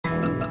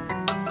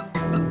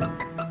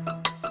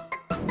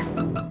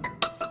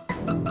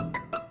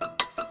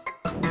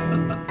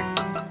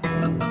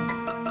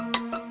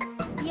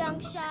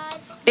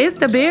It's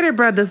the Bearded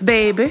Brothers,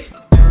 baby.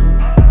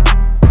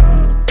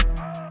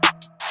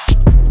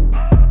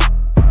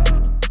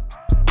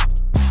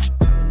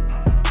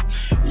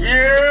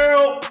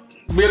 Yeah,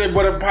 Bearded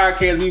Brother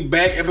Podcast. We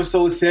back,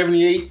 episode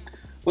 78.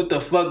 What the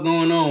fuck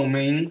going on,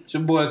 man? It's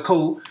your boy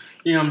Cole.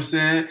 You know what I'm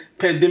saying?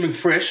 Pandemic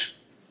fresh.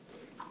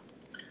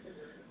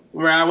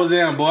 Where I was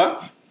in, boy.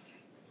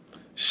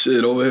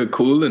 Shit, over here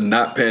cooling,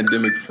 not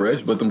pandemic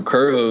fresh, but them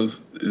curls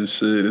is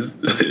shit.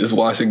 It's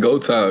wash and go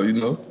time, you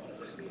know.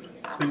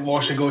 We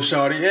wash and go,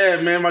 shawty. Yeah,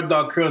 man, my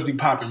dog curls be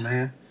popping,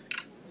 man.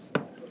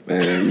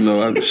 Man, you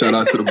know, shout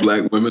out to the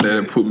black women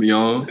that put me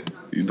on,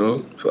 you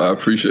know. So I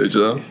appreciate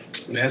y'all.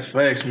 That's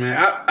facts, man.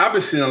 I've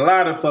been seeing a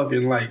lot of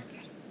fucking, like,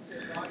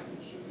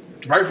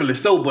 rightfully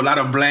so, but a lot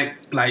of black,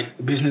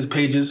 like, business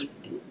pages,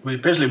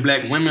 especially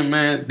black women,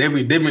 man. They've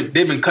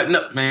been cutting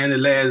up, man. The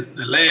last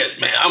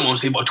man, I'm gonna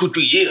say about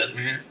 2-3 years,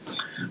 man.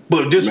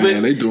 But just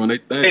man, they doing their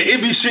thing.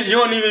 It be shit you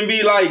don't even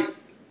be like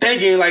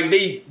thinking like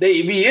they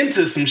be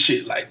into some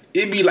shit. Like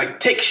it be like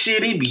tech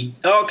shit, it be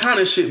all kind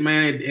of shit,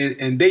 man.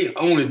 And they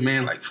own it,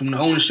 man. Like from the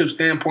ownership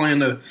standpoint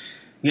and the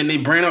getting they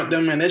brand out there,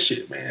 man. That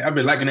shit, man. I've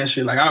been liking that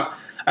shit. Like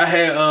I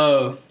had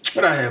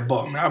what I had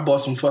bought, man. I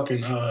bought some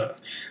fucking I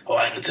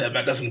can tell you,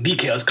 I got some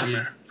decals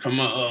coming from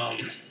a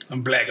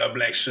black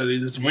shirt.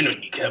 It's a window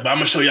decal, but I'm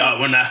gonna show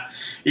y'all when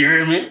you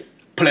hear me?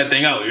 Pull that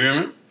thing out, you hear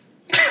me?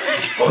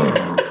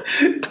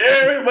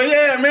 Yeah, but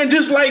yeah, man,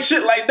 just like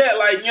shit like that,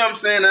 like, you know what I'm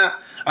saying?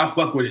 I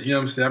fuck with it, you know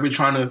what I'm saying? I be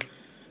trying to,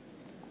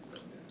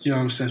 you know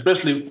what I'm saying?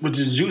 Especially with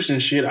this juice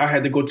and shit, I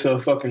had to go to a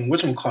fucking,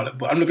 whatchamacallit,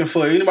 but I'm looking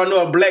for, anybody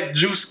know a black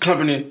juice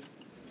company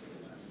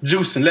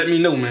juicing? Let me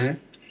know, man.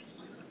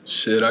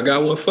 Shit, I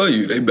got one for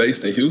you. They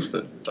based in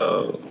Houston. My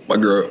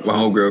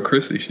homegirl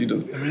Chrissy, she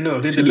do. Let me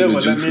know. They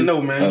deliver. Let me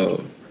know,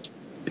 man.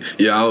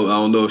 Yeah, I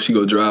don't know if she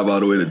go drive all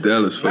the way to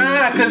Dallas for me.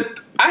 Cause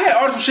I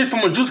had ordered some shit from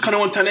a juice company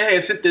one time. They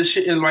had sit this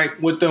shit in like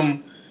with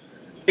them.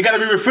 It gotta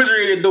be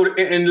refrigerated though,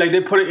 and like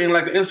they put it in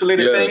like an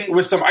insulated thing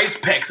with some ice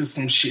packs and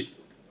some shit.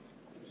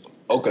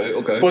 Okay.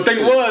 But the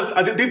thing was,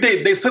 I think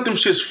they sent them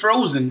shits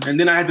frozen, and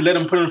then I had to let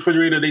them put it in the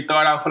refrigerator. They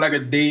thawed out for like a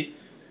day,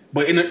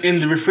 but in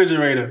the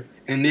refrigerator,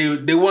 and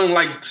they weren't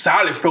like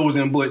solid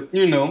frozen, but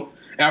you know,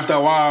 after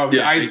a while,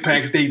 the ice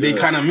packs they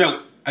kind of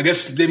melt. I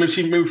guess they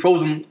maybe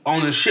frozen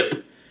on the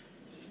ship.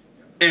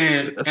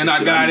 And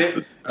I got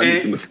it.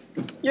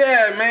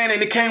 Yeah, man,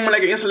 and it came with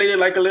like an insulated,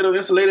 like a little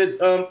insulated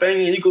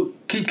thing, and you could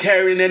keep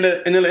carrying in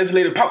the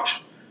insulated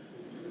pouch.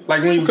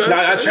 Like when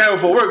I travel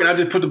for work, and I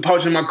just put the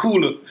pouch in my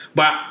cooler.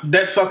 But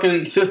that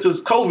fucking since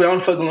COVID, I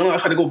don't fucking know. I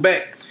tried to go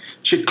back.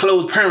 Shit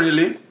closed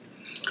permanently.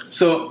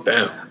 So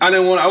I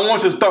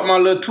wanted to start my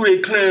little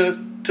 2-day cleanse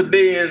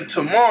today and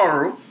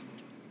tomorrow.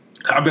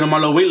 I've been on my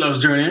little weight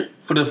loss journey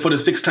for the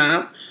 6th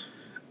time,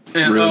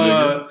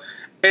 and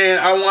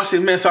and I want to say,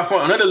 man, so I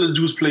found another little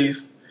juice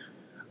place,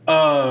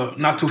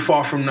 not too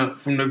far from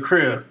the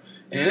crib,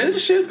 and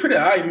this shit pretty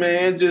alright,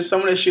 man. Just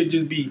some of that shit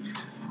just be,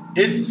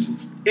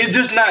 it's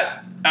just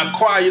not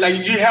acquired. Like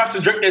you have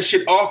to drink that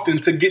shit often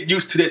to get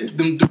used to that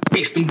the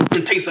taste, them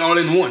different tastes all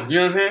in one. You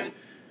know what I'm saying?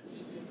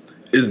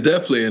 It's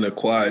definitely an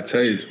acquired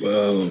taste,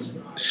 but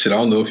shit, I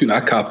don't know if I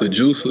copped a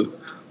juicer,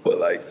 but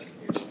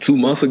like 2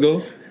 months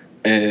ago,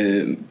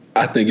 and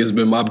I think it's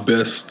been my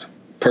best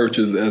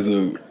purchase as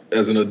an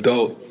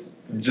adult.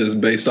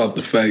 Just based off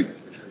the fact,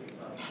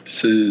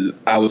 shit,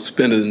 I was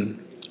spending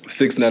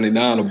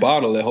 $6.99 a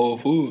bottle at Whole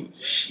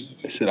Foods.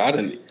 Shit, I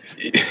didn't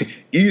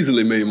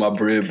easily made my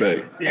bread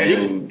back. Yeah,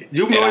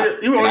 you been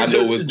on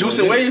your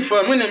juicing wave for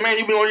a minute, man.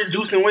 You been on your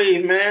juicing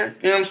wave, man.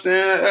 You know what I'm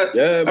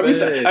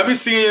saying? I be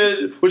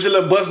seeing with your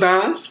little bust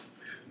downs.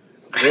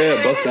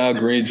 Yeah, bust down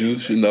green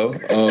juice, you know.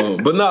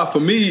 But nah, for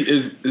me,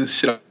 is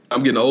shit.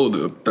 I'm getting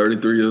older. I'm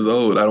 33 years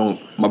old.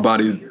 My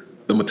body's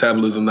the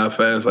metabolism not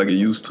fast like it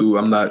used to.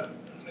 I'm not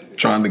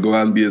trying to go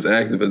out and be as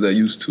active as I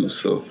used to.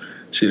 So,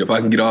 shit, if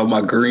I can get all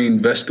my green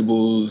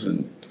vegetables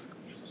and,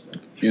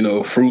 you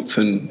know, fruits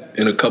in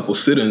a couple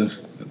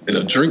sittings in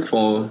a drink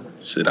form,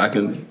 shit, I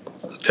can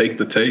take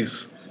the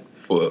taste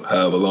for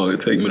however long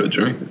it take me to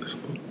drink it. So.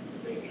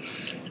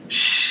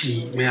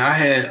 Shit, man,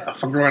 I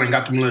fucked around and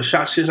got them little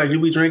shot shits like you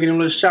be drinking them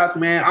little shots,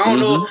 man. I don't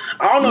know.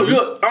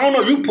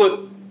 You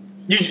put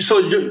so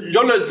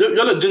your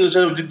little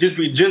ginger just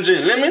be ginger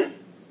and lemon.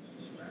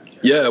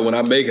 Yeah, when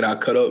I make it, I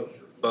cut up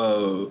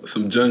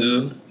some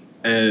ginger,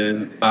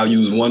 and I'll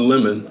use 1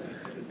 lemon,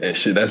 and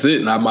shit, that's it.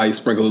 And I might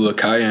sprinkle a little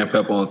cayenne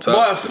pepper on top.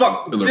 Boy,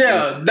 fuck,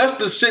 yeah, that's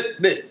the shit.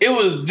 It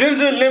was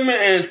ginger, lemon,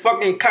 and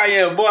fucking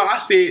cayenne. Boy, I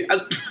said,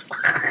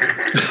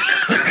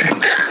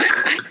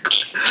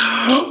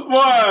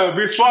 boy,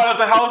 before I left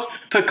the house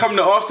to come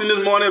to Austin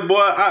this morning, boy,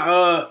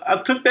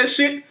 I took that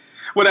shit.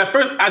 Well, at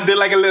first, I did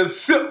like a little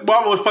sip, boy,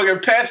 I was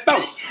fucking passed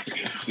out.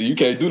 So you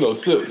can't do no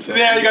sips. Huh?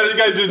 Yeah, you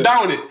gotta just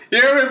down it.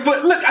 You know what I mean?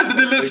 But look, I did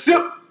a little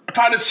sip.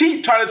 Try to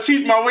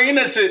cheat my way in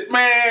that shit,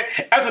 man.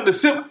 After the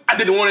sip, I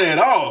didn't want it at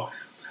all.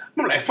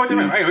 I'm like, fuck that,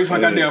 man. I ain't waste my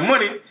goddamn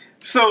money.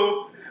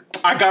 So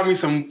I got me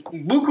some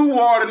buku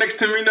water next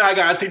to me. Now I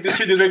gotta take this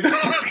shit to drink. And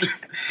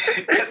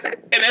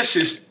that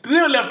shit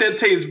still left that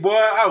taste, boy.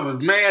 I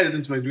was mad. I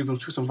didn't make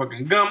some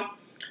fucking gum.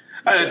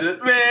 I had to,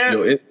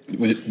 man.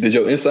 Did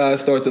your inside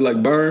start to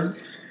like burn?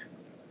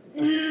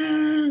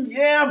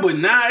 Yeah, but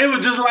nah, it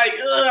was just like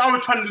I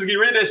was trying to just get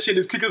rid of that shit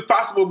as quick as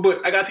possible.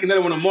 But I gotta take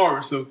another one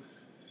tomorrow, so.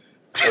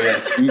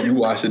 You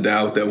wash it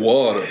down with that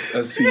water.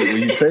 I see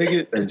when you take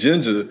it, that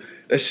ginger,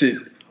 that shit.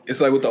 It's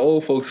like what the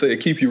old folks say,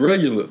 keep you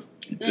regular.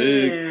 You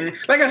dig?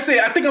 Like I said,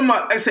 I think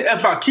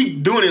if I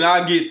keep doing it,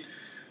 I'll get.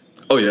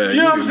 Oh yeah, you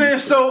know what I'm saying.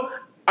 So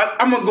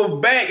I'm gonna go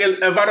back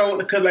if I don't,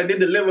 because like they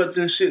deliver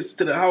and shit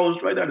to the house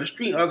right down the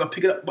street. I gotta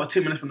pick it up about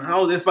 10 minutes from the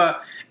house. And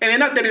they're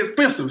not that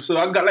expensive, so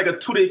I got like a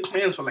 2-day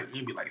cleanse for like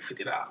maybe like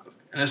 $50,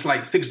 and it's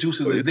like 6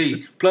 juices a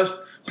day plus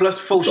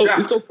 4 shots.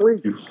 It's gonna play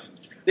you.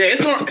 Yeah,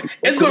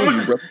 it's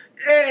gonna.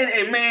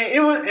 And man, it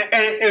was.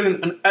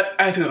 And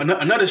I took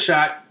another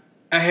shot.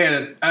 I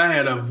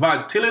had a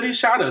vitality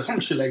shot or some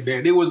shit like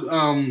that. It was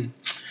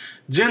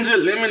ginger,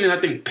 lemon, and I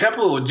think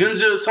pepper or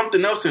ginger,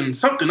 something else, and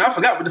something I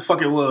forgot what the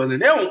fuck it was.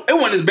 And it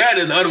wasn't as bad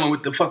as the other one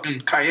with the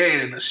fucking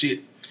cayenne and the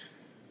shit.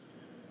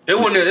 It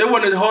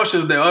wasn't as harsh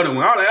as the other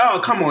one. I was like, oh,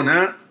 come on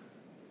now.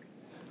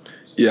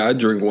 Yeah, I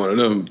drink one of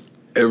them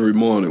every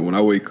morning when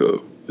I wake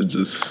up.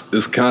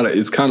 It's kind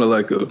of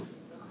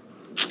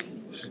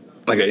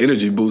like an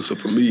energy booster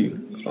for me,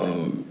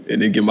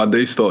 and then get my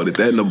day started.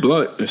 That and a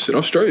blunt and shit,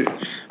 I'm straight.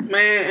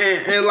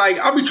 Man, and like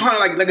I'll be trying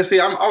to like I said,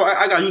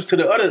 I got used to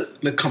the other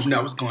little company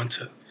I was going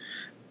to,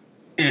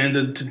 and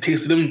to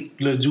taste of them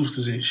little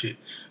juices and shit.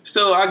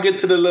 So I get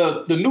to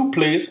the new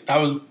place.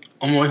 On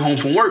my way home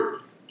from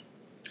work.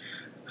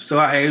 So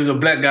I asked a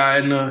black guy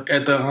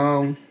at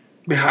the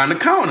behind the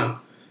counter.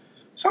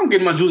 So I'm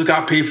getting my juices.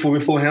 I paid for it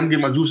beforehand. I'm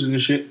getting my juices and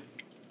shit.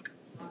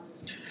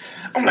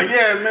 I'm like,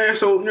 yeah, man,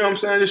 so, you know what I'm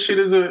saying? This shit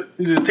does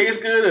it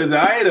taste good? Or is it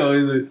alright? Or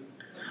is it...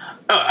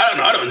 I don't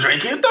know. I don't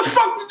drink it. What the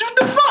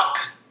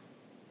fuck?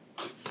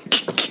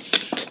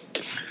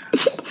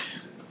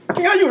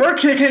 How you work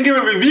here can't give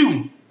a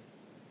review?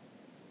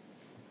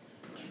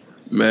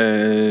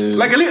 Man.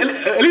 Like, at least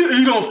if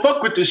you don't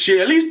fuck with the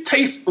shit, at least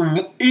taste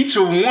each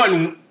of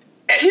one.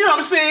 You know what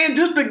I'm saying?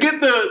 Just to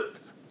get the...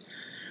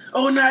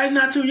 Oh, no, it's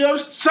not too young.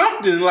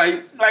 Something.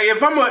 Like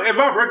if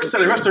I work at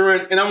a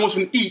restaurant and I want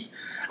something to eat,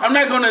 I'm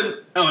not gonna.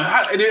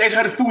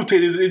 How the food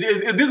tastes?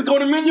 Is this going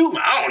to menu?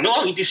 I don't know.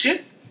 I'll eat this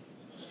shit.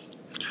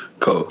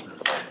 Cool.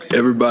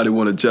 Everybody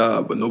want a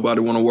job, but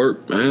nobody want to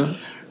work, man.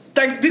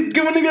 Like,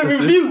 give a nigga a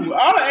review.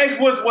 All I asked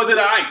was it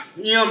alright?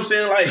 You know what I'm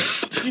saying? Like,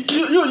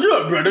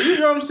 you're a brother. You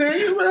know what I'm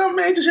saying? Well,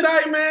 man, this shit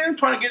alright, man. I'm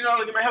trying to get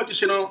my healthy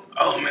shit on.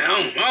 Oh man,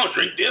 I don't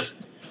drink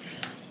this.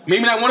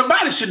 Maybe I want to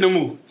buy this shit no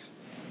more.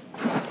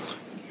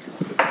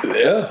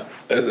 Yeah,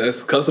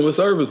 that's customer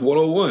service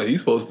 101. He's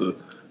supposed to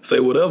say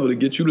whatever to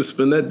get you to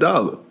spend that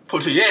dollar.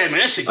 Yeah, man,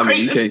 that shit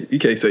crazy. I mean, he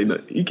can't say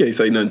nothing. He can't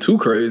say nothing too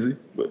crazy,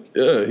 but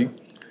yeah,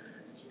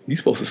 he's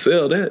supposed to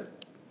sell that.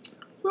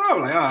 So I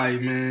was like, all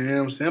right, man, you know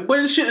what I'm saying?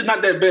 But this shit is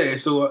not that bad.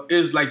 So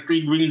it's like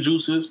 3 green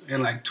juices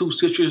and like 2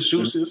 citrus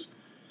juices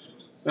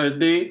a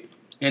day.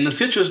 And the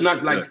citrus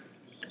not like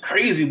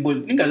crazy,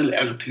 but you got a little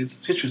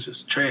aftertaste. Citrus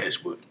is trash,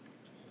 but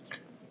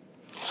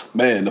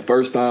man, the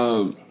first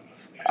time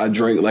I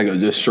drank like a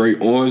just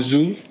straight orange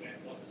juice,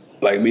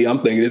 like me, I'm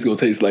thinking it's gonna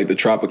taste like the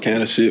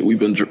Tropicana shit we've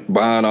been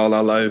buying all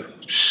our life.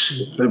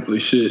 Simply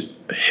shit.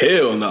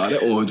 Hell nah,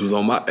 that orange was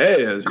on my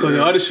ass. Cause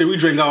the other shit we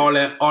drink all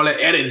that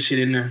added shit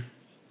in there.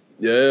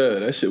 Yeah,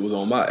 that shit was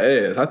on my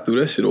ass. I threw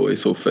that shit away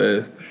so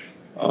fast.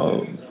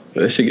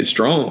 That shit get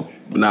strong.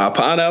 But now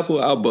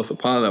pineapple, I'll bust a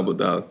pineapple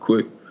down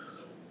quick.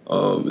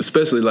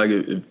 Especially like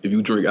if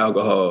you drink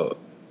alcohol.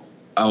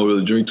 I don't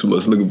really drink too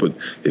much liquor, but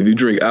if you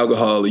drink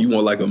alcohol and you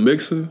want like a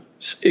mixer,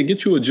 shit,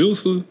 get you a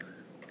juicer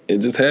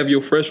and just have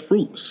your fresh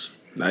fruits.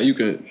 Now you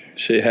can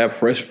have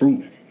fresh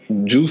fruit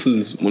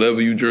juices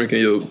whenever you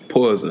drinking your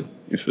poison.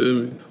 You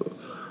feel me? So.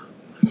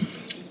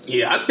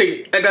 Yeah, I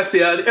think, like I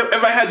said,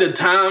 if I had the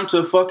time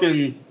to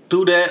fucking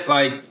do that,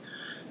 like,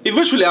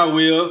 eventually I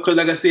will. Because,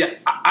 like I said,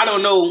 I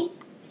don't know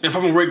if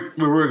I'm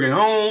working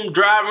home,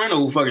 driving,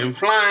 or fucking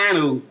flying,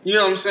 or, you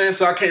know what I'm saying?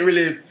 So I can't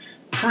really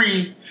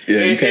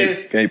Yeah, you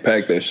can't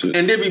pack that shit.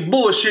 And they be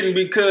bullshitting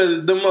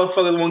because the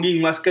motherfuckers won't give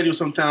you my schedule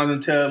sometimes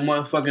until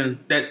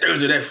motherfucking that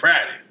Thursday, that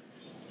Friday.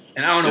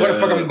 And I don't know where the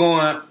fuck I'm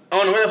going. I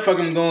don't know where the fuck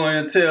I'm going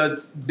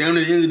until down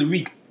at the end of the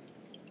week.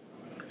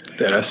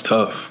 Yeah, that's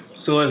tough.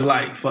 So it's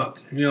like,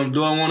 fuck. You know,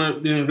 do I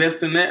want to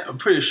invest in that? I'm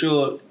pretty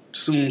sure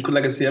soon, because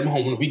like I said, I'm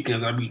home on the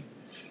weekends. I'll be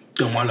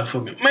doing my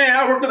fucking... Man,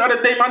 I worked the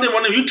other day. I did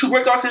one of the YouTube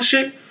workouts and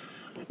shit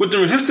with the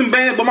resistance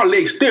band, but my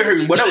legs still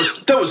hurting. But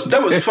that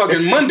was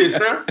fucking Monday,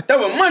 son. That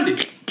was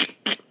Monday.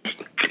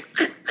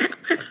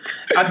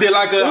 I did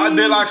like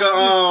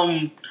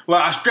a well,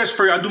 I stretch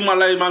for you. I do my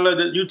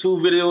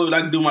YouTube video,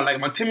 like do my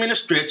 10-minute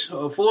stretch,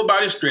 a full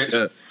body stretch.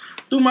 Yeah.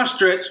 Do my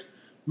stretch,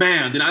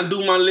 bam. Then I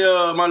do my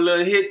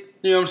little hit.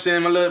 You know what I'm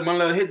saying? My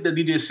little hit that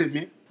DJ sent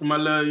me. My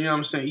little, you know what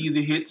I'm saying,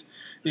 easy hits.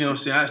 You know what I'm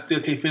saying? I still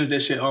can't finish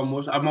that shit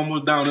almost. I'm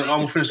almost down and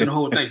almost finishing the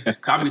whole thing. Cause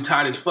I be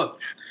tired as fuck.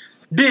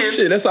 Then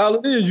Shit, that's all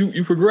it is.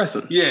 You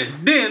progressing. yeah,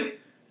 then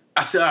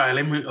I said, all right,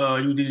 let me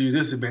use these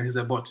resistance bands.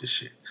 I bought this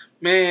shit,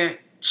 man.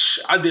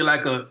 I did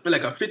like a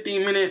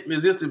 15-minute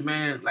resistance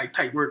band like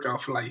type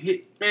workout for like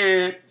hit,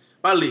 man.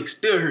 My legs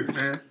still hurt,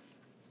 man.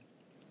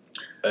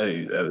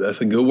 Hey,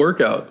 that's a good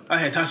workout. I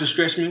had Tasha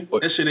stretch me.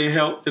 That shit ain't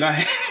help.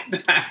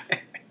 It's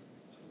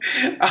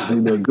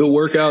either a good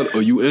workout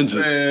or you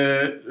injured.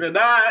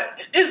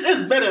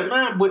 It's better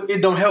now, but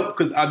it don't help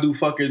because I do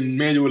fucking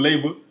manual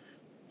labor.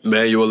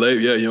 Manual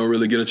labor, yeah, you don't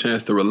really get a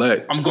chance to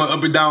relax. I'm going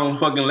up and down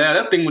fucking ladder.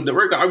 That thing with the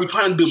workout, I be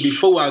trying to do it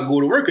before I go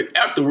to work. And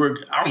after work,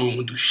 I don't want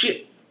to do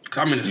shit.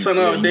 Cause I'm in the sun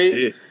all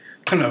day,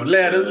 coming up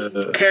ladders,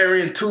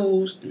 carrying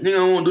tools. Nigga, I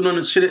don't want to do none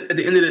of the shit at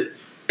the end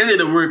of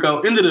the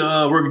workout, end of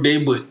the work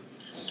day. But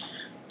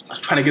I was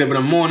trying to get up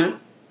in the morning,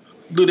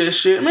 do that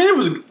shit. I mean, it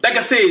was like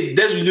I said,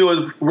 that's when you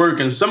was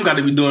working. Some got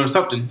to be doing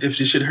something if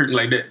this shit hurting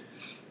like that.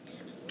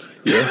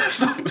 Yeah,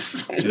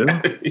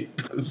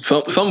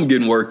 something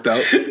getting worked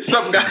out.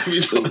 Something got to be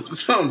doing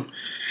something.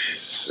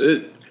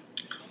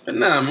 But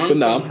nah,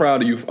 I'm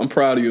proud of you. I'm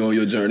proud of you on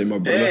your journey, my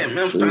brother. Yeah,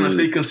 man, I'm trying to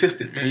stay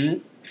consistent,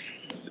 man.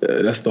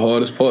 Yeah, that's the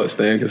hardest part,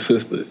 staying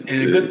consistent.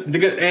 And and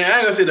I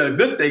ain't gonna say the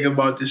good thing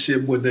about this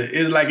shit, but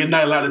it's like it's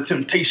not a lot of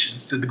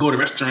temptations to go to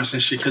restaurants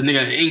and shit because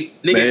nigga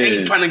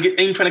ain't trying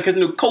to catch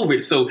no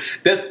COVID, so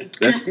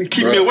that's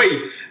keep me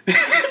away.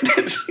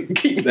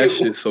 That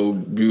shit's so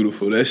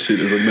beautiful. That shit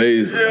is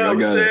amazing. You know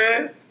what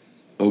I'm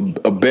saying?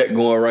 A bet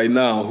going right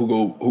now. Who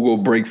go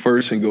break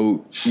first and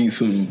go eat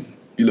some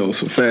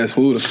fast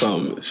food or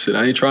something? Shit,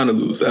 I ain't trying to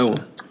lose that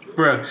one,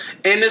 bruh.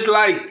 And it's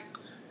like.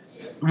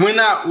 When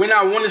I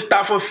want to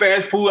stop for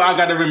fast food, I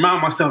gotta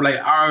remind myself like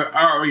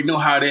I already know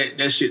how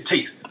that shit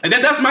tastes. And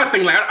that's my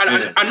thing. Like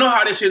I know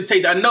how that shit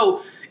tastes. I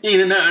know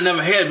ain't nothing I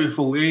never had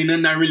before. Ain't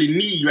nothing I really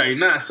need right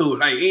now. So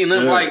like ain't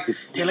nothing like,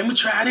 hey, let me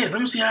try this. Let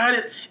me see how it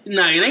is.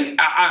 Nah, it ain't.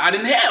 I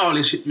didn't have all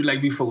this shit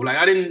like before. Like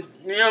I didn't.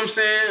 You know what I'm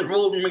saying?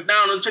 Roll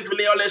McDonald's,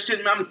 Chick-fil-A, all that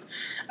shit. Man,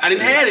 I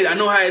didn't have it. I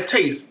know how it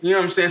tastes. You know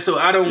what I'm saying? So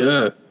I don't.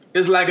 Yeah.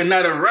 It's like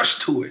another rush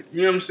to it.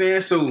 You know what I'm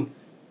saying? So.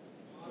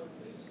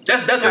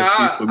 That's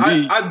how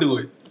I do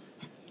it.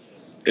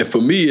 And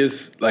for me,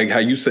 it's like how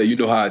you say, you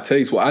know how it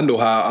tastes. Well, I know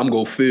how I'm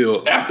going to feel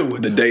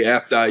afterwards. The day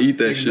after I eat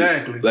that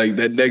exactly. shit. Like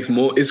that next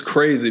morning. It's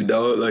crazy,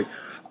 dog. Like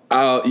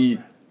I'll eat,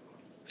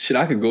 shit,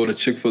 I could go to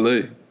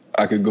Chick-fil-A.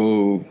 I could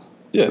go,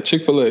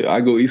 Chick-fil-A.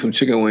 I go eat some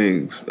chicken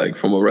wings, like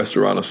from a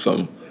restaurant or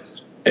something.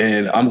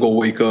 And I'm going to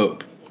wake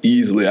up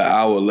easily an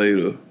hour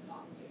later,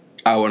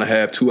 hour and a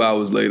half, 2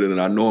 hours later than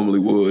I normally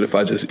would if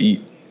I just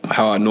eat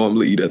how I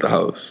normally eat at the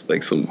house,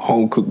 like some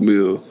home cooked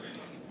meal,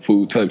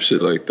 food type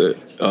shit like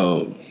that.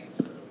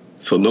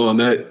 So knowing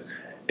that,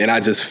 and I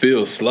just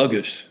feel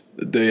sluggish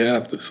the day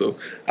after. So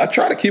I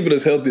try to keep it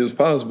as healthy as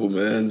possible,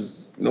 man.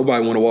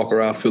 Nobody want to walk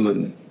around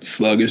feeling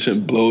sluggish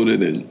and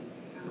bloated and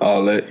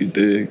all that, you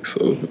dig?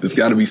 So it's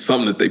got to be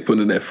something that they put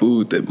in that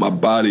food that my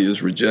body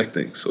is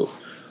rejecting. So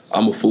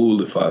I'm a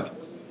fool if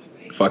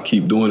I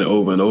keep doing it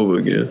over and over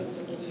again.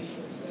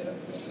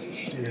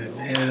 Yeah,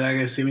 man. Like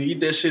I said, when you eat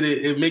that shit,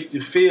 it makes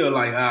you feel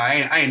like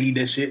I ain't need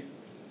that shit.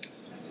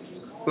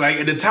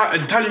 Like at the time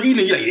you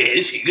eating it, you're like, yeah,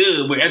 this shit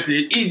good. But after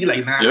you eat, you're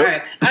like, nah,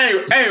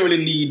 I ain't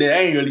really need that. I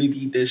ain't really need to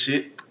eat that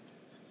shit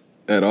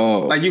at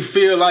all. Like you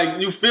feel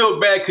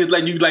bad because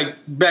like you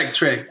like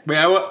backtrack. Man,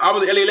 I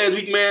was in LA last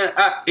week, man.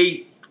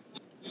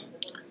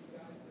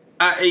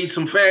 I ate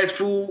some fast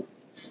food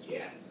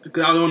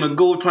because I was on the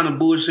go trying to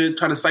bullshit,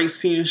 trying to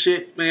sightsee and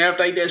shit. Man,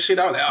 after I ate that shit,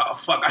 I was like, oh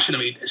fuck, I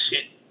shouldn't have ate that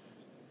shit.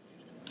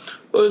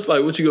 Well, it's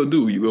like what you gonna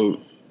do?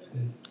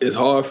 It's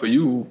hard for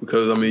you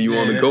because I mean you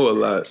want to go a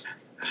lot.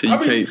 So you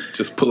can't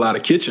just pull out a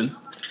kitchen.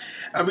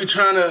 I be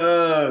trying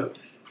to,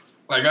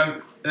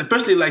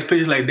 especially like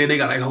places like that, they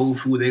got like Whole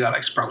Foods, they got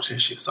like Sprouts and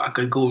shit. So I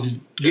could go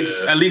and get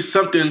at least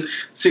something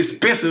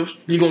expensive.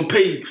 You're going to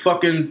pay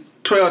fucking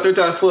 $12,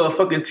 $13 for a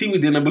fucking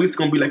TV dinner, but at least it's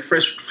going to be like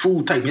fresh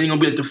food type. You ain't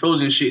going to be like the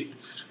frozen shit.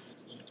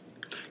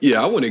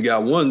 Yeah, I went and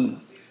got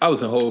one. I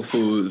was in Whole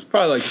Foods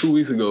probably like 2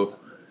 weeks ago,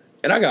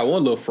 and I got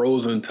one little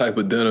frozen type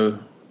of dinner.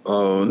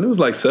 It was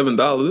like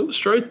 $7. It was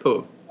straight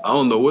though. I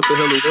don't know what the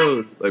hell it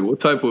was. Like what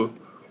type of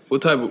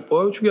what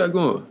you got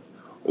going?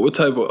 What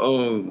type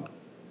of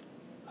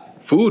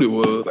food it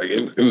was? Like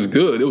it was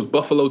good. It was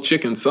buffalo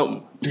chicken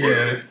something.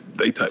 Yeah.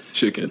 They type of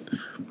chicken.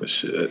 But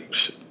shit,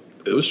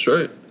 it was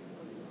straight.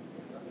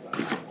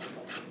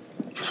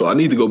 So I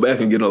need to go back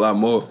and get a lot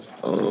more.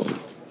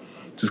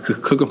 Just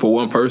cooking for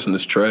one person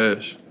is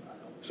trash.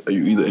 So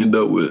you either end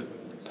up with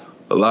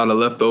a lot of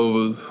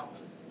leftovers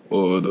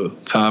or the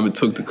time it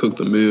took to cook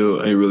the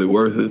meal ain't really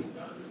worth it.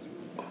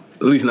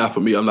 At least not for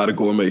me. I'm not a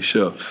gourmet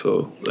chef,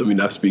 so let me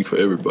not speak for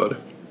everybody.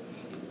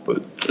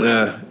 But,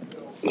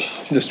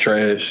 it's just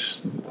trash.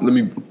 Let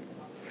me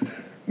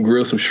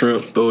grill some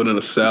shrimp, throw it in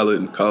a salad,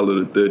 and call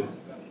it a day.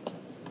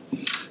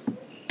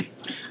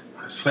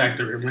 That's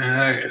factory,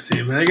 man.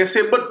 Like I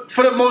said, but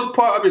for the most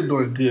part, I've been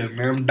doing good,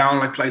 man. I'm down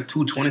like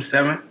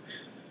 227.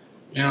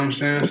 You know what I'm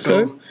saying? Okay.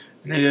 So,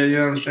 nigga, you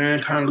know what I'm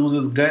saying? Kind of lose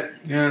his gut.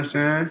 You know what I'm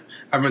saying?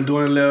 I've been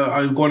doing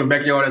I go in the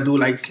backyard, I do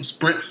like some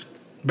sprints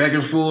back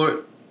and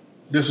forth.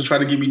 This will try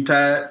to get me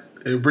tired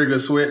and break a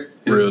sweat.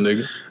 Real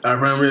nigga. I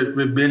run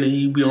with Benny.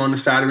 He be on the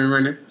side of me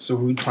running. So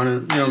we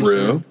trying to, you know what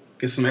I'm saying?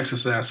 Get some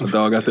exercise. Some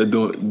dog out there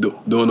doing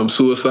them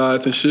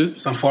suicides and shit.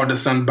 Some father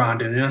son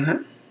bonding, you know what I'm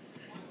saying?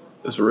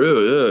 It's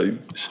real, yeah.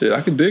 Shit,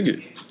 I can dig it.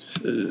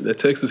 Shit, that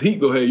Texas heat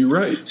go ahead, you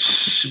right.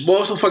 Shh, boy,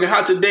 it's so fucking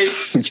hot today.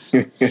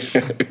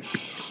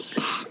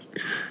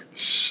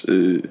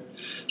 Shit.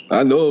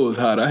 I know it was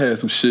hot. I had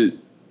some shit.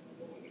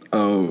 I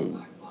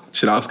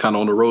was kind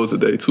of on the road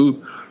today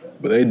too.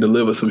 But they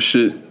delivered some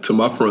shit to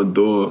my front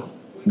door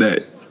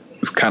that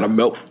was kind of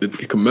melt.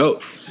 It could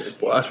melt.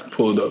 Boy, I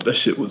pulled up. That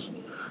shit was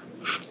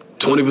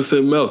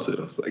 20% melted.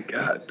 I was like,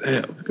 God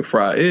damn, you can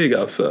fry an egg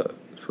outside.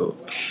 So,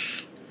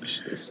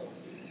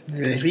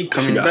 yeah, he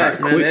coming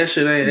back, man. Quick. That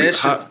shit ain't that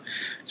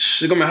shit.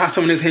 Shit gonna be hot.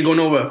 Some of this ain't going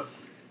nowhere.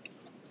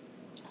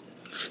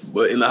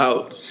 But in the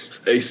house,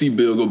 AC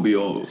bill gonna be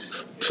on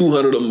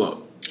 $200 a month.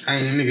 I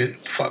ain't nigga.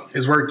 Fuck,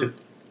 it's worth it.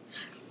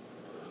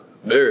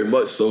 Very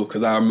much so,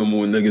 because I remember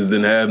when niggas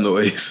didn't have no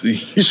AC.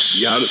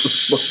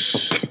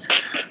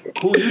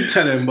 Who you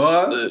telling,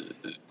 boy?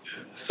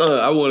 Son,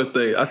 I want to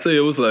think. I say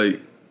it was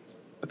like,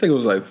 I think it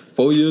was like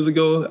 4 years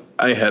ago.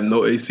 I ain't had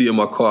no AC in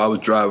my car. I was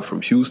driving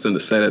from Houston to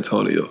San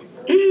Antonio.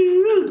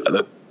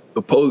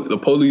 The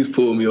police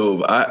pulled me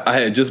over. I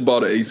had just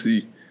bought an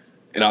AC,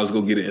 and I was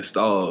going to get it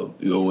installed,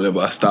 you know, whenever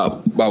I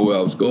stopped by where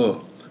I was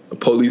going. The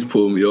police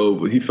pulled me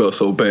over. He felt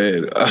so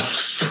bad. I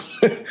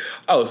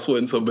was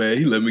sweating so bad.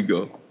 He let me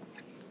go.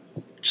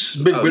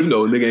 You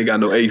know, nigga ain't got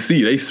no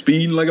AC. They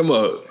speeding like a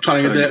mug.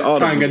 Trying to get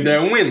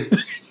that win.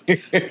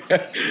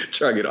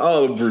 Trying to get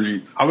all the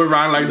breed. I was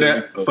riding like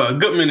that for a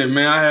good minute,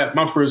 man. I had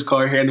my first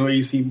car had no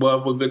AC,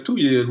 boy, for a good 2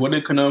 years. Well,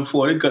 they couldn't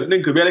afford. They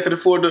could barely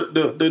afford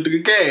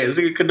the gas.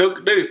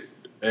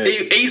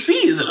 AC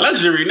is a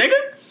luxury, nigga.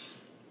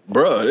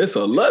 Bro, it's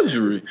a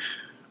luxury.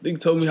 Nigga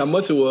told me how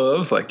much it was. I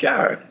was like,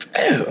 God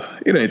damn,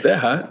 it ain't that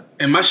hot.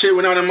 And my shit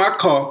went out in my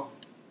car.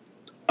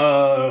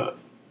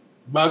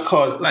 My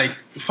car, like,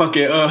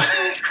 fucking,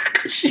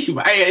 shit,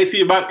 I ain't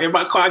AC in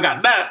my car. I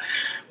got that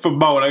for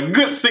about a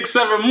good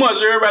 6-7 months.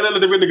 Everybody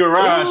lived in the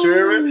garage, you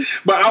hear me?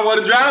 But I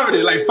wasn't driving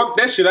it. Like, fuck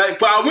that shit.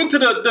 But I went to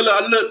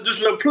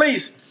this little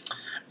place.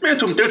 Man, it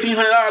took me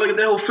 $1,300 to get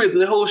that whole fit.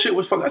 The whole shit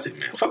was fuck. I said,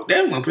 man, fuck that.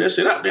 I'm going to put that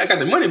shit up. I got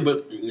the money,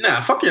 but nah,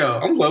 fuck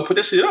y'all. I'm going to put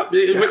that shit up.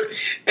 Because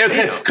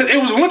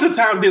it was winter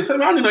time then. So I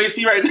don't even know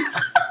AC right now.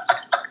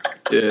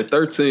 Yeah,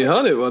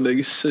 1,300, my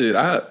nigga. Shit,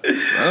 I'm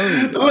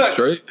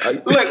straight.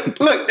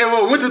 Look. It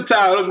was winter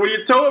time. Look, when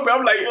you told me,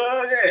 I'm like,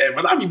 yeah,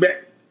 but I'll be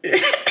back.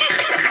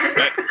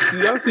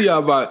 I'll see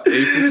y'all about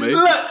April, May.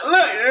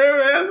 Look,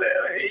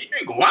 you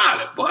ain't go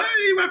wild, boy.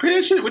 You ain't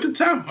paying shit. Winter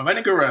time. I'm in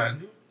the garage.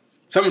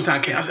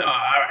 Summertime came. I said, oh,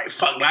 all right,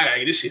 fuck, I gotta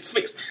get this shit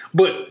fixed.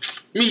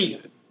 But me,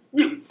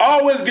 you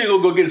always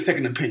go get a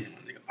second opinion.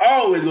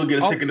 Always go get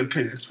a second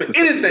opinion for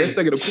anything. That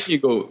second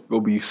opinion go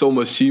be so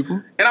much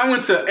cheaper. And I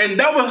went to, and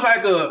that was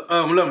like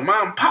a little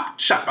mom and pop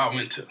shop I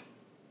went to.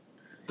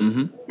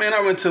 Mm-hmm. Man, I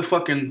went to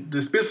fucking the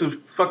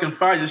expensive fucking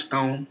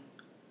Firestone,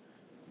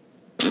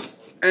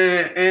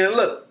 and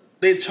look,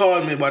 they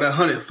charged me about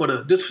 $100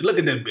 for just look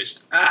at that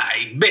bitch.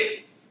 I bet.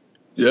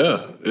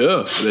 Yeah,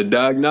 the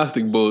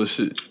diagnostic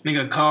bullshit.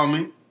 Nigga called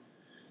me,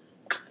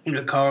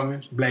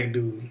 black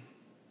dude.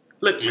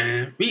 Look,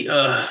 man, we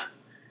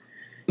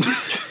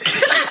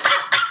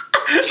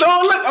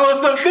Don't look. Oh,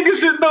 some nigga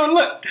shit. Don't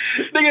look.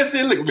 Nigga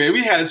said, look, man,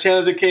 we had a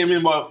challenge that came in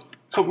about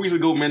a couple weeks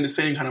ago, man. The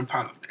same kind of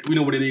problem. Man. We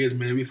know what it is,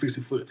 man. We fixed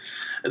it for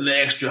a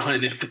little extra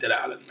 $150,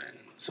 man.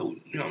 So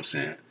you know what I'm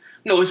saying?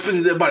 No, it's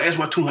fixing about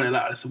extra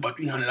 $200, so about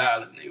 $300.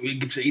 Nigga. We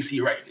get your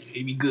AC right. Nigga.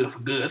 It be good for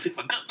good. I said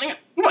for good, nigga.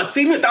 You about to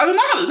save me $1,000?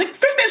 Nigga,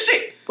 fix that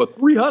shit. For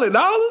 $300?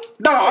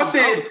 No, I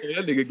said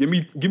that nigga, give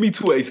me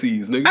 2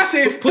 ACs, nigga. I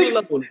said put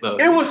up on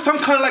it was some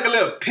kind of like a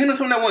little pin or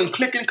something that wasn't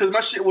clicking because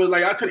my shit was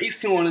like I turned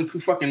AC on and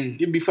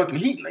it'd be fucking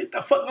heating. Like, what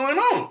the fuck going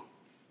on?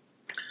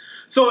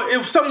 So it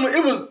was something.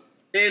 It was,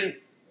 and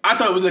I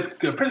thought it was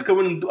like a person. Cause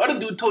when the other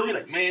dude told me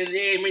like, man,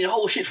 your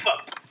whole shit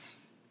fucked.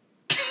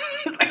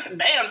 It's like,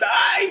 damn, dog,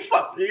 I ain't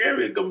fucked. You hear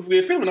me? Go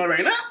get filming on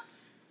right now.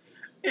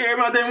 Yeah,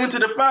 my then went to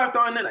the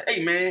Firestone and they're like,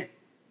 hey man,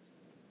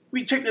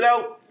 we checked it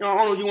out. You know, I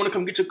don't know, you want to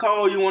come get your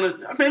call? You want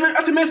to? I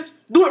said, man,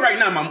 do it right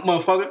now, my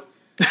motherfucker.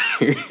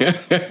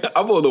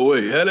 I'm on the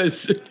way. Have that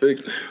shit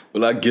fixed.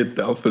 When I get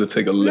there, I'm finna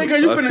take a look.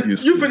 Nigga,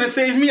 you finna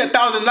save me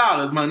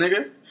 $1,000, my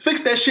nigga.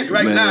 Fix that shit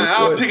right now.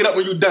 I'll pick it up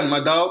when you done,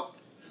 my dog.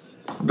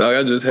 Dog,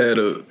 I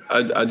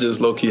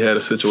just low-key had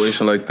a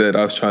situation like that.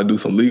 I was trying to do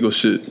some legal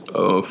shit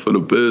for the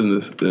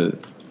business. And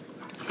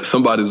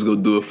somebody was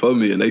gonna do it for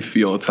me, and they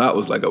fee on top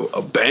was like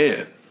a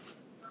band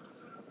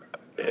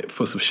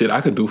for some shit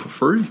I could do for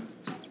free.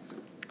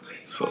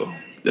 So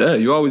yeah,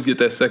 you always get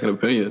that second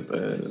opinion,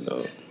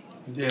 man.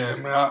 Yeah,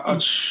 man.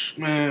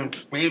 Man,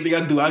 anything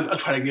I do, I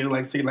try to get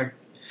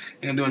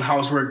and doing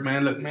housework,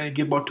 man. Look, man,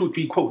 get about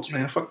 2-3 quotes,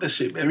 man. Fuck that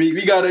shit, man.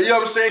 We gotta, you know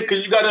what I'm saying?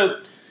 Cause you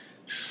gotta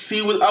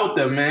see what's out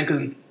there, man.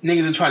 Cause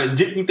niggas are trying to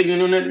jip you thinking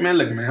you know that, man.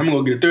 Look, man, I'm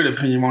gonna get a third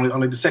opinion on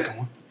the second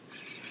one.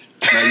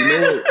 Now you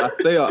know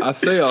what? I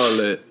say all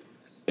that,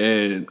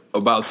 and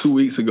about 2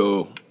 weeks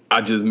ago,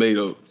 I just made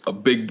a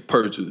big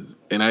purchase,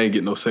 and I ain't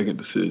get no second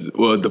decision.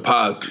 Well,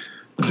 deposit.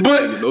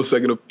 But no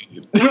second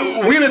opinion.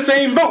 We're in the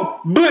same boat.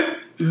 But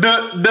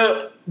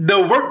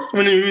the work,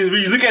 when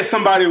you look at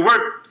somebody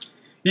work,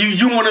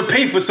 you want to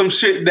pay for some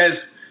shit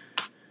that's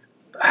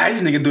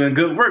this nigga doing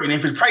good work, and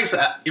if it's price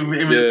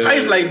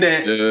price like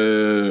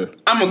that,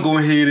 I'm gonna go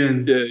ahead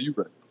and you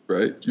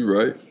right. You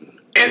right.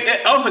 And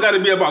it also got to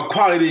be about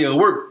quality of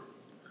work.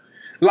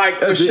 Like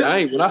that's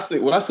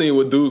it. When I seen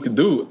what dude could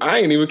do, I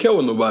ain't even care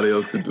what nobody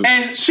else could do.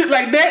 And shit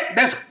like that,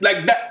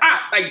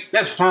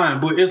 that's fine.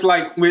 But it's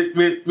like with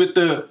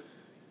the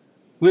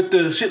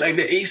shit like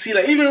the AC,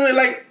 like even with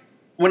like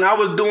when I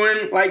was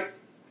doing like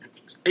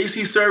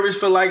AC service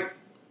for like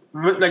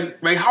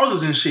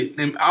houses and shit,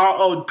 and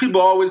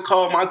people always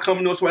call my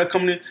company or somebody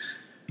coming in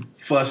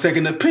for a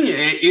second opinion.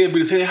 And it'd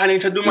be saying how they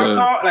can do my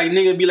car. Like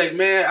nigga be like,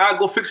 man, I'll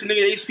go fix a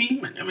nigga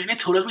AC. Man, they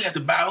told us we have to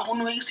buy a whole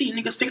new AC.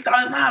 Nigga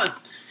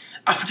 $6,000.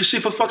 I fix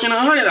shit for fucking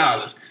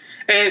 $100.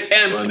 And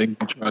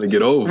nigga trying to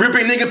get over.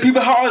 Ripping nigga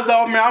people houses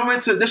off, man. I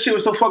went to this shit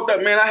was so fucked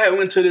up, man. I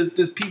went to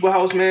this people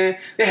house, man.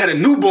 They had a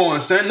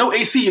newborn, son. No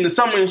AC in the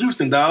summer in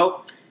Houston,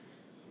 dog.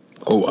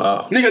 Oh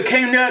wow. Nigga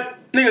came there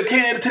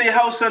to their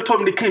house, son. Told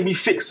them they couldn't be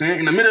fixed, son.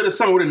 In the middle of the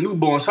summer with a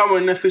newborn, so I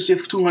went in there fix shit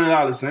for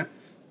 $200, son.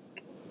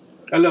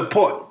 A little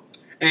port.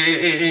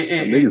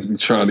 And niggas be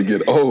trying to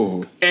get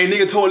old. And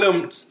nigga told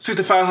them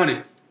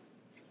 $6,500.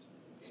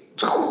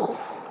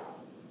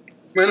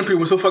 Man, them people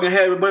were so fucking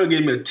happy, bro. They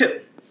gave me a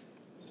tip.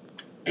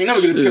 Ain't never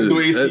get a tip to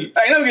AC.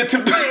 I ain't never get a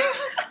tip to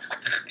AC.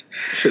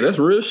 Shit, that's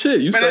real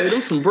shit. You saved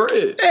them some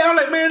bread. Yeah, I'm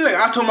like, man, look,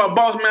 I told my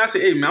boss, man, I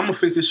said, hey, man, I'm gonna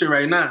fix this shit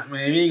right now,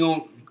 man. We ain't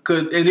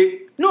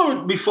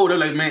gonna, before they're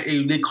like, man,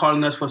 hey, they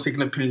calling us for a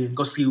second opinion.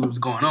 Go see what's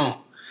going on.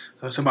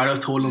 So somebody else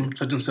told them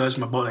such and such.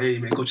 My boss, hey,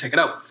 man, go check it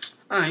out.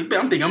 All right, I'm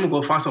thinking I'm gonna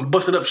go find some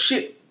busted up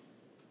shit.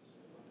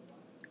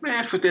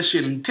 Man, fix that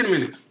shit in 10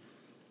 minutes.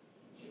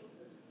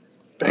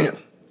 Damn.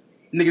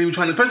 Nigga be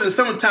trying to, person in the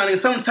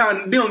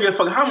summertime, they don't give a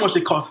fuck how much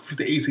it costs to fix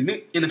the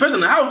AC. And the person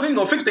in the house, they ain't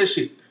gonna fix that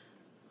shit.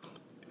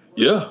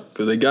 Yeah,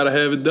 because they gotta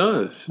have it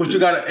done. But you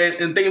gotta,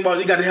 and think about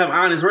it, you gotta have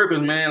honest workers,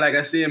 man. Like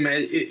I said, man,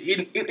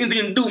 anything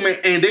to do, man.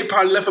 And they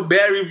probably left a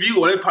bad review,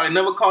 or they probably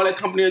never call that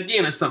company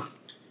again or something.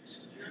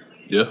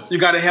 Yeah. You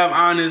gotta have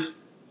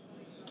honest,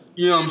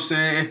 you know what I'm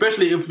saying?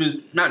 Especially if it's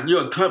not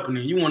your company.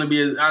 You wanna be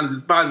as honest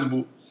as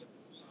possible.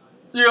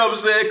 You know what I'm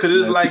saying? Because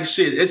it's like,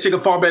 shit, that shit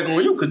can fall back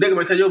on you. Because they're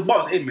going to tell your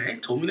boss, hey, man, he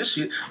told me this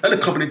shit.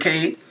 Another company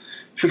came,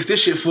 fixed this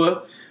shit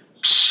for,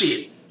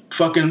 shit,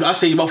 fucking, I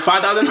say about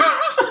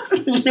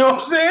 $5,000. You know what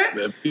I'm saying?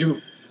 Man,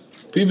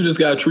 people just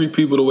got to treat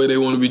people the way they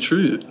want to be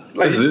treated.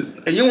 Like, that's it.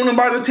 And you don't want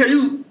nobody to tell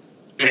you,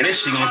 man,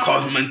 this shit going to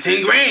cost them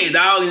 $10,000,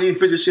 dog. You need to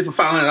fix this shit for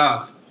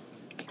 $500.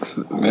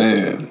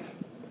 Man.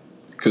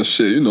 Because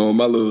shit, you know,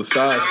 my little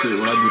side shit,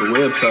 when I do the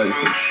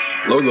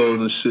websites and logos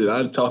and shit,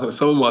 I talk to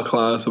some of my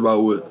clients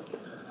about what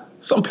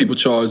some people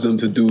charge them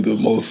to do the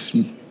most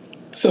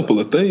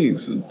simpler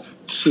things. And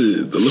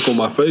shit, the look on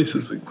my face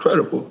is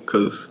incredible.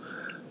 Because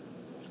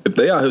if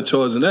they out here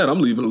charging that, I'm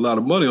leaving a lot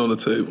of money on the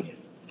table.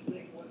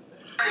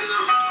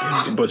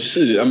 But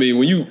shit, I mean,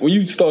 when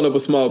you starting up a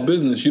small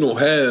business, you don't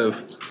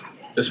have,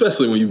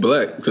 especially when you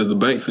black, because the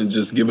banks ain't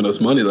just giving us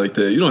money like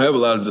that. You don't have a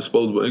lot of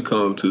disposable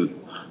income to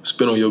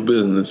spend on your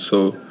business.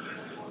 So,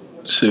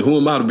 shit, who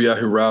am I to be out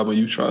here robbing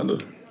you trying to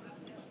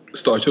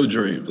start your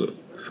dreams up?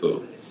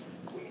 So.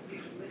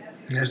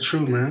 That's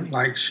true, man.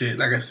 Like shit,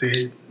 like I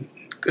said,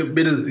 good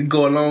business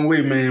go a long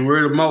way, man.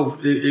 Word of mouth,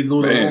 it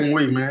goes a long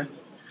way, man.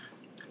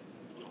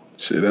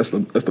 Shit, that's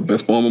the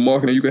best form of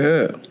marketing you can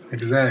have.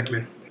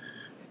 Exactly.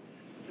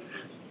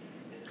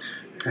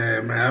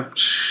 Yeah, man.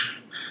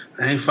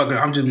 I ain't fucking.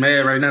 I'm just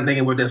mad right now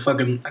thinking about that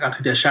fucking. I gotta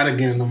take that shot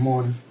again in the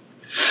morning.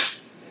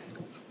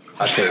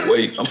 I can't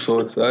wait. I'm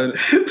so excited.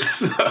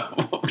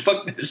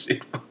 Fuck that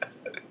shit.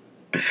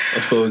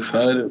 I'm so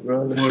excited,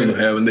 bro. That shit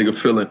have a nigga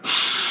feeling.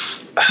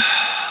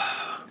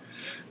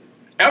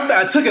 After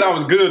I took it, I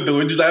was good though.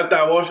 It just after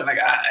I washed it, like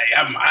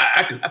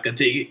I could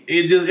take it.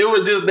 It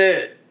was just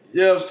that,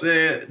 you know what I'm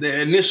saying,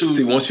 the initial.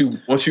 See, once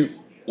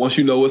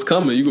you know what's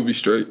coming, you gonna be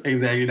straight.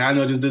 Exactly. I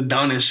know just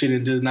down that shit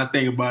and just not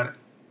think about it.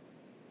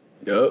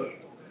 Yup.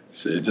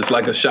 Shit, just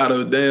like a shot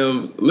of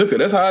damn liquor.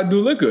 That's how I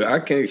do liquor.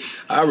 I'd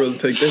rather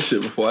take that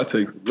shit before I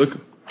take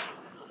liquor.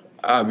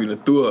 I'd be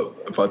threw up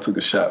if I took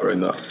a shot right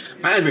now.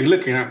 I ain't been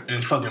looking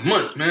in fucking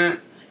months, man.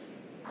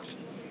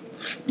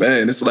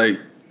 Man, it's like,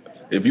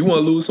 if you want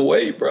to lose some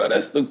weight, bro,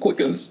 that's the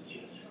quickest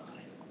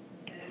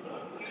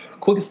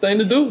thing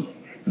to do.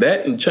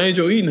 That and change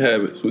your eating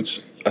habits,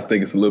 which I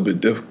think is a little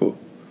bit difficult,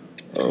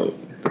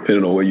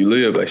 depending on where you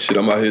live. Like, shit,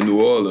 I'm out here in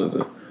New Orleans,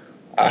 and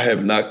I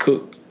have not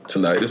cooked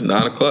tonight. It's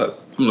 9 o'clock.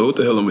 I don't know what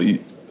the hell I'm going to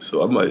eat.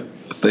 So I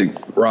think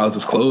Roz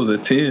is closed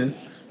at 10.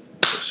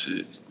 But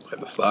shit, I have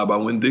to slide by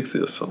Winn-Dixie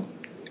or something.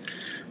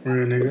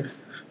 Real nigga.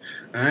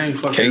 I ain't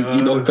fucking... Can't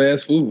eat no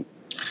fast food.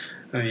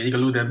 Yeah, you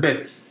can lose that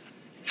bet.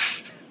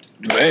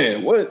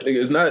 Man, what?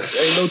 Nigga, ain't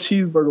no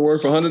cheeseburger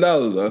worth $100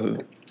 out here.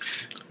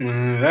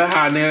 That's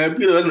high,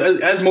 nigga.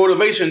 That's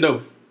motivation,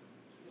 though.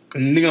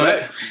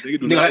 Nigga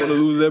do not want to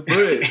lose that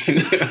bread.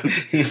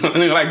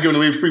 Nigga like giving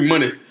away free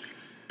money.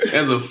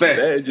 That's a fact.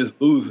 That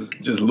just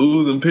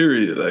losing.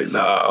 Period. Like,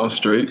 nah, I'm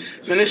straight.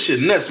 Man, this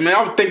shit nuts, man.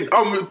 I'm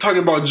talking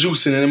about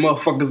juicing and the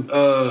motherfuckers.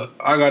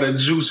 I got a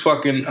juice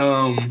fucking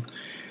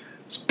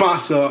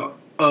sponsor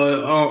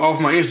off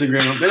my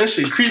Instagram. Man, that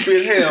shit creepy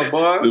as hell,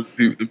 boy.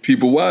 The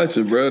people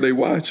watching, bro. They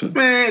watching.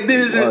 Man,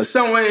 then it's in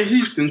somewhere in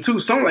Houston too.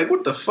 So I'm like,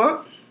 what the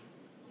fuck?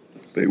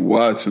 They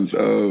watching,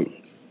 dog.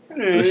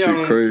 Man, that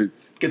shit crazy.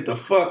 Get the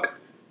fuck.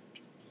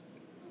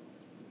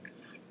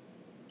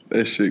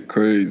 That shit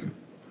crazy.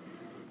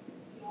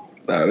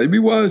 Nah, they be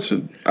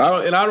watching. I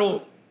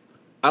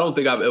don't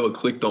think I've ever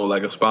clicked on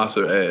like a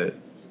sponsor ad.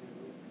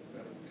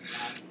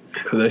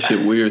 Cause that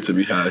shit weird to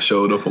me how it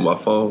showed up on my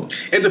phone.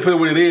 It depends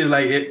what it is.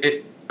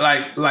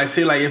 Like like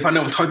say like if I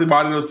never talked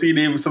about it or seen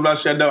it with somebody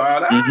shut down, I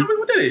don't know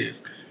what that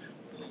is.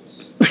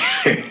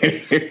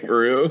 For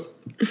real.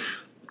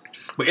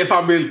 But if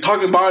I've been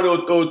talking about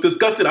it or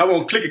discussed it, I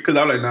won't click it because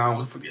I'm like, nah, I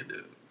won't forget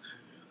that.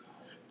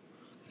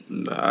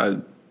 Nah,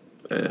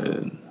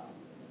 man.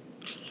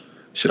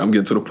 Shit, I'm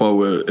getting to the point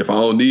where if I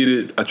don't need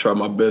it, I try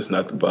my best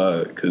not to buy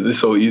it. Because it's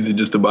so easy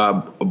just to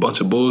buy a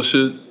bunch of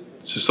bullshit.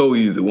 It's just so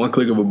easy. One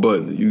click of a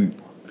button, you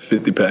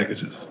 50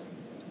 packages.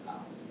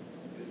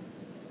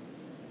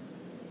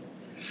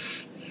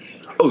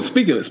 Oh,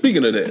 speaking of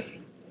that,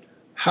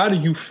 how do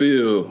you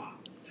feel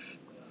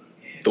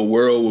the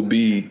world will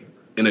be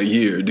in a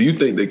year? Do you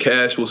think that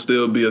cash will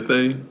still be a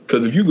thing?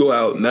 Because if you go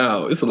out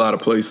now, it's a lot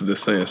of places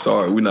that's saying,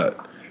 sorry, we're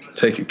not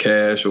taking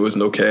cash or it's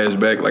no cash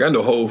back. Like I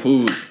know Whole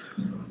Foods,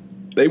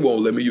 they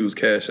won't let me use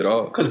cash at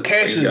all. Because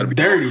cash is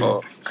dirty.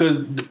 Because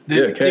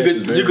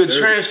you could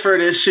transfer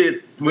that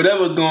shit,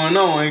 whatever's going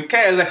on. And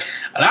cash, like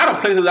a lot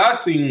of places I've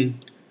seen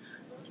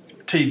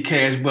take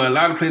cash, but a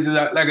lot of places,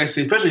 like I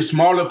said, especially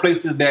smaller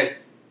places that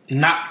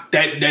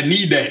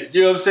need that.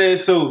 You know what I'm saying?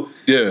 So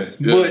yeah.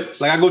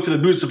 But like I go to the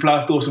beauty supply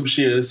store or some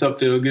shit or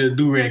something, or get a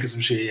do-rag or some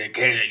shit. Yeah,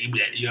 cash, give me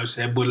that. You know what I'm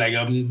saying? But like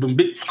them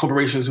big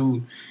corporations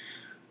who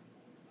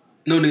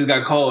know niggas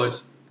got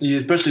cards. Yeah,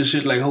 especially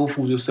shit like Whole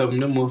Foods or something,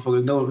 them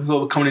motherfuckers know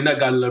whoever coming in that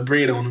got a little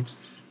bread on them.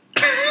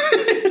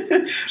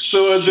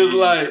 So it's just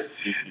like,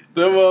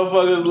 the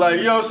motherfuckers like,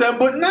 you know what I'm saying?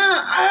 But nah,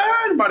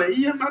 I heard about it.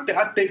 Yeah,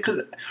 I think,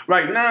 because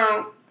right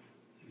now,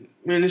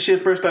 when this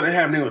shit first started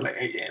happening, they was like,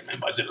 hey, yeah, man,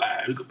 by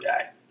July, we could be all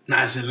right.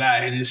 Now it's July,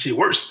 and this shit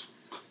worse.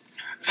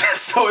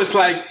 So it's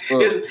like,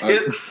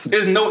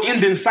 it's no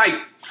end in sight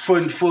for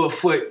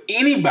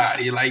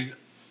anybody. Like,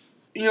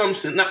 you know what I'm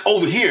saying? Not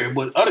over here,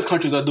 but other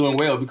countries are doing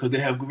well because they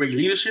have great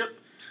leadership.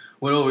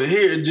 But over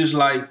here, it's just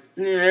like,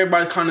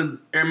 everybody kind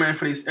of,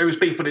 every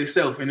state for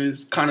themselves, and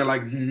it's kind of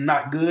like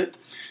not good.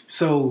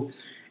 So,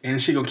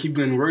 and shit gonna keep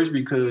getting worse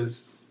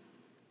because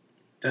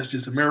that's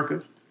just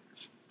America.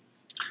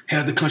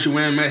 Have the country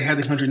wearing masks, have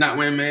the country not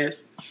wearing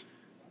masks.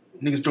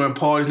 Niggas throwing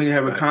parties, niggas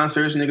having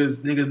concerts,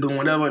 niggas doing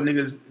whatever,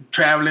 niggas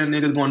traveling,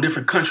 niggas going to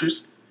different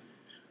countries,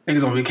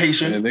 niggas on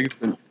vacation. Yeah,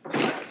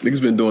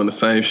 niggas been doing the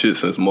same shit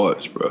since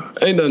March, bro.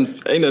 Ain't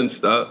nothing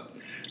stopped.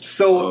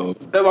 So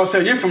that's what I'm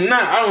saying. Year from now,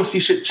 I don't see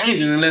shit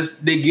changing unless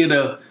they get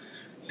a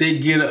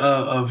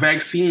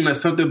vaccine or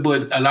something.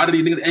 But a lot of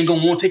these niggas ain't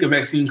gonna want to take a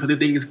vaccine because they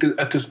think it's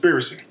a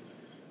conspiracy.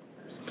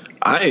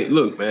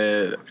 Look,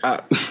 man.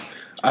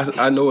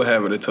 I know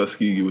having a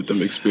Tuskegee with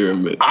them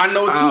experiments. I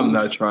know too. I'm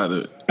not trying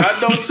to. I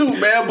know too,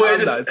 man.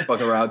 But I'm not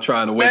fucking around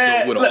trying to wake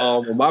up with an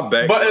arm on my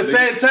back. But at the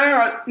same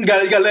time, you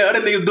gotta let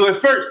other niggas do it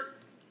first.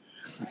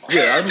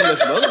 Yeah, I be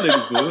letting other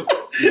niggas do it.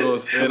 You know what I'm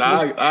saying?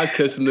 I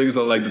catch some niggas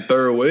on like the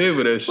third wave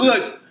of that shit.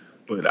 Look,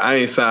 but I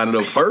ain't signing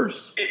up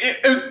first.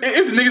 If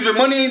the niggas with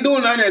money ain't doing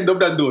it, I ain't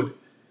not doing it.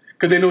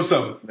 Because they know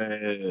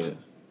something.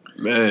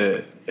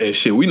 Man. And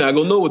shit, we not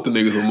gonna know what the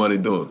niggas with money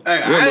doing. We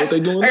don't know what they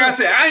doing. Like I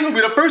said, I ain't gonna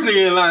be the first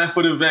nigga in line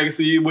for the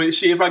vaccine, but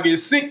shit, if I get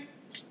sick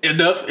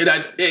enough,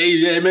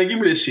 hey, man, give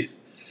me this shit.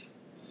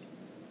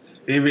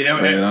 If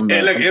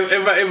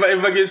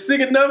I get sick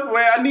enough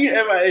where I need,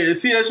 if I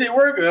see that shit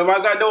work, or if I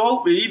got no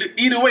hope,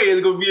 either way,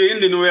 it's gonna be an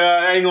ending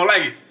where I ain't gonna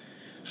like it.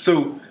 So,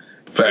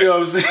 you know what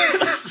I'm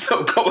saying?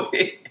 So go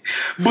ahead.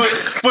 But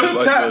for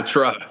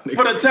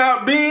the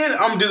time being,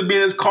 I'm just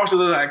being as cautious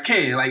as I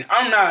can. Like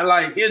I'm not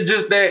like it's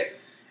just that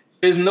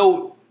it's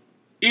no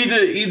either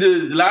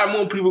a lot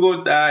more people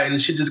gonna die and the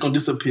shit just gonna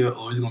disappear,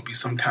 or it's gonna be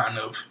some kind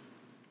of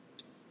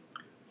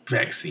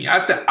vaccine.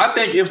 I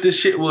think if this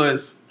shit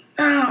was.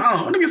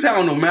 I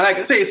don't know, man. Like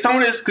I say, some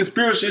of this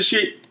conspiracy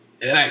shit,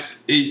 like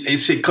it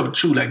shit come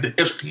true, like the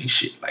Epstein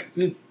shit. Like,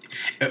 nigga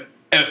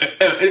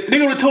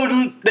would have told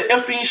you the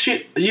Epstein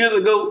shit years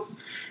ago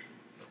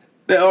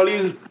that all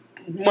these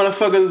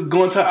motherfuckers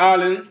going to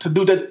Ireland to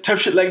do that type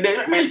shit like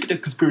that. Man, get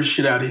that conspiracy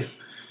shit out of here.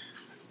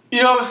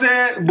 You know what I'm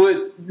saying?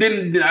 But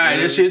then,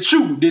 that shit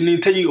true. Didn't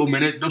even tell you, oh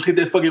man, don't take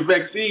that fucking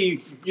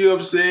vaccine. You know what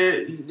I'm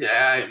saying? Yeah,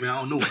 all right, man,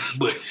 I don't know.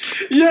 But,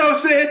 you know what I'm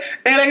saying?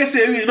 And like I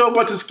said, we know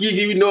about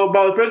Tuskegee, we know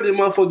about, especially the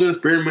motherfuckers doing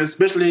experiments,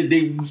 especially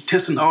they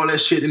testing all that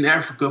shit in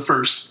Africa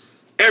first.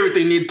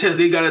 Everything they test,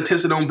 they got to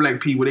test it on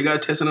black people. They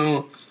got to test it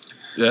on.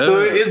 Yeah. So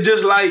it's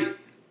just like,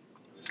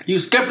 You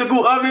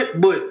skeptical of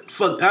it, but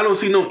fuck, I don't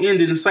see no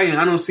end in sight.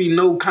 I don't see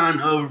no kind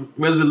of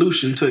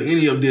resolution to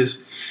any of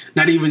this.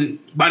 Not even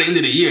by the end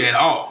of the year at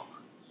all.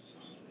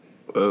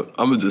 I'm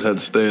gonna just have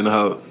to stay in the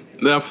house.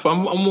 Now,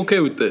 I'm okay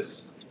with that.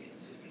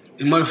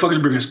 And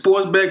motherfuckers bringing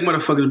sports back.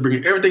 Motherfuckers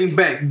bringing everything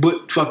back,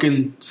 but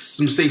fucking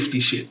some safety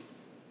shit.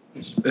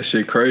 That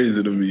shit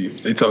crazy to me.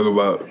 They talk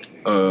about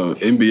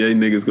NBA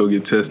niggas go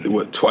get tested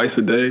twice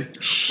a day,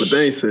 but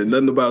they ain't said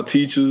nothing about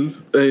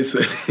teachers. They ain't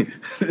said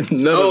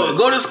nothing. Oh,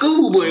 go to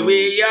school, boy, man.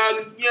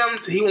 Y'all,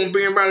 he won't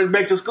bring everybody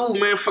back to school,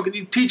 man. Fucking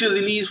these teachers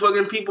and these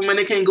fucking people, man.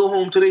 They can't go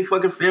home to their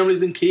fucking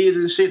families and kids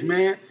and shit,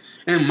 man.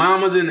 And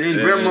mamas and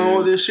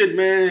grandmas and shit,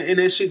 man. And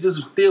that shit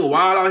just still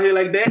wild out here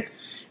like that.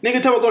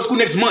 Nigga tell me go to school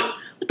next month.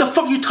 What the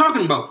fuck are you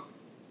talking about?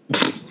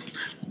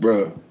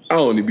 Bruh, I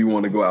don't even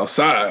want to go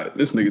outside.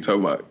 This nigga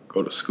talking about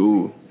go to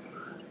school.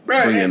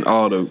 Right. Bringing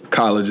all the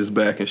colleges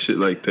back and shit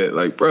like that.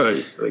 Like,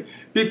 bruh. Like,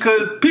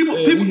 because people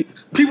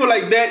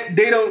like that,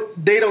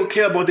 they don't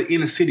care about the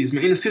inner cities,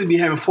 man. Inner cities be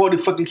having 40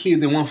 fucking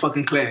kids in one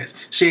fucking class,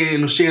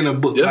 sharing a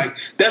book. Yeah. Like,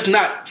 that's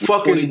not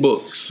fucking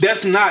books.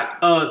 That's not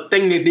a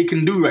thing that they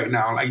can do right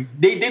now. Like,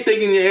 they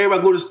thinking that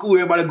everybody go to school,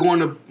 everybody going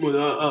to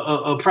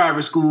a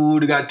private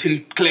school, they got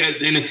 10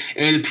 classes,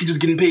 and the teachers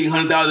getting paid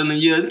 $100,000 a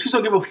year. The teachers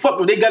don't give a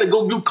fuck if they gotta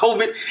go do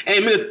COVID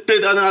and make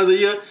 $30,000 a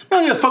year. They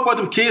don't give a fuck about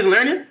them kids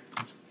learning.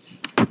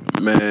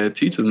 Man,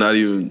 teachers not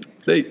even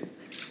they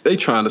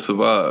trying to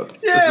survive.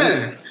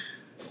 Yeah.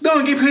 They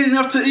don't get paid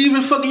enough to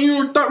even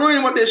start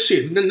worrying about that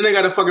shit. Then they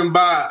gotta fucking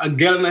buy a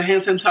gallon of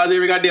hand sanitizer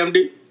every goddamn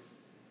day.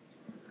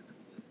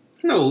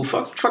 No,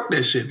 fuck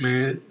that shit,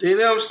 man. You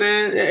know what I'm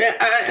saying?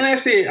 And I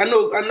said, I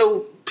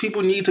know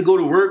people need to go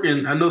to work,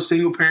 and I know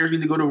single parents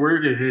need to go to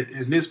work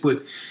and this,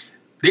 but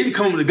they need to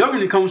come. The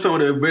government need to come with some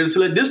of their bread.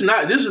 So like, this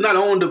is not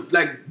on the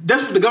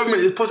that's what the government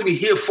is supposed to be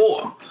here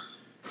for.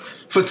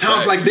 For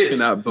times like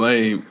this,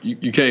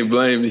 you can't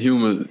blame the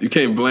humans. You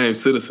can't blame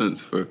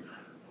citizens for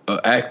an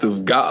act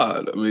of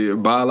God. I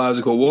mean,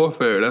 biological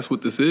warfare. That's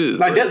what this is.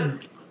 Like that.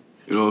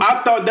 You know,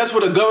 I thought that's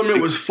what the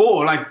government was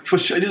for. Like for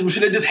sure, this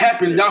shit that just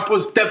happened. Y'all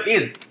supposed to step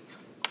in.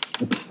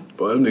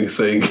 Boy, them niggas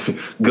saying,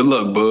 "Good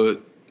luck,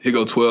 bud. Here go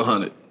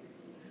 1,200."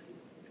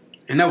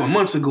 And that was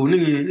months ago.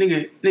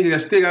 Nigga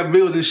still got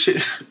bills and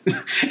shit.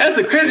 That's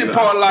the crazy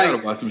part.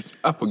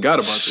 I forgot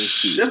about this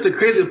shit. That's the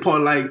crazy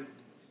part. Like.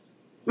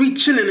 We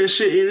chilling and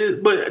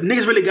shit, but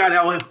niggas really got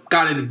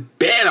it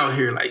bad out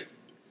here, like,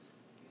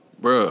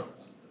 bruh.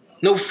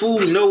 No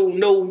food, no, you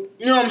know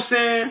what I'm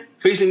saying?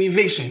 Facing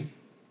eviction,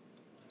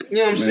 you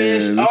know what I'm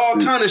saying? All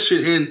kind of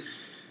shit, and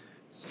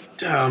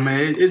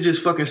man, it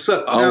just fucking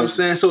sucked. You know what I'm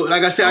saying? So,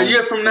 like I said, a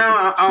year from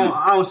now,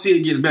 I don't see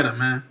it getting better,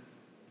 man.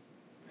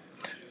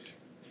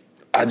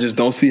 I just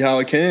don't see how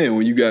it can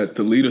when you got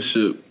the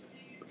leadership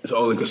is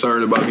only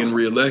concerned about getting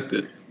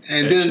reelected,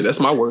 and then shit, that's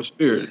my worst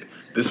fear.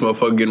 This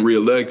motherfucker getting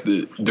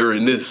reelected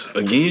during this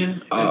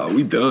again?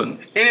 We done.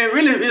 And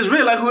it's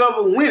really like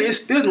whoever wins,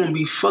 it's still gonna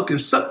be fucking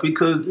suck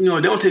because they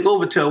don't take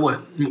over till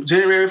what?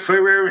 January,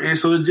 February, and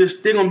so it's just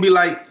still gonna be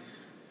like.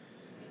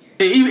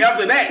 And even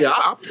after that, yeah,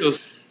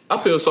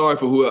 I feel sorry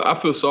for I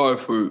feel sorry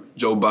for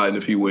Joe Biden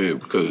if he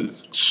wins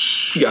because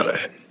he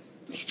gotta.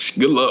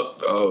 Good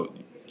luck.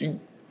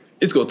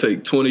 It's gonna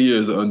take 20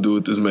 years to undo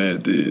what this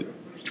man did.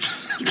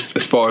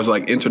 As far as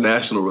like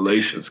international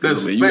relations,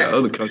 because you got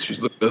other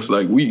countries look at us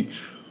like we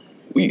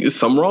it's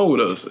something wrong with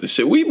us.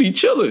 Shit, we be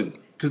chilling.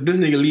 This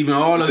nigga leaving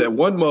all that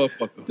one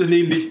motherfucker. This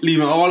nigga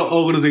leaving all the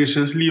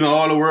organizations, leaving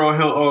all the World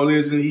Health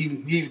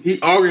Organization. He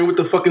arguing with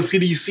the fucking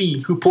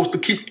CDC, who's supposed to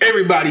keep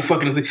everybody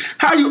fucking safe.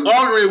 How you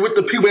arguing with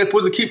the people that's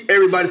supposed to keep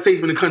everybody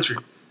safe in the country?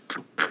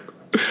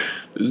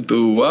 This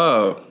dude,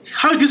 wow.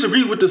 How you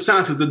disagree with the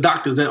scientists, the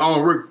doctors that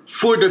all work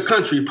for the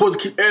country, supposed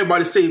to keep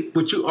everybody safe,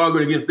 but you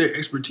arguing against their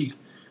expertise?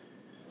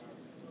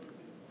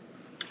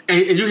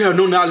 And you have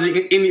no knowledge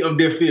in any of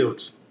their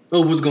fields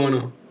of what's going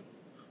on.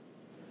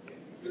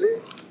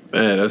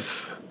 Man,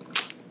 that's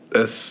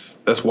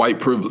white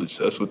privilege.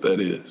 That's what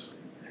that is.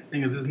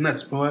 Niggas is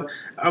nuts, boy.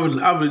 I would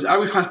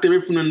trying to stay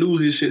away from the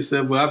news and shit,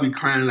 stuff, but I be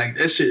crying like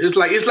that shit. It's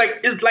not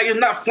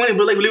funny,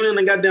 but like living in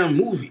a goddamn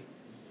movie.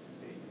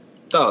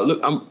 Oh, look,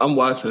 I'm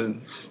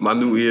watching my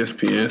new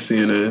ESPN,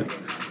 CNN.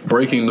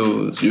 Breaking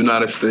news: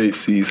 United States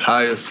sees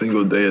highest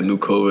single day of new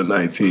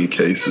COVID-19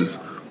 cases.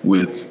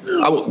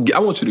 I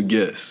want you to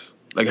guess.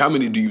 Like, how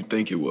many do you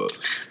think it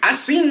was? I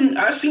seen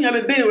the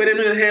other day where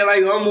they had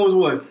like almost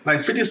what, like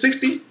 50,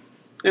 60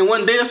 in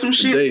one day or some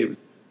shit. Today,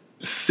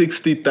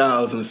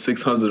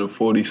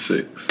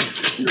 60,646.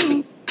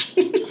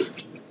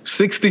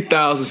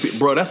 60,000 people,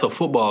 bro. That's a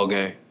football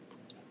game.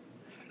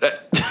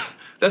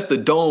 That's the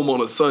dome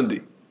on a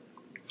Sunday.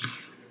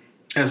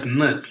 That's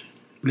nuts.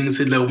 Niggas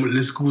said like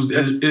the schools,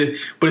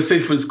 but it's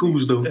safe for the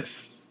schools though.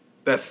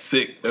 That's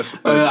sick. That's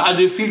what I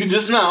just seen it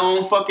just now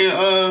on fucking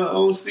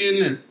on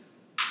CNN.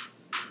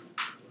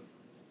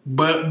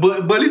 But at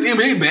least the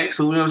NBA back,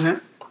 so you know what I'm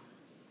saying?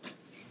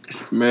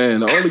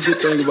 Man, the only good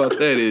thing about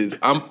that is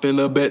I'm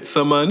finna bet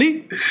some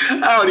money. I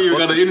don't even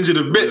got the energy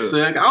to bet,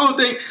 son. I don't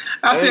think.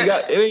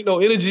 It ain't no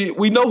energy.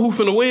 We know who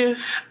finna win.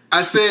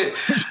 I said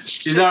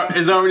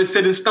it's already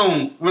set in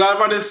stone. What I was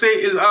about to say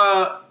is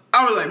I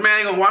was like, man, I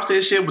ain't gonna watch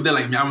that shit, but they're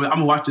like, man, I'm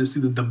gonna watch this,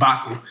 see the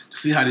debacle to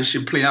see how this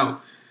shit play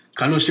out.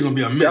 Cause I know shit gonna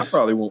be a mess.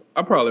 Yeah,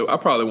 I probably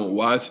won't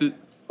watch it.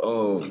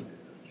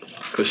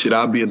 Cause shit,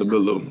 I'll be in the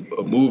middle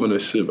of moving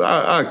and shit. But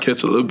I'll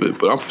catch a little bit,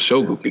 but I'm for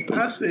sure gonna get them.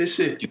 I said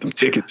shit. Get them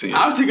tickets in.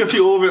 I'll take a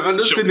few over and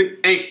under. Sure. They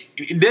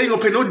ain't gonna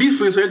play no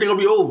defense, so everything gonna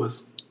be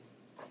overs.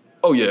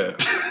 Oh yeah.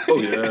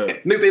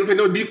 Niggas ain't play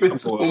no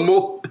defense no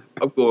more.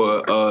 I'm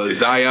going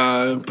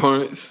Zion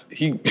punts.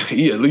 He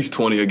at least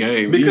 20 a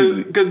game.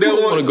 Because they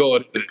don't want to go.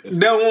 They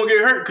don't want to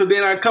get hurt because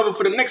they're not covered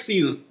for the next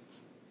season.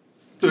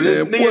 So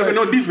they ain't play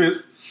no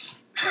defense.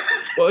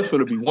 Well, it's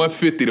gonna be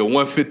 150 to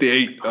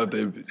 158 out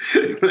there.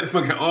 That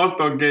fucking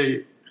All-Star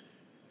game.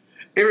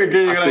 Every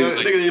game,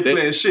 niggas ain't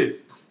playing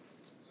shit.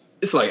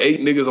 It's like 8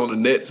 niggas on the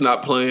Nets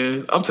not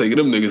playing. I'm taking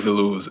them niggas to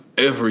lose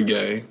every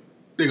game.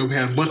 They gonna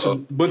have a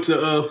bunch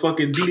of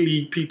fucking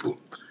D-League people.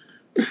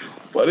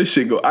 Boy, this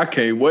shit go. I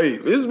can't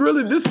wait. This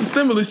the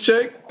stimulus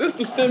check. This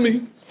the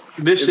stimmy.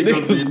 This shit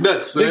gonna be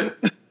nuts, son.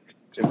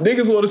 If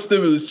niggas want a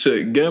stimulus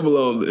check, gamble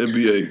on the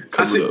NBA.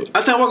 I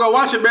said I'm gonna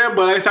watch it, man,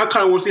 but I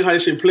kind of want to see how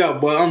this shit play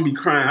out, boy. I'm gonna be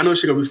crying. I know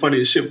shit gonna be funny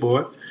as shit,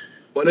 boy.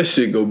 Boy, that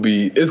shit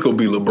it's gonna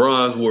be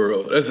LeBron's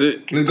world. That's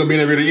it. It's gonna be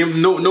that video.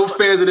 No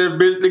fans of that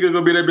bitch. Niggas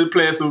gonna be that bitch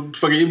playing some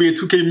fucking NBA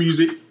 2K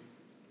music.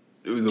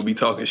 It was gonna be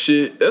talking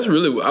shit. That's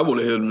really what I want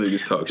to hear them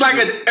niggas talk like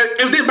shit. Like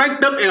if they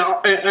backed up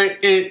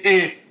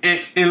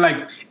and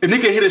like if they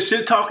can hear the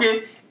shit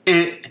talking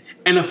and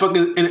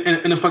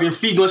the fucking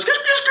feet going skirt,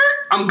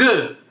 I'm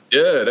good.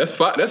 Yeah, that's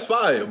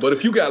fire. But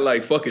if you got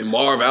like fucking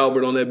Marv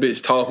Albert on that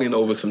bitch talking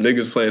over some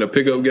niggas playing a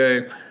pickup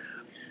game,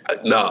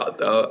 nah.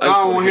 I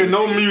don't want to hear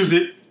no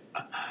music.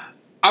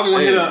 I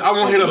want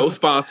to hear no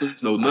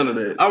sponsors, no none of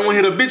that. I want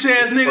to hear the bitch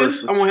ass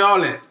niggas. I want to hear all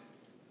that.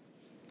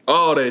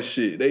 All that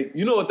shit.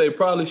 You know what they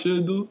probably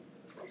should do?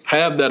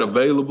 Have that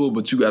available,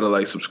 but you gotta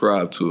like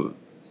subscribe to it.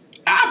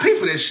 I'll pay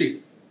for that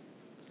shit.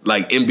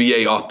 Like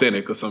NBA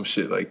Authentic or some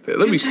shit like that.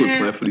 Let me quit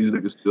playing for these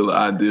niggas. Still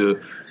an idea,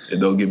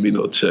 and don't give me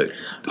no check.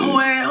 Oh,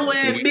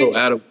 bitch.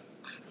 Adam,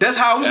 that's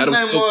how his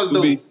name was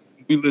though. Be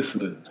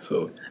listening.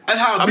 So that's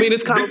how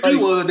it's kind of like,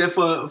 was that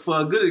for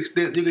a good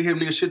extent. You can hear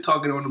niggas shit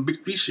talking on the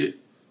Big 3 shit.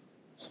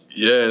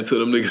 Yeah, until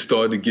them niggas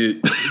started to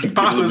get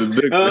sponsors.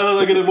 Look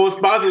at the more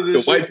sponsors and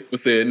the shit. White people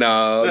said,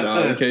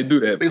 nah, we can't do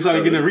that. They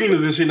started getting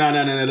arenas and shit. Nah,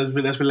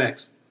 let's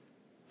relax.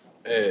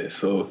 Yeah,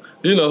 so,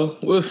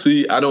 we'll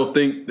see. I don't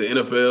think the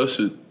NFL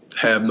should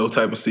have no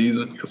type of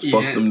season because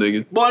fuck them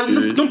niggas. Boy,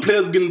 them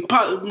players getting and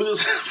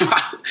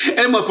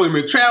them motherfuckers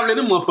been traveling.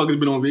 Them motherfuckers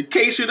been on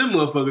vacation. Them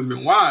motherfuckers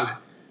been wilding.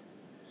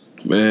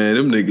 Man,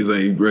 them niggas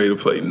ain't ready to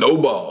play no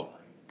ball.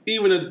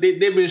 Even they've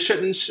been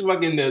shutting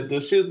fucking the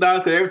shits down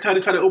because every time they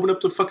try to open up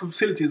the fucking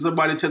facility,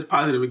 somebody tests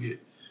positive again.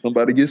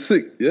 Somebody gets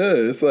sick. Yeah,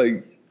 it's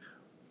like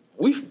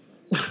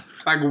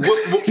like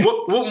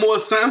what more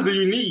signs do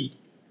you need?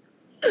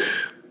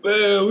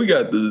 Man, we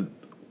got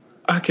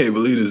I can't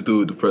believe this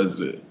dude, the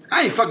president.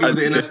 I ain't fucking with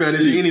the NFL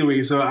this year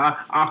anyway, so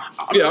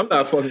I'm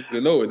not fucking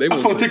to know it.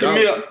 I'm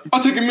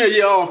taking me a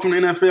year off from the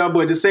NFL,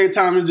 but at the same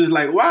time, it's just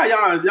like, why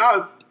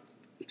y'all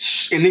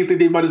and they think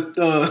they about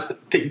to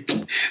take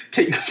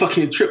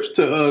fucking trips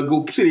to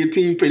go see their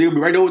team play. They'll be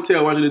right in the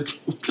hotel watching the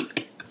team.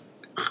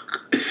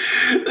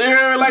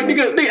 They're like,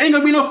 nigga, they ain't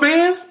gonna be no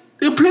fans.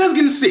 The players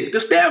getting sick. The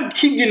staff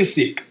keep getting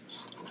sick.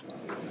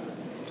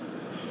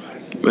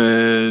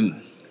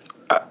 Man,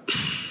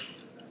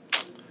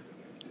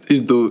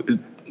 these dudes,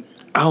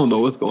 I don't know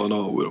what's going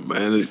on with them,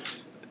 man.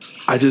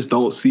 I just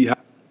don't see how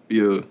it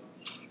be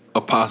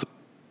a possible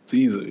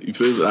season. You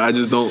feel me? I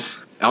just don't.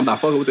 I'm not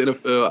fucking with the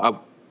NFL. I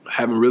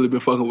haven't really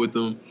been fucking with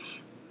them.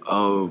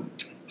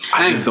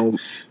 I just don't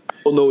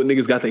know what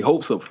niggas got their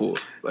hopes up for.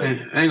 Like,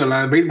 I ain't gonna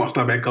lie, baseball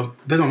start back up.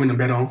 That's something to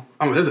bet on.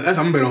 That's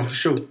I'm bet on for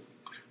sure.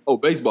 Oh,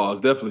 baseball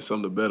is definitely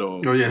something to bet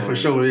on. Oh yeah, for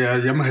sure. Yeah,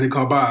 I'm gonna have to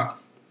call Bob.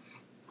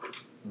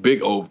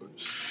 Big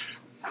overs.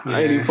 Yeah.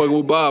 I ain't even fucking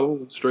with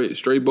Bob. Straight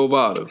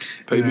Bovada.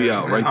 Pay me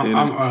out right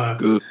then.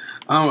 Good.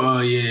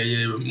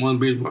 One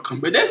baseball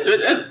come, but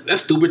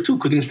that's stupid too,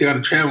 cause niggas still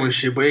gotta travel and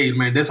shit. But hey,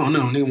 man, that's on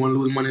them. Niggas want to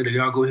lose money.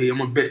 Y'all go ahead. I'm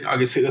gonna bet. I'll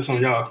get sick. That's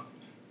on y'all.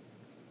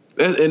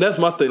 And that's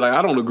my thing. Like,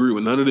 I don't agree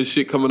with none of this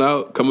shit coming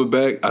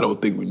back. I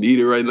don't think we need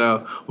it right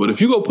now. But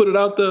if you go put it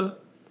out there,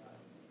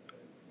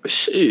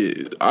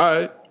 shit, all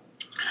right.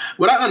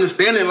 But I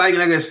understand it, like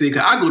I said,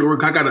 cause I go to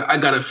work, I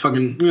gotta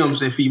fucking, you know what I'm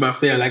saying, feed my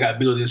family. I got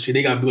bills and shit.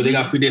 They got bills. They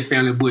got to feed their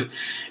family. But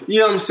you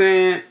know what I'm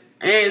saying.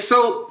 And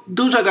so,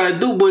 do what I gotta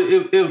do. But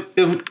if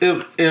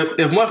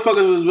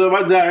motherfuckers was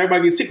my job,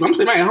 everybody get sick, I'm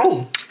staying at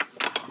home.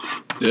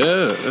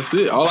 Yeah, that's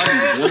it. All I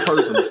need is one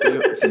person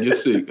to get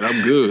sick.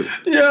 I'm good.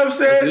 You know what I'm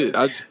saying?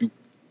 That's it.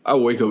 I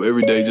wake up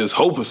every day just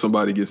hoping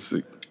somebody gets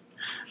sick.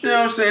 You know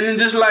what I'm saying? And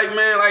just like,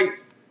 man,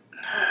 like,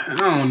 I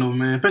don't know,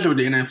 man. Especially with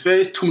the NFL,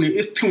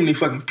 it's too many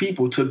fucking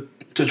people to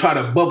try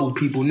to bubble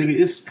people, nigga.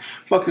 It's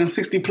fucking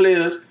 60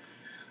 players.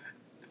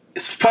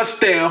 It's plus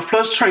staff,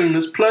 plus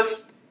trainers,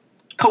 plus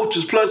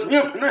coaches, plus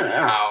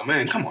oh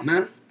man, come on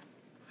now.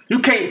 You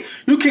can't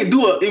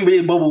do an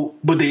NBA bubble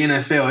but the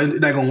NFL.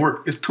 It's not gonna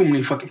work. It's too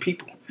many fucking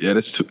people. Yeah,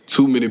 that's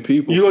too many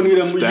people. You gonna need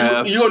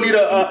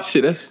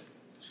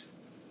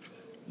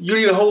You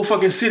need a whole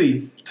fucking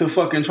city to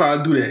fucking try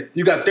to do that.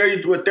 You got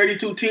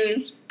 32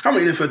 teams? How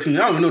many NFL teams?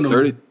 I don't even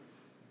know.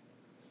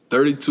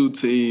 32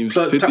 teams,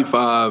 plus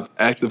 55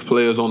 active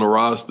players on the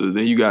roster.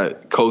 Then you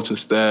got coaching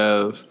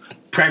staffs.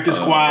 Practice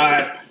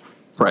squad.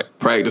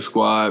 Practice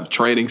squad,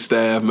 training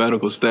staff,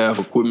 medical staff,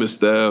 equipment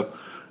staff.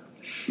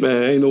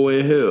 Man, ain't no way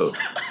in hell.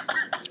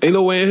 Ain't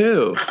no way in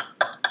hell.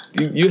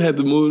 You had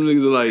to move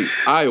niggas to like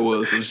Iowa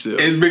or some shit.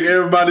 And make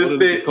everybody just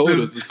take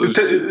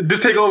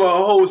over a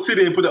whole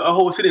city and put a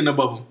whole city in the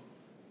bubble.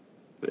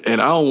 And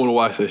I don't want to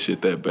watch that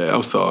shit that bad.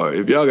 I'm sorry.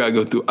 If y'all gotta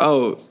go through, I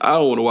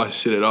don't want to watch the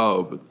shit at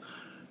all. But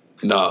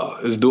nah,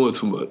 it's doing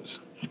too much.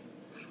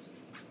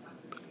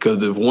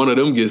 Because if one of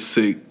them gets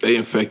sick, they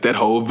infect that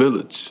whole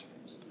village.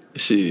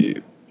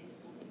 Shit.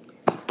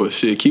 But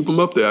shit, keep them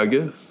up there, I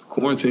guess.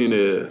 Quarantine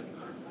there.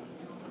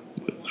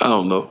 I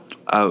don't know.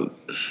 I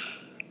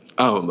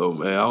don't know,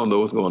 man. I don't know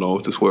what's going on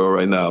with this world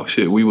right now.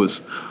 Shit, we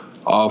was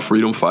all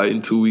freedom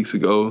fighting 2 weeks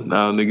ago.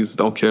 Now niggas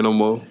don't care no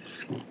more.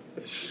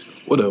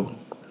 Whatever.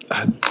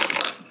 But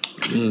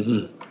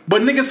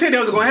niggas said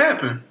that was gonna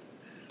happen.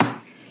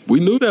 We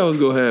knew that was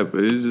gonna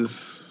happen. It's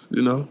just,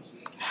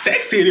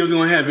 Stack said it was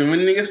gonna happen when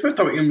niggas first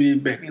talking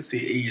NBA back and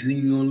said, "Hey,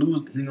 he gonna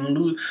lose."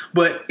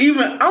 But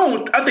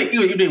I think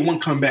even if they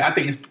won't come back, I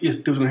think it's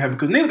still gonna happen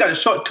because niggas got a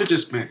short attention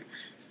span.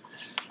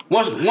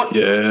 Once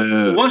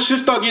shit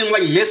start getting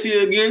like messy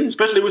again,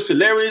 especially with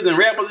celebrities and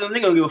rappers, and they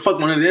gonna give a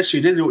fuck on that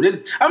shit. I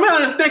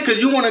understand because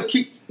you want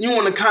to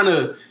kind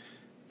of,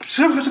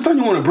 sometimes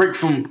you want to break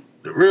from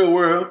the real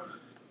world,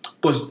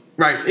 but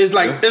right, it's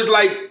like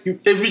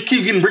if we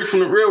keep getting break from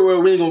the real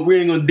world, we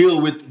ain't gonna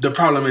deal with the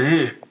problem at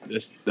hand.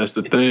 That's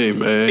the thing,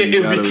 man.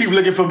 If we keep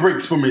looking for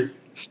breaks from it,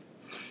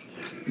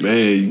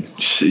 man,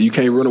 shit, you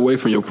can't run away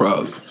from your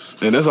problems.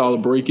 And that's all a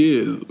break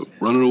is.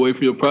 Running away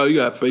from your problem, you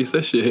gotta face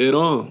that shit head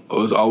on,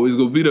 or it's always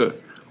gonna be there.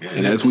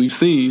 And as we've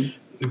seen,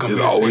 it's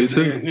always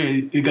here.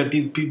 Yeah, you got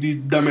these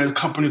dumbass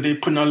companies, they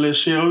putting all this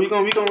shit. Oh, we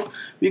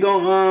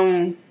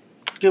gonna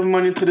give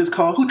money to this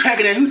cause. Who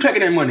tracking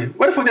that money?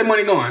 Where the fuck that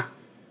money going?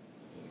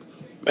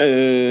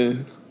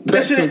 Man,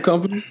 that shit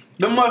company.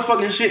 The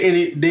motherfucking shit in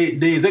it.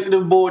 The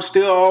executive board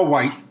still all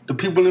white. The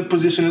people in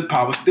position of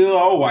power still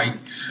all white.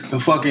 The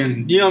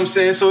fucking, you know what I'm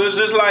saying? So it's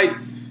just like,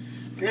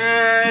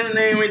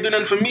 they ain't really do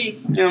nothing for me.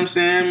 You know what I'm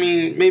saying? I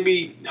mean,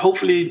 maybe,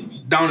 hopefully,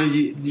 down the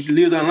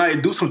years down the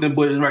line, do something.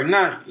 But right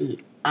now,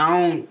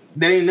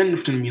 that ain't nothing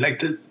to me.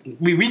 Like,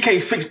 we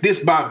can't fix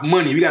this by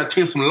money. We gotta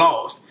change some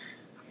laws.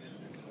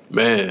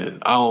 Man,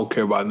 I don't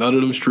care about none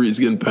of them streets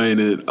getting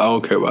painted. I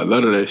don't care about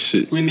none of that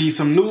shit. We need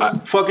some new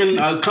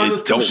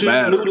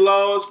constitution, new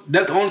laws.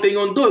 That's the only thing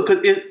gonna do it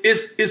because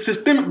it's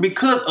systemic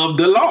because of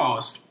the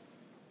laws.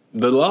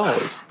 The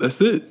laws.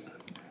 That's it.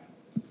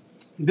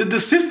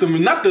 The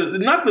system, not the.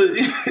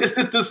 It's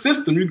just the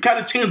system. You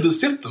gotta change the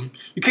system.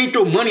 You can't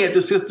throw money at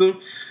the system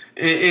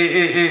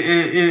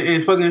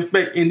and fucking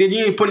expect, and then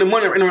you ain't putting the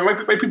money in the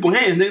right people's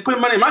hands. Then put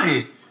the money in my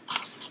hand.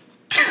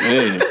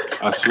 Man,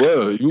 I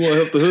swear, you want to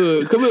help the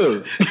hood? Come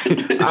here.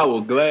 I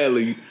will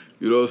gladly,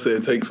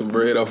 take some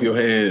bread off your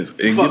hands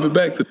and give it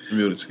back to the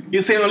community.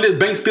 You saying all this,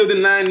 banks still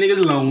denying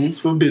niggas loans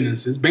for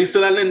businesses. Banks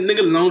still letting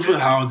niggas loans for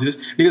houses.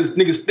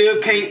 Niggas still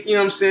can't,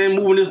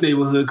 move in this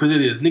neighborhood because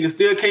it is. Niggas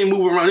still can't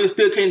move around. Niggas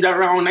still can't drive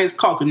around with a nice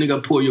car because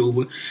nigga pull you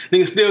over.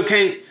 Niggas still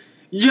can't,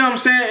 you know what I'm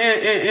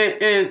saying?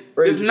 And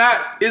it's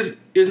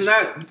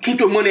not, keep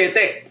your money at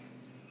that.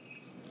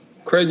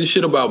 Crazy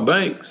shit about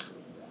banks.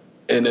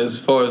 And as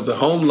far as the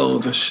home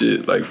loans and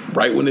shit, like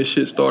right when this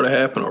shit started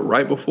happening or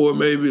right before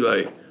maybe,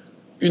 like,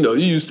 you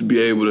used to be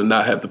able to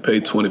not have to pay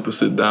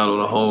 20% down on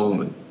a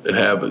home and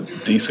have a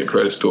decent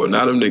credit score.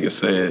 Now them niggas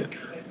saying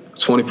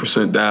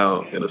 20%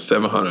 down and a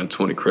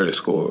 720 credit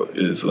score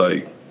is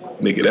like,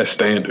 nigga, that's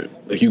standard.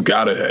 Like, you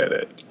gotta have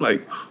that.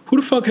 Like, who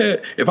the fuck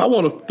if I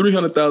want a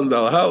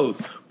 $300,000 house,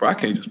 bro, I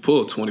can't just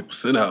pull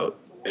 20% out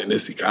in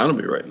this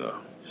economy right now.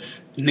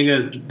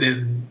 Nigga,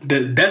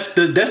 that's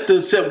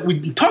the shit we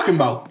talking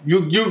about.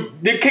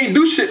 They can't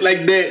do shit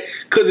like that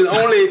because it's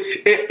only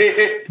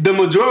the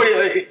majority.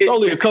 It's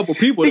only a couple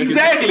people.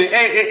 Exactly,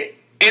 and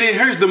it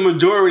hurts the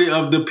majority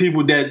of the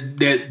people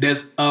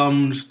that's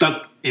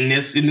stuck in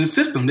this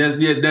system.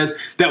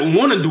 That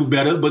want to do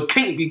better but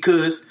can't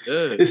because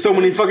there's so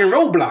many fucking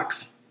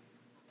roadblocks.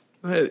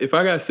 If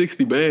I got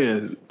 60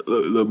 bands,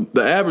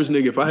 the average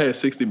nigga, if I had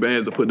 60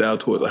 bands to put down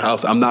towards a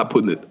house, I'm not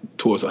putting it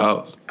towards a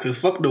house. Cause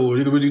fuck no,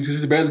 nigga, when you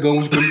 60 bands going,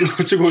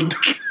 what you gonna do?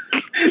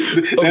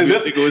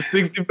 That's nigga with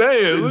 60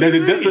 bands.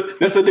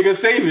 That's a nigga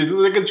savings.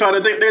 They try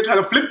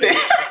to flip that.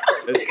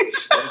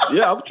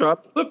 Yeah, I'm trying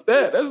to flip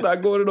that. That's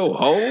not going to no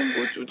home.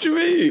 What you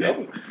mean?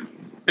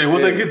 And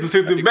once I get to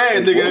 60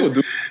 bands,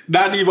 nigga,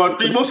 now I need about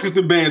 3 more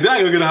 60 bands. Then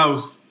I gonna get a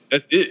house.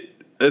 That's it.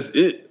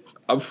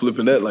 I'm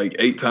flipping that like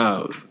 8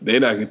 times.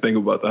 Then I can think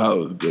about the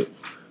house, but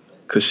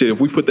Cause shit,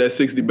 if we put that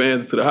 60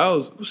 bands into the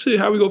house, well, shit,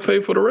 how we gonna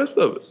pay for the rest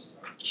of it?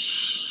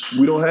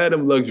 We don't have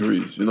them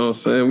luxuries, you know what I'm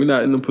saying? We're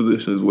not in them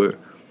positions where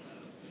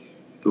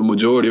the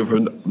majority of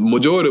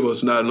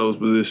us not in those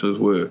positions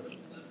where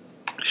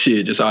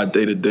shit, just our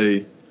day to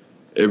day,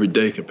 every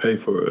day can pay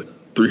for a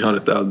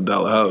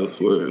 $300,000 house,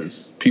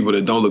 whereas people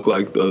that don't look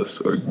like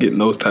us are getting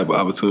those type of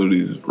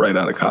opportunities right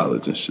out of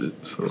college and shit.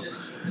 So,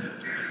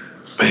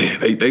 man,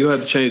 they gonna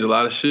have to change a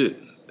lot of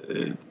shit.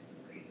 And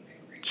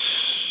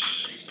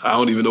I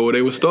don't even know where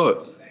they would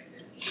start.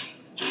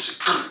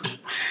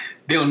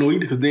 They don't know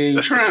either because they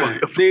ain't trying.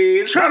 They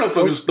ain't trying to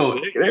fucking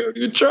start. They don't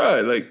even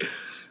try. Like,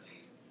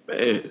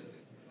 man.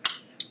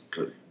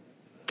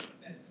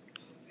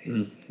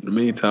 In the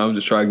meantime,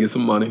 just try to get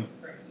some money,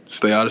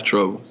 stay out of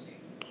trouble.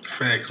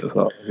 Facts. That's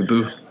all I can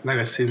do. Like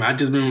I said, man, I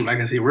just been,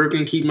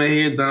 working, keep my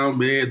head down,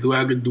 man. Do what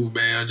I could do,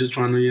 man. I'm just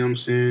trying to, you know what I'm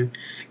saying,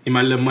 get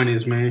my little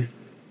monies, man.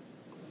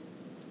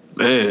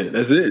 Man,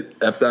 that's it.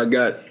 After I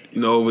got,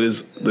 over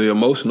the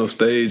emotional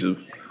stage of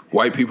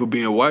white people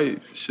being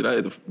white, shit, I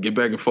had to get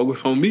back and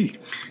focus on me.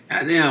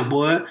 Goddamn,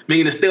 boy.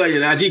 Making the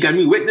stallion IG got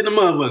me wet in the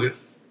motherfucker.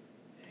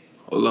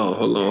 Hold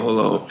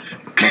on.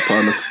 My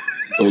partner.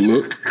 Oh,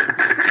 look.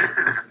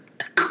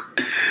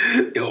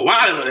 Yo,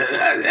 wow.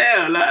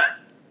 Damn, like.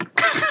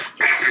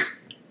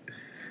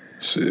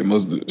 Shit,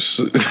 must do.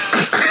 Shit.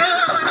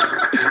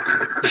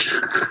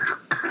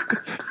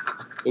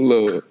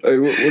 Lord. Hey,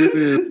 what it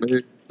is,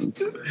 man?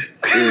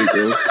 There you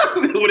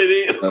go. What it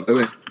is.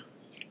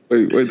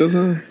 Wait, that's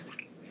her?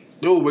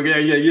 No, but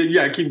you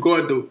gotta keep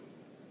going, though.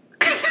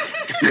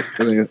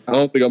 I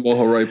don't think I'm on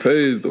her right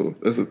page, though.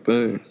 That's the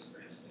thing.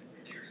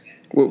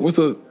 What's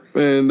up?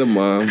 Man, never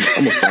mind.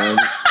 I'm a fan.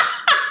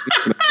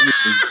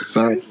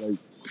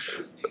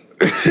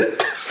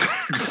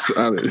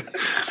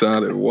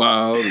 Sounded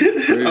wild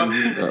and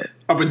crazy.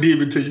 I'm a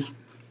demon to you.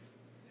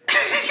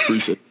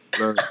 Appreciate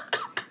it.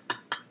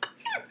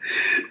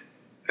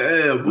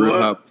 Yeah,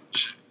 boy.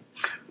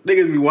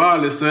 Niggas be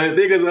wild, son.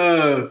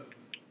 Niggas,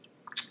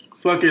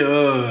 fucking,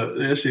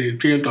 that shit.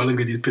 PM thought, look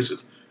at these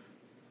pictures.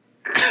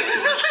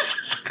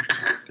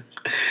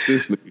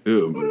 This nigga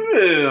here, man.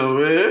 Yeah,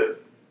 man.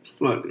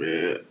 Fuck,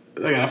 man.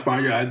 I gotta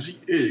find your IG.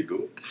 Here you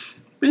go.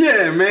 But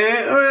yeah,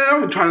 man.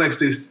 I'm trying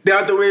to stay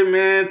out the way,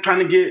 man. Trying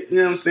to get, you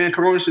know what I'm saying,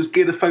 Corona shit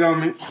scared the fuck out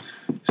of me.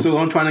 So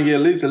I'm trying to get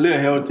at least a little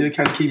healthier,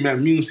 kind of keep my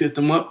immune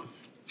system up.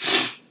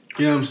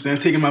 You know what I'm saying?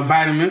 Taking my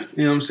vitamins,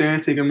 you know what I'm saying?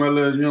 Taking my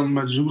little,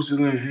 my juices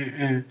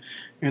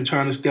and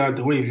trying to stay out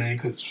the way, man,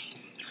 because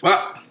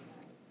fuck.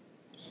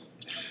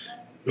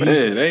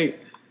 Man, it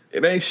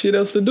ain't shit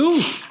else to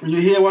do.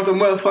 You hear what the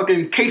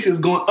motherfucking cases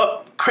going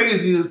up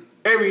crazy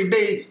every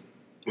day,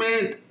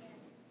 man.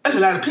 That's a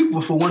lot of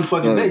people for one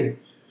fucking day.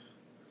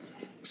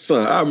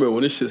 Son, I remember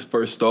when this shit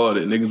first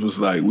started, niggas was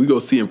like, we go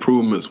see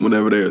improvements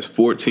whenever there's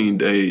 14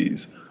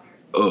 days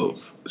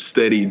of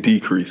steady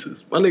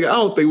decreases. My nigga, I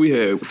don't think we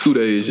had 2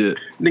 days yet.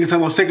 Niggas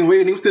talking about second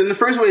wave, niggas still in the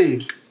first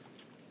wave.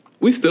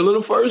 We still in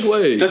the first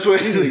wave. That's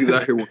what these niggas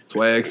out here with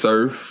swag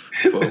surf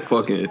for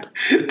fucking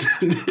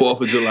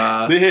 4th of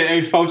July. They had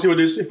X Fauci with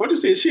this shit. Fauci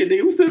said shit,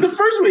 nigga, we still in the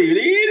first wave.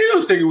 They ain't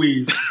no second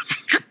wave.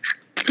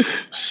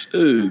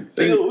 Shit.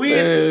 They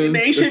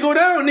ain't shit go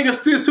down. Niggas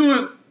still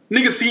soon.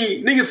 Niggas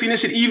seen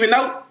this shit even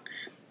out.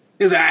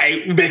 It's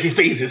alright, we back in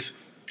phases.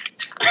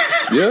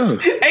 Yeah.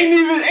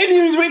 ain't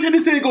even wait till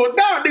this shit go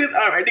down. Niggas,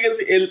 alright,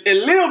 niggas a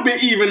little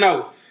bit even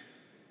out.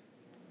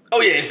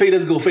 Oh yeah,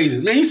 let's go phases.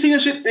 Man, you see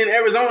that shit in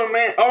Arizona,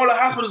 man? All the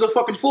hospitals are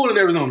fucking full in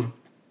Arizona.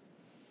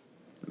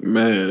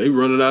 Man, they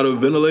running out of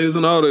ventilators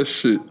and all that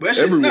shit. But that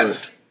shit everywhere.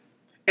 Nuts.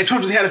 And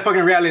Trump just had a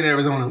fucking rally in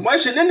Arizona. Why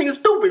that nigga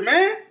stupid,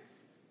 man?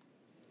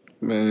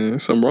 Man,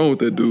 something wrong with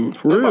that dude.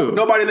 For real.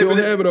 Nobody don't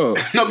have it all.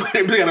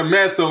 Nobody got a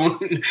mask on.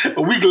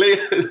 A week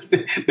later,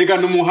 they got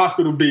no more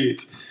hospital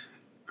beds.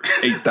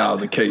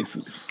 8,000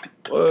 cases.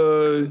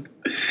 What?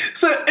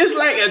 So it's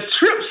like a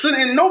trip, son,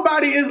 and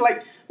nobody is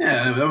like,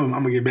 yeah, I'm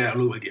gonna get bad a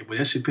little bit, but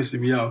that shit pissing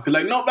me off. Cause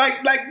like, no,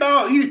 like,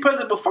 dog, he the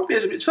president, but fuck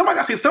that shit. Somebody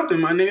gotta say something,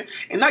 my nigga.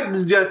 And not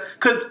just,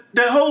 cause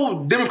the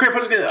whole Democrat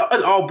politics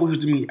is all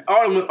bullshit to me.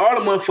 All the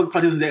motherfucking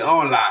politicians, they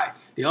all lie.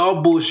 They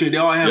all bullshit. They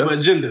all have an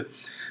agenda.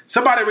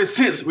 Somebody with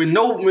sense, with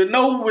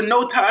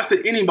no ties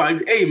to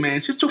anybody. Hey,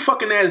 man, sit your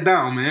fucking ass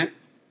down, man.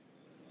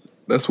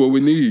 That's what we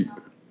need.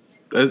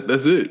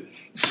 That's it.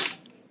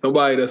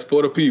 Somebody that's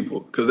for the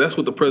people, because that's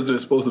what the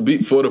president's supposed to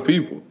be, for the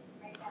people.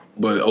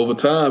 But over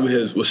time,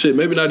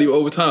 maybe not even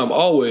over time,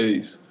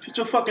 always. Sit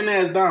your fucking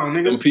ass down,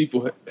 nigga. Some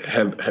people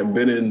have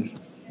been in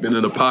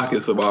the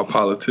pockets of our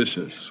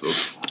politicians. So.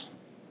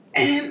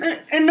 And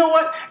you know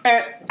what?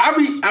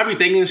 I be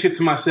thinking shit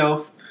to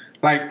myself.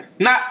 Like,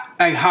 not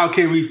like how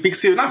can we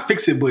fix it? Not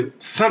fix it,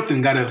 but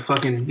something gotta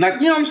fucking, like,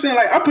 you know what I'm saying?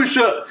 Like, I'm pretty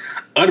sure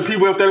other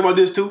people have thought about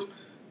this too.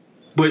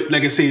 But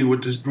like I say,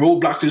 with this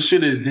roadblocks and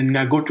shit, and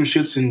gotta go through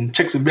shits and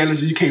checks and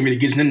balances, you can't really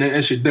get none of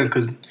that shit done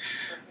because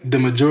the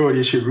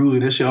majority of shit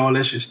rude. That shit, all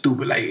that shit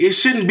stupid. Like, it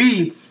shouldn't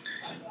be.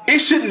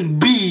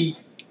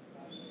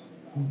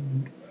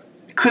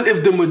 Because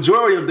if the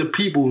majority of the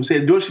people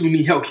said, don't you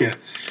need healthcare?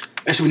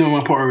 That should be number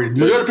one priority.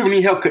 Majority of people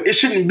need healthcare. It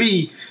shouldn't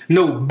be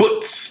no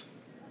buts.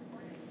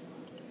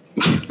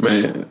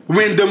 Man,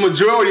 when the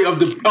majority of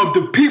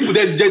the people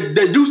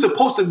that you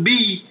supposed to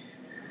be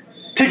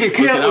taking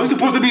care of, you're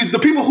supposed to be the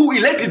people who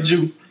elected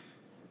you.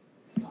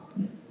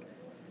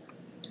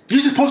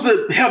 You're supposed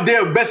to have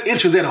their best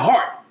interests at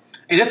heart.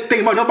 And that's the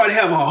thing about nobody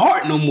have a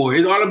heart no more.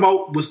 It's all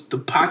about what's the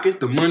pockets,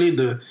 the money,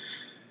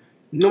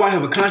 nobody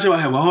have a conscience,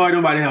 nobody have a heart,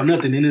 nobody have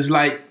nothing. And it's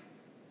like,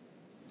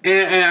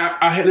 and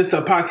I had listened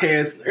to a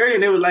podcast earlier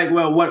and they were like,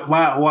 well,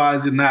 why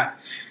is it not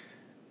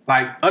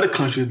like other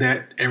countries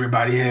that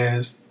everybody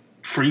has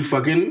free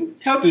fucking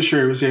health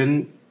insurance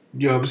and,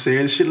 you know what I'm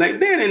saying, shit like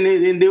that.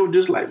 And they were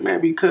just like, man,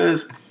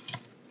 because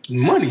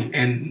money.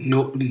 And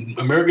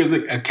America is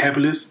a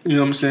capitalist, you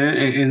know what I'm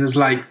saying? And it's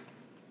like,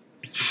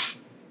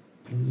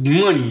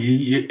 money.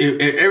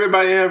 If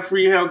everybody have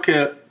free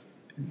healthcare,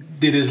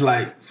 then it's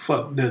like,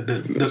 fuck.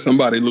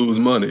 Somebody lose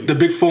money. The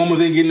big farmers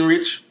ain't getting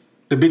rich.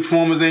 The big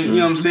farmers ain't, you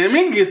know what I'm saying? I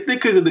mean, it's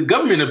because the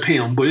government will pay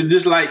them, but it's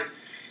just like,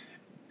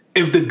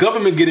 if the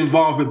government get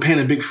involved with paying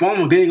the big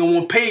farmers, they ain't gonna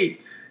want to pay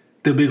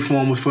the big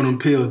farmers for them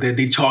pills that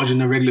they charging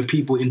the regular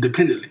people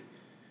independently.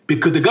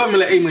 Because the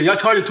government like, hey man, y'all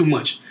charging too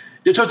much.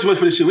 Y'all charging too much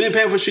for this shit. We ain't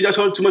paying for shit. Y'all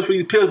charging too much for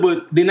these pills,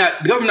 but the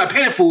government not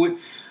paying for it.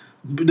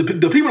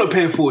 The people are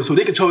paying for it, so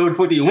they can charge whatever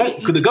the fuck they want.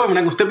 Because the government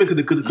not gonna step in,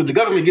 because the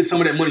government gets some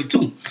of that money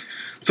too.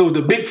 So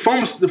the big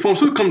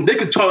pharmaceutical companies, they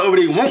can charge whatever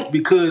they want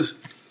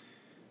because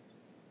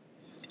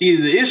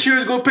either the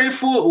insurance gonna pay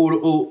for it,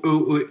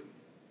 or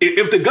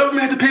if the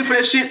government has to pay for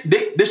that shit,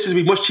 this should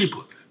be much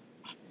cheaper.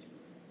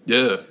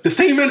 Yeah, the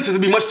same medicines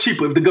would be much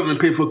cheaper if the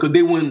government paid for it because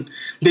they wouldn't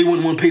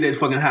want to pay that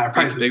fucking higher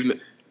prices.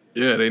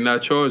 They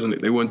not charging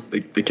it.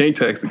 They can't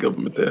tax the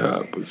government that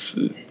high, but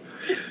shit.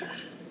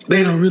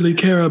 They don't really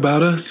care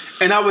about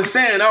us. And I was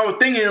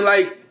thinking,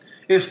 like,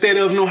 instead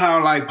of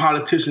how like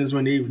politicians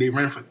when they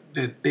run for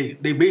that,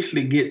 they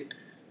basically get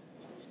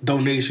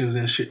donations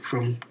and shit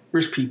from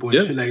rich people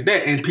and shit like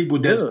that, and people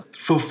that's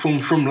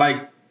from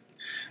like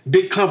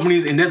big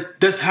companies, and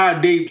that's how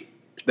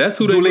that's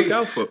who they look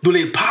out for. Do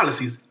their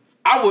policies.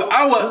 I would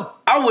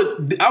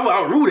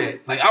outrule that.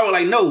 Like I would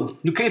like, no,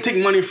 you can't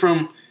take money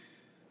from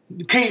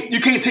you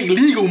can't take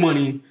legal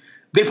money.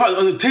 They probably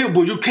on the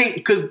table. You can't,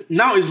 because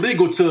now it's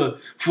legal for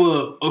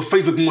a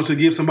Facebook want to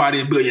give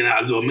somebody $1 billion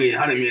or $1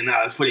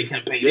 million for their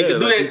campaign. They can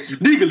do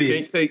that legally.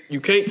 You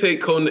can't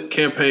take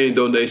campaign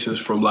donations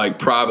from like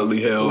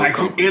privately held, like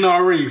companies. From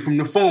NRA, from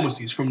the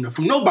pharmacies, from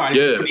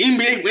nobody, from the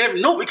NBA. Whatever.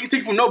 No, you can't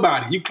take from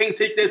nobody. You can't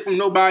take that from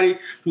nobody.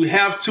 You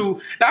have to.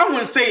 Now I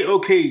wouldn't say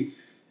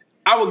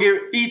I would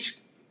give each.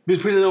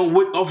 Depending on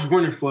what office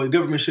running for, the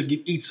government should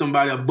give each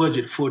somebody a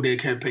budget for their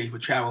campaign for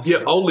travel.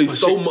 Only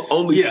so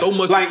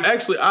much. Like,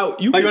 actually,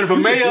 you running for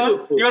mayor.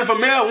 You running for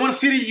mayor. One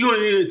city, you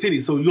only need a city,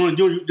 so you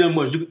don't that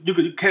much. You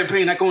could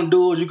campaign like on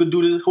doors. You could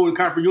do this whole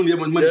conference. You don't need that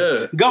much money.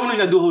 Yeah. Governor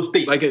got to do a whole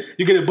state.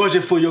 You get a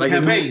budget for your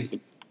campaign.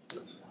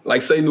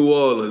 Like say New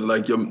Orleans,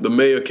 like the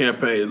mayor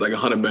campaign is like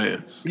 100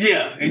 bands.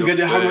 Yeah, and you got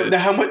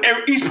how much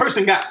each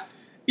person got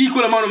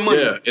equal amount of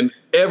money. Yeah, and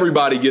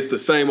everybody gets the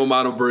same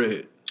amount of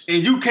bread.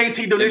 And you can't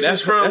take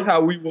donations from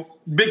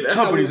big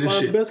companies and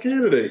shit. The best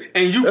candidate.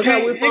 And you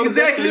can't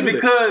exactly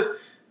because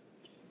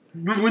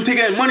when taking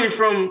that money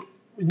from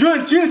you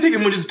ain't taking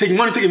money just taking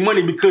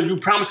money because you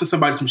promising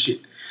somebody some shit.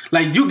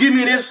 Like you give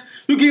me this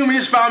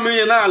 $5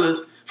 million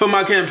for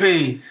my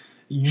campaign.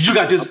 You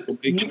got this.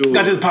 You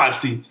got this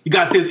policy. You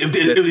got this. If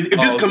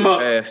this come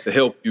up, to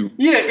help you.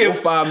 Yeah,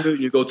 if $5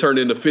 million go turn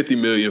into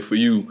 $50 million for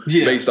you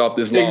based off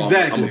this law.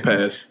 Exactly. I'm gonna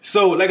pass.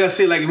 So, like I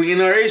said, like in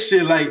NRA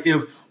shit, like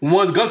if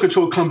once gun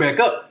control come back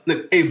up,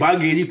 like, hey, but I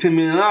gave you $10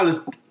 million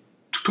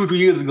 2-3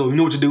 years ago. You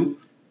know what to do?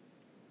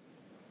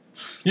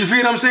 You feel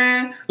what I'm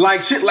saying?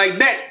 Like shit like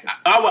that,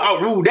 I would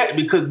outrule that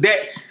because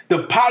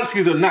the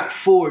policies are not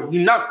for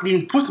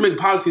you're supposed to make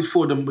policies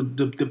for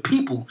the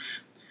people.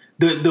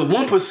 The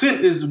 1%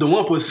 is the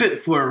 1%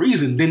 for a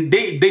reason. Then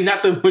they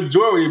not the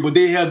majority, but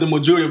they have the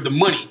majority of the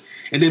money,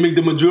 and they make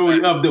the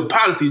majority of the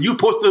policy. You're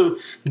supposed to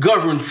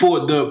govern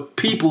for the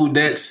people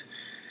that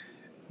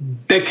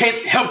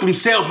can't help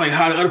themselves, like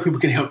how the other people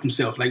can help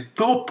themselves. Like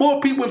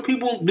poor people and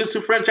people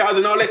disenfranchised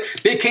and all that,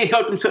 they can't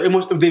help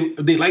themselves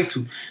if they like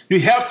to. You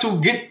have to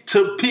get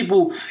to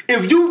people.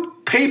 If you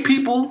pay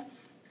people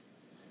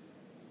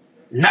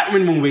not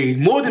minimum wage,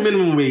 more than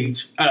minimum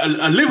wage,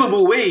 a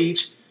livable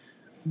wage.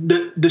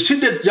 The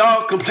shit that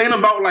y'all complain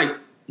about, like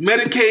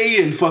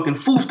Medicaid and fucking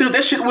food stamps,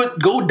 that shit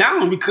would go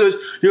down because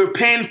you're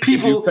paying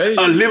people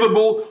a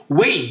livable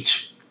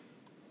wage.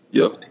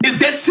 Yep. It's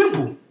that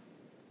simple.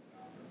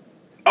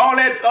 All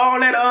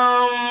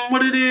that,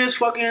 what it is,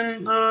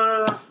 fucking,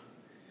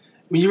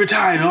 when you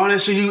retire and all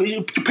that shit,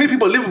 you pay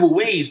people a livable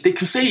wage. They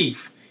can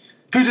save.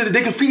 People,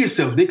 they can feed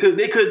themselves. They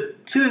could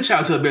send a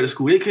child to a better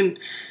school. They can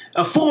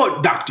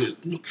afford doctors,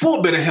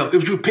 afford better health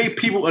if you pay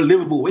people a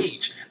livable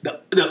wage. All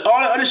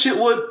the other shit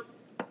would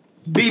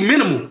be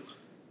minimal.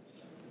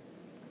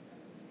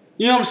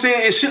 You know what I'm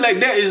saying? And shit like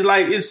that is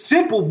like, it's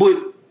simple, but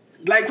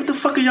like, what the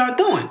fuck are y'all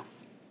doing?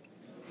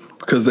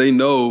 Because they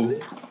know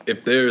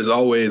if there is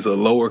always a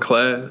lower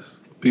class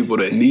people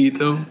that need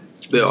them,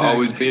 they'll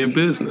always be in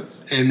business.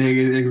 And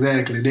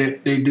exactly,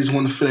 they just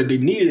want to feel like they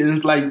need it. And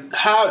it's like,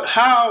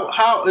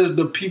 how is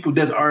the people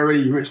that's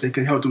already rich, they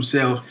can help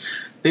themselves?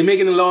 They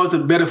making the laws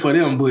better for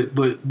them,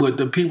 but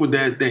the people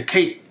that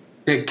can't,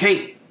 you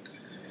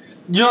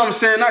know what I'm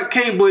saying? Not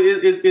can't, but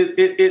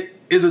it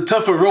is a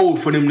tougher road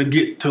for them to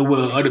get to where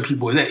other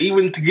people is at.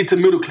 Even to get to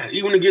middle class,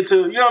 even to get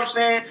to, you know what I'm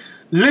saying,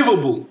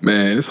 livable.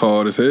 Man, it's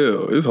hard as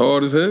hell. It's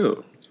hard as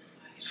hell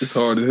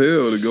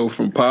to go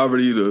from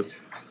poverty to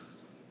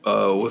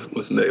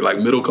what's the name? Like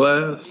middle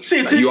class.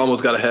 Shit, like you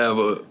almost got to have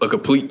a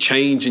complete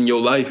change in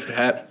your life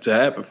to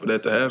happen for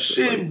that to happen.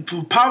 Shit,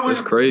 like, poverty.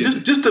 That's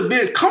crazy. Just to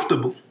be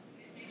comfortable.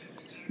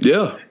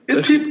 Yeah,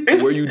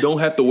 it's where you don't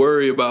have to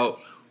worry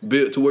about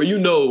to where you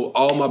know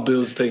all my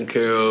bills taken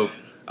care of.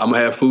 I'm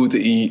gonna have food to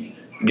eat,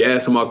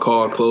 gas in my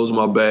car, clothes on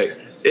my back.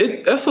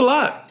 That's a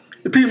lot.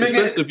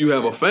 Especially if you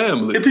have a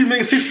family. If people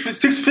making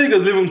six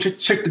figures, living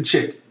check to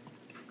check.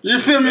 You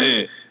feel me?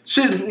 Man.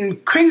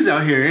 Shit crazy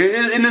out here,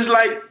 and it's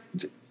like,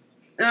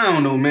 I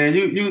don't know, man.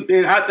 You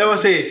and I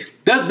said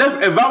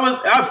that if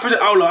I feel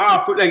the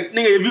outlaw, like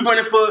nigga, if you're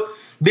running for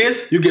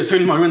this, you get a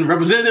certain amount of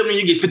representative, and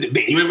you get 50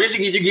 billion. You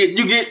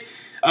get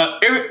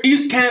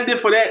each candidate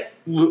for that.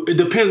 It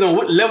depends on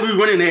what level you're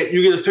running at.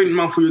 You get a certain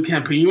amount for your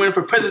campaign. You running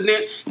for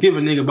president, give a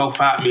nigga about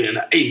 $5 million.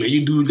 Hey man,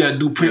 you gotta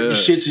do print your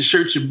shit, your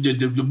shirts, your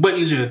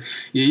buttons, your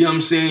you know what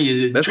I'm saying,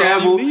 your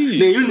travel. Then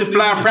you need to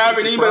fly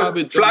private, then you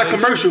better fly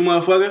commercial,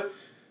 motherfucker.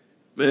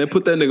 Man,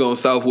 put that nigga on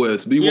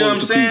Southwest. Be you know one what I'm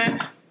with the saying?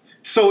 people.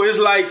 So it's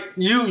like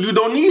you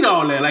don't need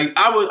all that. Like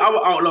I would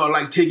outlaw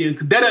like taking,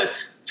 cause that'll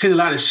change a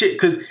lot of shit.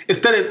 Cause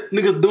instead of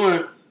niggas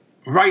doing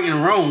right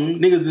and wrong,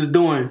 niggas just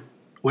doing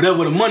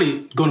whatever the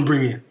money gonna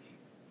bring in.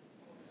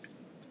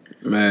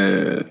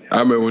 Man, I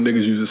remember when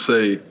niggas used to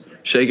say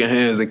shaking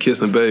hands and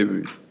kissing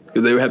baby,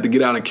 because they would have to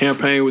get out and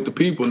campaign with the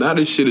people. Now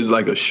this shit is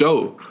like a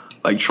show.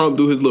 Like Trump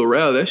do his little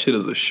rally, that shit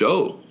is a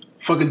show.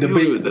 Fucking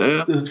debate.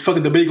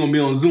 Fucking debate gonna be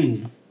on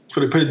Zoom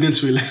for the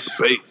presidential election.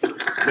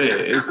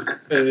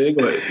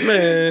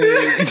 Man.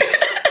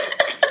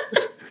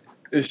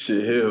 This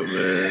shit here,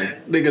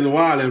 man. Niggas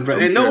wildin', bro.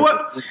 And you know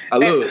what? I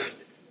look.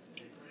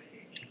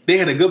 They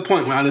had a good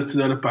point when I listened to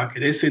the other podcast.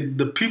 They said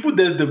the people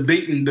that's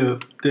debating the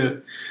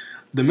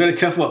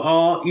Medicare for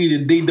all,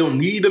 either they don't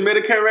need the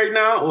Medicare right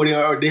now, or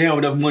they have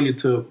enough money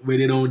to where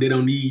they don't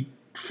need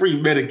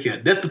free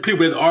Medicare. That's the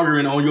people that's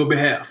arguing on your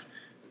behalf.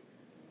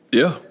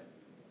 Yeah.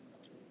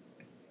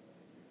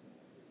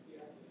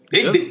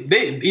 Either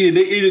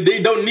they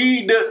don't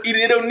need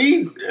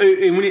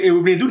and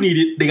when they do need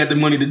it, they got the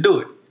money to do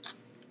it.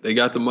 They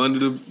got the money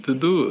to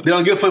do it. They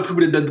don't give a fuck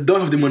people that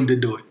don't have the money to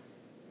do it.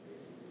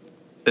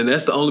 And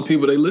that's the only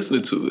people they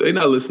listening to. They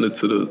not listening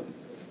to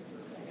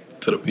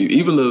the people.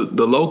 Even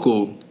the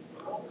local,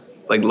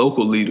 like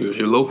local leaders,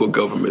 your local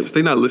governments,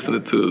 they not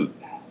listening to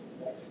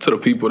the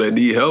people that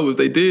need help. If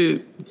they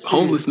did,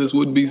 homelessness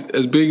wouldn't be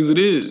as big as it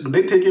is. But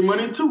they taking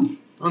money too,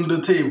 under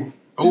the table,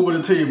 over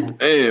the table,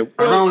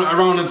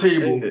 around the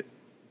table.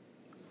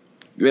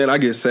 Man, I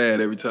get sad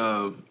every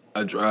time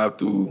I drive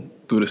through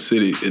the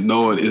city and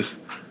knowing it's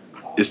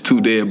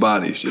two dead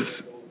bodies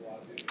just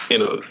in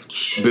a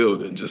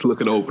building, just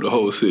looking over the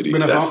whole city.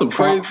 That's some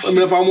crazy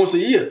shit. For almost a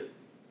year.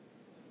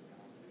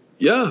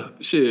 Yeah,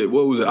 shit.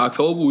 What was it?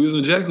 October? We was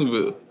in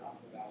Jacksonville.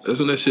 That's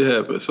when that shit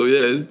happened. So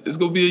yeah, it's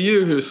gonna be a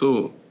year here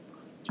soon.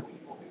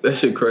 That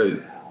shit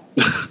crazy.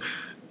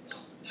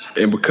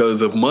 And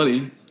because of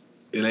money,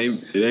 it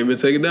ain't been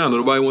taken down.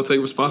 Nobody want to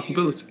take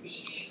responsibility.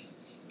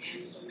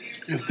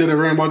 Instead of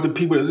worrying about the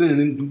people that's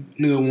in,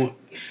 nigga want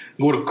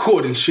go to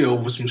court and shit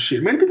over some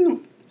shit. Man,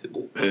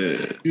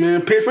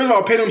 first of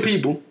all, pay them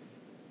people.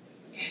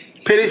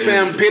 Pay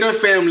them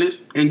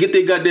families and get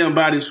their goddamn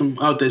bodies from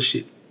out that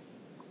shit.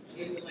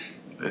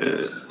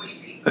 Man,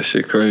 that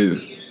shit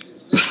crazy.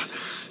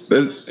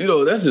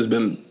 That's just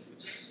been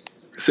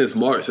since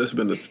March. That's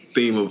been the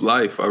theme of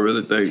life. I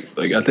really think.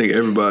 I think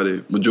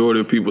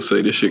majority of people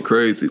say this shit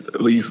crazy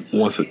at least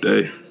once a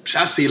day.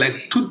 I say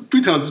like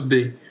 2-3 times a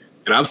day.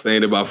 And I'm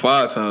saying it about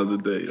 5 times a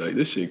day. Like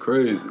this shit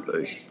crazy.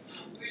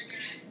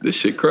 This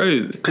shit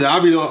crazy. Cause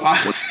I'll be every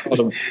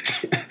time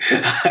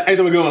I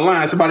go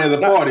online, somebody at a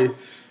party.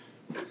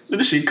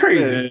 This shit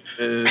crazy.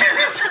 Man,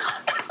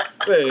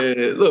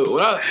 look,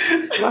 when I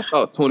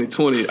thought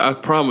 2020, I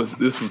promise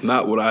this was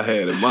not what I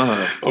had in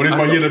mind. Oh, this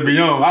my year to be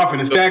on. I'm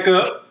finna stack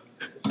up.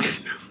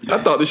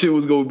 I thought this shit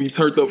was gonna be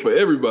turned up for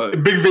everybody.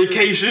 Big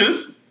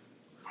vacations.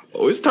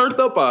 Oh, it's turned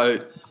up, all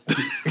right.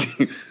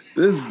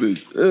 This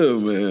bitch, oh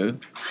man.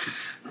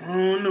 I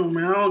don't know,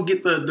 man. I don't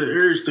get the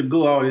urge to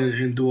go out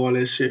and do all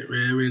that shit,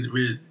 man.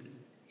 Really,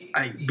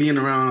 like being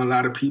around a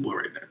lot of people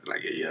right now.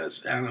 Like,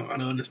 yes, I don't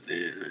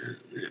understand.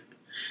 Yeah.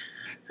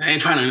 I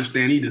ain't trying to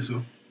understand either,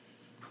 so.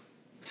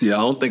 Yeah, I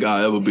don't think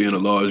I'll ever be in a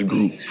large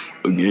group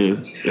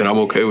again, and I'm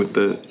okay with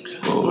that.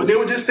 Well, they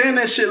were just saying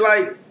that shit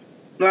like,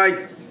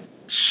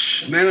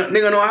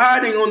 nigga know how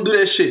they gonna do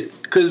that shit.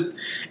 Cause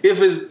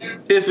if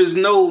it's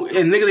no,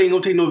 and niggas ain't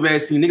gonna take no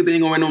vaccine, niggas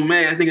ain't gonna wear no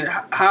mask,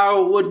 nigga,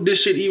 how would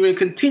this shit even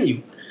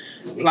continue?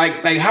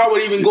 Like how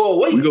would it even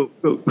go away?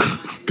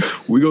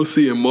 We go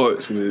see in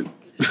March when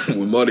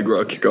Mardi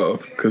Gras kick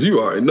off, because you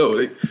already know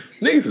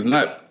niggas is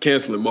not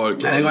canceling Mardi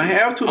Gras. They gonna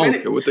have to. I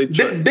don't care what they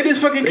try. They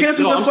just fucking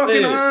cancel the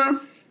fucking.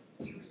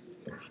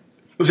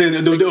 I'm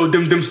saying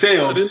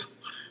themselves.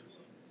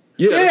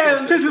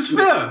 Yeah, this is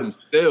fair.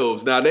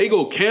 Themselves. Now they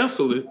go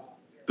cancel it,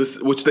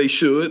 which they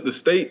should. The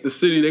state, the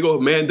city, they go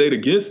mandate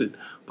against it.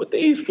 But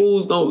these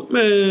fools don't,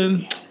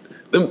 man.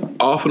 Them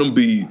off of them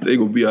beads, they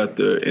gonna be out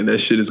there, and that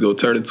shit is gonna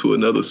turn into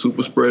another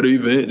super spreader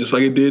event, just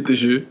like it did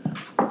this year.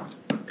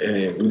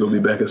 And we're gonna be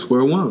back at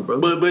square one, bro.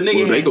 But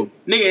nigga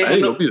ain't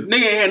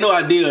had no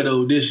idea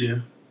though this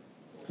year.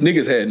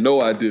 Niggas had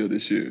no idea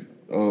this year.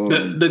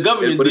 The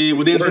government did,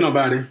 but they didn't tell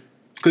nobody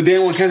because they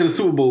didn't want to cancel the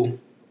Super Bowl.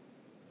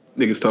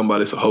 Niggas talking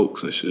about it's a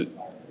hoax and shit.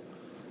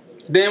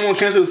 They didn't want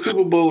to cancel the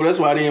Super Bowl. That's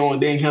why they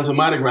didn't cancel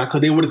Mardi Gras, because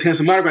they would have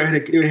canceled Mardi Gras. They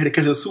would have had to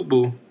cancel the Super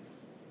Bowl.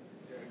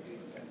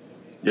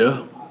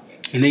 Yeah.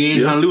 And they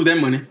ain't trying to lose that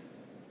money.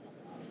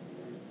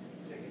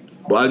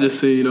 But I just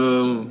seen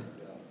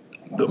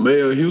the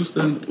mayor of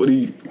Houston,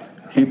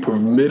 he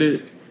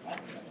permitted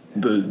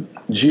the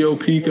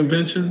GOP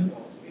convention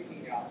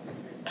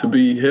to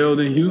be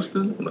held in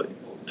Houston. Like,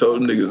 told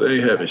them niggas they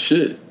ain't having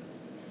shit.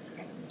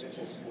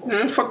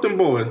 Man, fuck them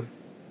boys.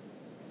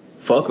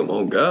 Fuck them,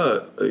 on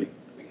God. Like,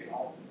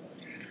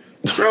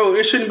 bro,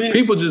 it shouldn't be.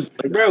 People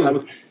just, like, bro.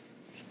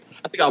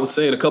 I think I was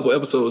saying a couple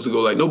episodes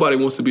ago, like, nobody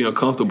wants to be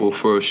uncomfortable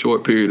for a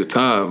short period of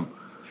time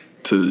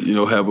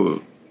to, have a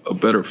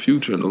better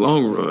future in the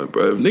long run,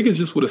 bro. If niggas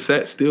just would have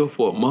sat still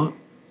for a month,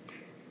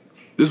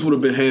 this would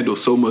have been handled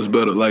so much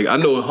better. Like, I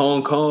know in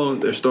Hong Kong,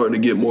 they're starting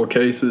to get more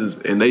cases,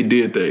 and they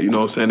did that, you know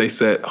what I'm saying? They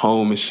sat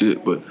home and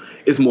shit, but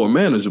it's more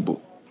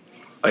manageable.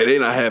 Like, they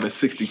not having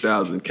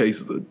 60,000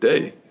 cases a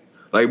day.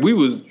 Like,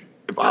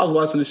 if I was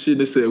watching this shit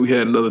and they said we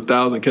had another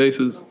 1,000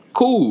 cases,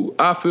 cool,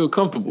 I feel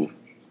comfortable.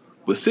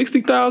 But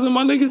 60,000,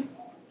 my nigga,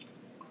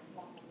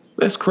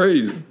 that's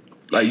crazy.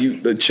 Like,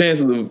 the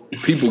chances of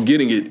people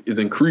getting it is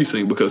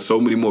increasing because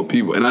so many more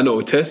people. And I know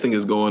testing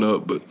is going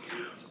up, but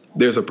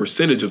there's a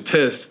percentage of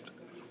tests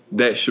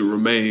that should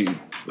remain,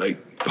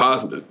 like,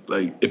 positive.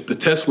 Like, if the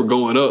tests were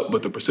going up,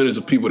 but the percentage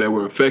of people that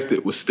were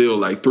infected was still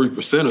like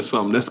 3% or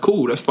something, that's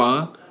cool, that's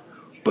fine.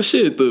 But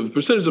shit, the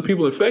percentage of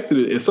people infected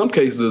in some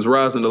cases is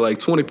rising to like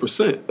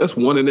 20%. That's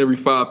 1 in every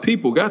 5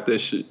 people got that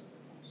shit.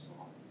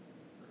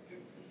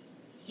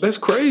 That's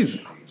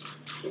crazy.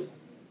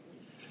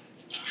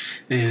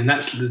 And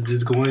that's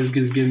just going, it's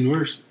getting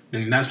worse.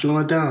 And not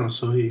slowing down,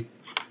 so he.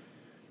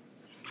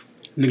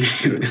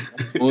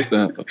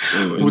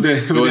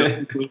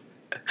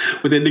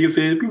 What that nigga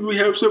said, people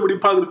have so many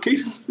positive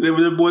cases. That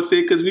what that boy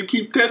said, because we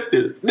keep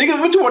testing. Nigga,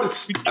 what you want to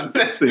stop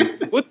testing?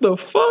 What the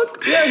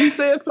fuck? Yeah, he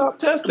said stop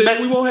testing.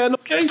 Now, we won't have no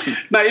cases.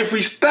 Now, if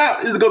we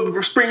stop, it's going to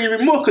be spreading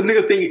even more, because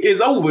niggas think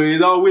it's over.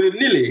 It's all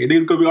willy-nilly. And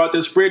niggas going to be out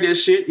there spreading that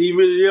shit,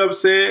 even, you know what I'm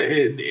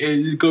saying? And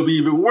it's going to be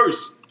even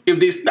worse if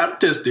they stop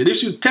testing.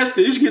 If you test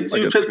it,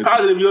 you test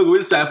positive, you'll go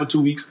inside for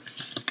 2 weeks.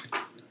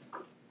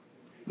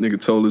 Nigga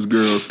told his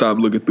girl stop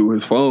looking through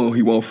his phone.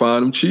 He won't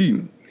find him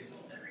cheating.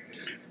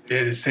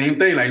 Yeah, the same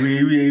thing. Like,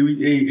 man,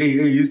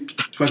 it's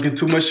fucking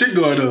too much shit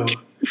going on.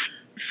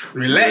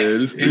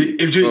 Relax. Yeah,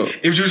 if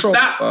you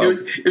stop, you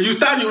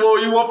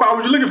won't find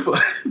what you're looking for.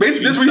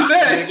 Basically, that's what he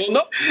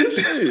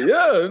said.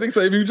 Yeah, they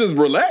say if you just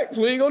relax,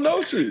 we ain't gonna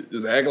know shit.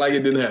 Just act like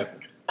it didn't happen.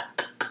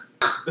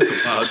 That's a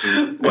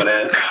positive. Boy,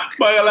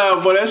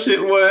 that shit,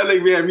 boy, that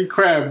nigga had me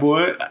crying,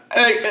 boy.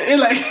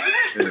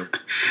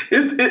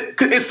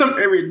 It's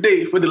something every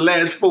day for the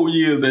last 4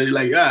 years that you're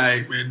like, all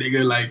right, man,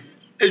 nigga, like.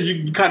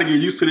 You kind of get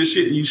used to this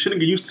shit. You shouldn't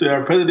get used to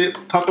our president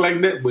talking like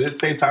that, but at the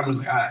same time, it's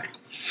like,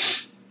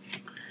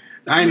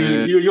 all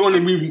right. You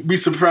only be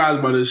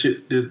surprised by the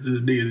shit this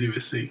niggas even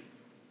see.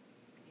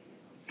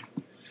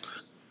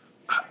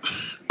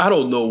 I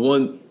don't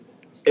know.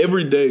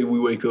 Every day we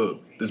wake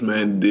up, this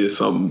man did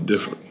something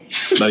different.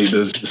 Like,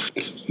 there's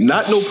just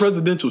not no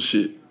presidential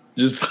shit.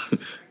 Just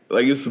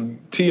like it's some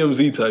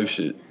TMZ type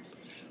shit.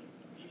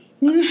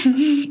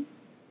 Man,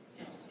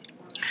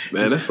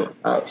 that's a.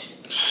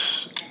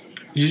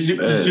 You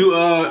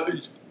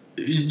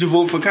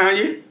vote for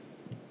Kanye?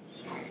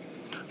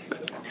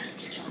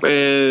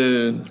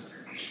 Man,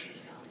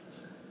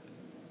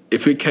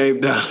 if it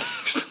came down,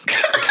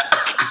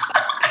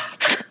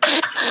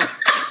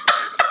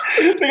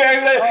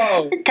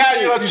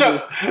 Kanye or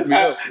Trump?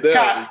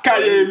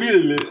 Kanye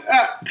immediately.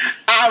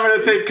 I'm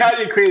gonna take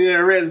Kanye crazy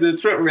and rest than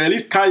Trump, man. At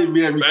least Kanye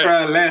be at me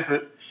trying laughing.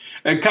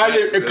 And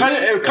Kanye, if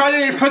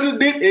Kanye ain't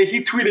president and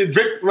he tweeted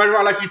Drake running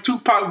around like he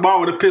Tupac,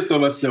 Ball with a pistol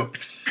on himself.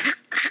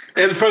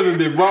 As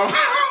president, bro.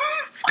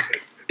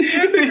 He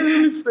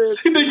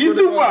think he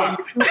Tupac.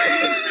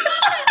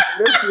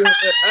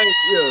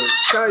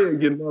 Kanye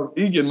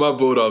getting my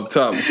vote off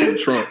top before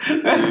Trump.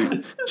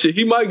 Shit,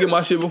 he might get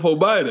my shit before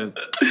Biden.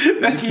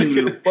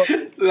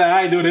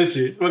 I ain't doing that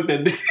shit. Fuck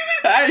that.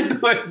 I ain't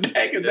doing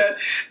that.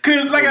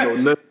 Cause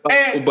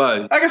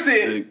like I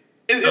said,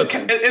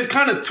 it's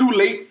kind of too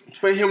late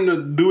for him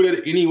to do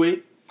that anyway.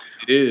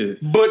 It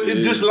is. But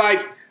it's just like,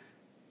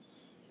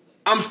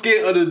 I'm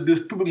scared of the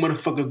stupid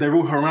motherfuckers that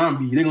wrote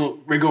Harambe. They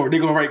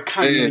gonna write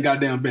Kanye in the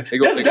goddamn bed. They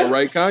gonna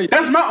write Kanye.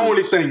 That's my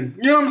only thing.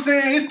 You know what I'm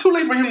saying? It's too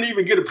late for him to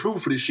even get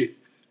approved for this shit.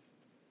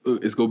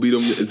 It's gonna be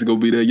them. It's gonna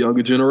be that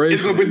younger generation.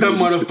 It's gonna be them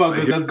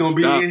motherfuckers that's gonna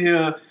be in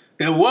here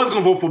that was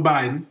gonna vote for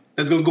Biden.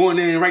 That's gonna go in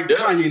there and write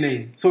Kanye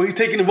name. So he's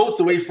taking the votes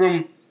away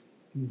from.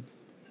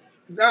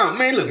 Oh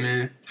man, look,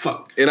 man,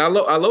 fuck. And I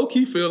low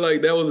key feel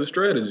like that was a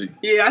strategy.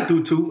 Yeah, I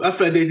do too. I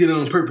feel like they did it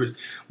on purpose.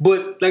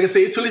 But like I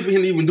say, it's too late for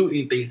him to even do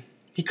anything.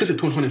 He could have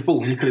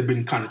 2024 and it could have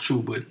been kind of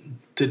true. But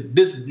to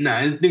this,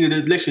 this thing of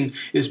the election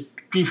is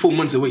 3-4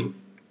 months away.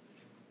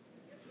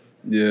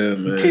 Yeah,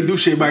 man. Can't do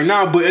shit right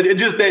now, but it's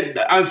just that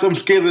I'm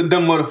scared of the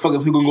dumb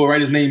motherfuckers who gonna go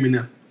write his name in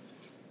there.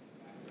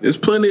 There's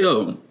plenty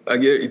of them. I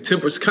get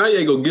tempers.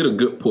 Kanye gonna get a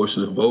good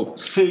portion of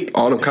votes.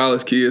 All them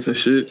college kids and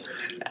shit.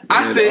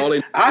 I say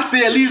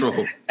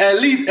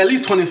at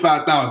least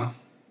 25,000.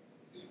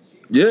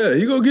 Yeah,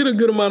 he gonna get a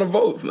good amount of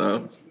votes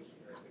now.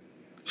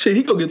 Shit,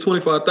 he gonna get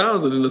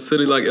 25,000 in a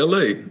city like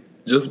LA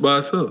just by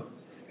itself.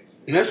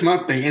 And that's my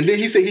thing. And then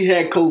he said he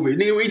had COVID.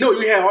 Nigga, we know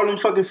you had all them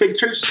fucking fake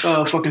church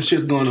fucking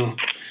shits going on.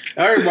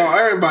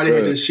 Everybody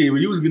had this shit.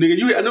 When you was nigga,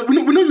 we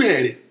know you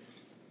had it.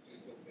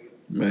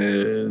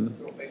 Man,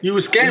 you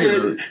was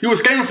scamming. You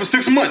was scamming for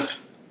 6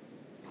 months.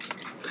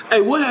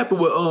 Hey, what happened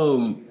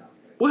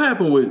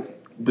with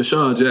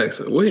Deshaun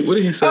Jackson? What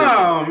did he say?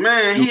 Oh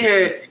man,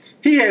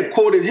 he had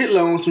quoted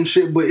Hitler on some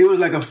shit, but it was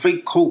like a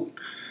fake quote.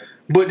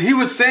 But he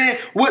was saying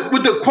what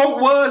the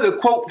quote was. The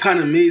quote kind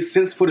of made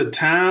sense for the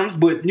times,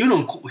 but you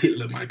don't quote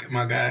Hitler,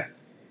 my guy.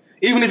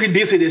 Even if he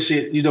did say that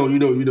shit, you don't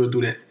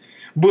do that.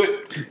 But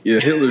yeah,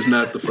 Hitler's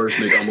not the first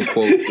nigga I'm gonna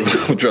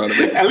quote. I'm trying to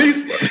make at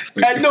least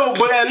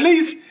at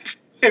least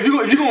if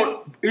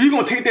you're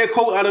gonna take that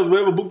quote out of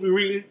whatever book you're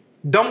reading,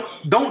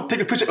 don't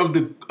take a picture of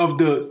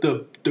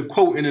the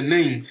quote and the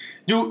name.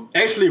 You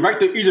actually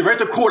write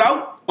the quote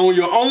out on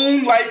your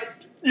own, like.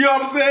 You know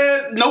what I'm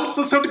saying? Notes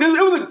or something. Cause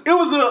it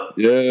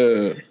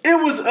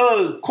was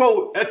a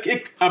quote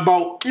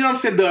about, you know what I'm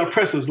saying, the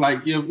oppressors.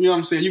 Like, you know what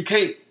I'm saying? You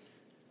can't,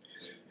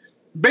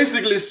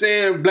 basically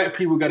saying black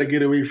people got to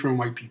get away from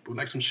white people.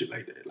 Like some shit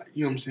like that. Like,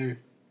 you know what I'm saying?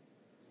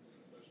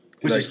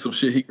 Some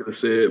shit he could have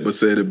said, but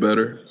said it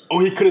better.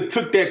 Or he could have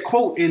took that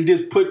quote and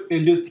just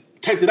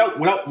typed it out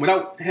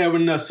without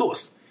having a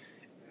source.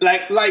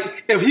 Like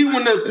if he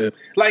wouldn't have,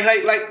 like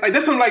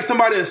that's something like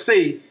somebody to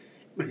say,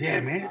 but yeah,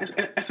 man,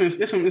 that's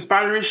some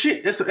inspiring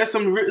shit. That's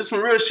some real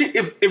shit.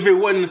 If it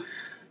wasn't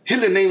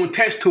Hitler name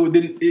attached to it,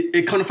 then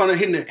it come to find out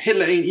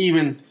Hitler ain't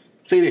even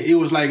say that. It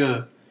was like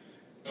a,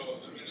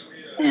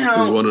 you know, it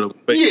was one of the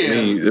fake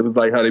memes. It was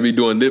like how they be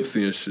doing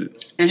Nipsey and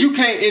shit. And you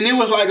can't. And it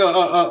was like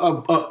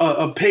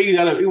a page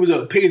out of. It was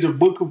a page of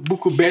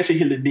Buku Basher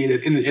Hitler did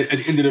at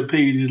the end of the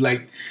page is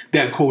like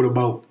that quote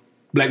about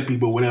black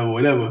people,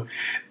 whatever.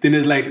 Then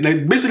it's like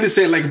basically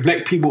said like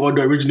black people are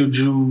the original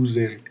Jews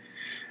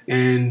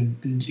and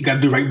you got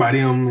to do right by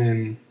them,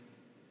 and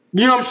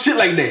you know, shit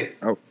like that.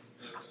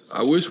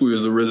 I wish we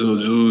was original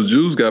Jews.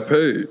 Jews got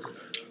paid.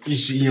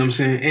 You know what I'm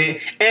saying?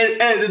 And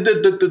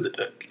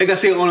the like I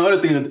said on the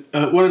other thing,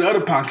 one of the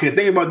other podcasts,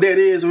 thing about that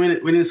is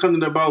when it's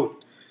something about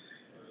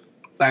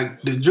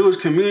like the Jewish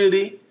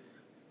community,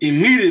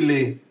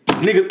 immediately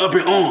niggas up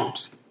in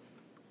arms.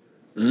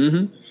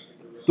 Mm-hmm.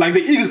 Like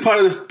the Eagles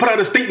put out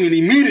a statement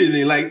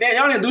immediately, like, damn,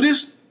 y'all didn't do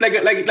this. Like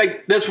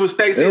that's what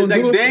Stack said.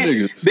 Like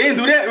they didn't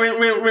do that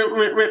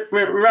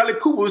when Riley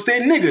Cooper was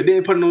saying nigga. They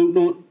didn't put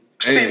no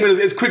statement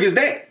as quick as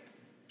that.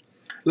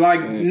 Like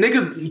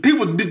niggas,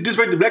 people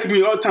disrespect the black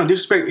community all the time.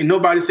 Disrespect and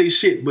nobody say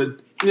shit. But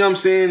you know what I'm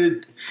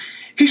saying?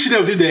 He should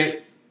never did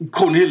that,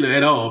 quoting Hitler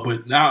at all.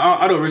 But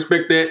I don't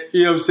respect that.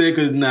 You know what I'm saying?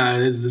 Because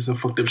that's just some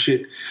fucked up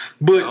shit.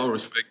 But I don't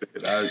respect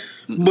it.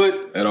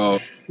 But at all.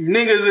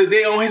 Niggas,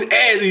 they on his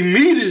ass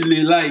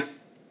immediately. Like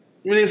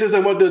when they say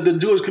something about the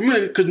Jewish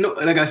community, because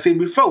like I said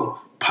before,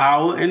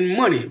 power and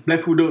money. Black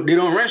people they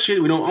don't run shit.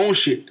 We don't own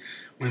shit.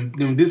 When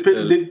they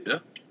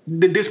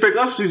disrespect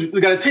us, we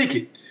gotta take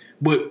it.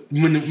 But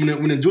when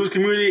the Jewish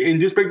community and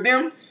disrespect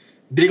them,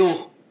 they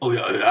gon' all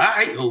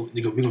right,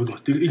 we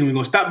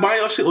gonna stop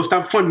buying our shit or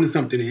stop funding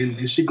something,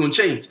 and shit gonna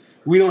change.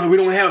 We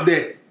don't have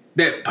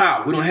that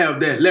power. We don't have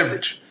that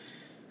leverage.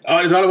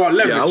 It's all about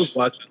leverage.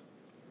 Yeah,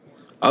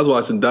 I was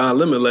watching Don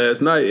Lemon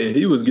last night, and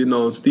he was getting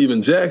on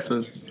Steven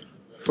Jackson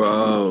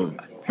for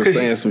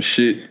saying some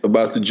shit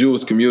about the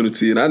Jewish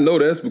community, and I know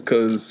that's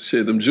because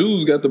shit, them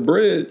Jews got the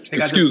bread.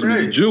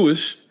 The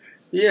Jewish.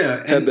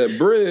 Yeah, had that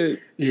bread.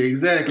 Yeah,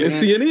 exactly. And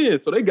CNN,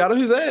 so they got on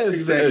his ass.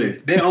 Exactly.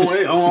 They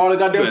own all the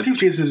goddamn teeth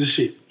cases and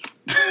shit.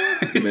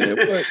 Man,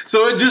 what?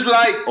 So it's just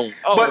like,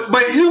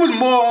 but he was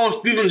more on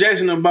Steven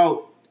Jackson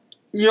about,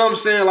 you know what I'm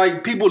saying,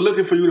 like people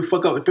looking for you to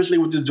fuck up, especially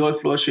with this George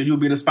Floyd shit. You'll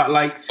be in the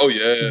spotlight. Oh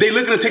yeah. They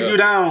looking to take you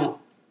down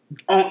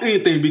on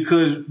anything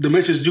because the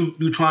message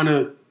you trying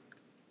to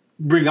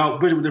bring out,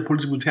 especially with the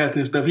police brutality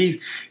and stuff. He's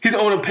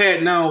on a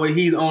path now where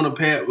he's on a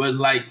path was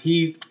like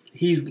he's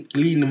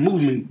leading the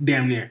movement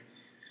damn near.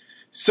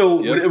 So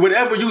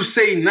whatever you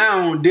say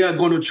now, they're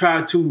going to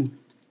try to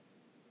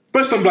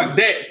But something like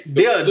that,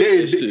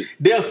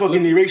 they'll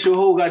fucking erase your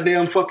whole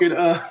goddamn fucking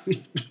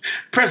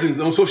presence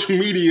on social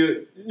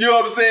media. You know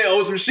what I'm saying?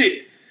 Or some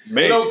shit.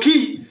 Low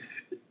key.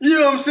 You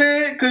know what I'm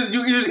saying? Because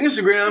you use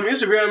Instagram.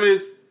 Instagram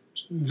is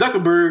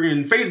Zuckerberg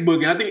and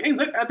Facebook. And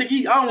I think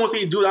he. I don't want to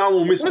say dude. I don't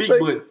want to misspeak,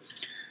 but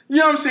you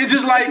know what I'm saying?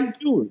 Just like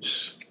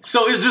Jewish.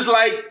 So it's just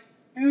like,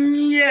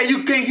 yeah,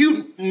 you can't.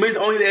 You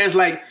on his ass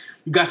like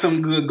you got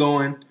something good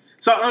going.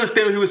 So I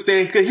understand what he was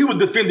saying because he was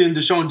defending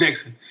Deshaun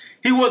Jackson.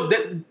 He was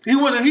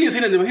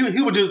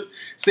just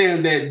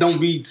saying that don't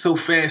be so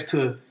fast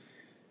to.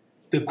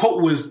 The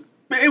quote was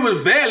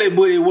valid,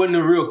 but it wasn't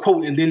a real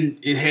quote, and then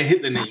it had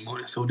Hitler name on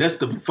it. So that's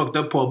the fucked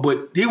up part.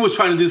 But he was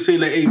trying to just say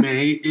like, hey man,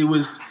 it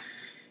was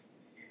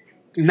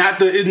not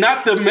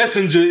the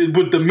messenger,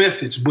 but the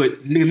message. But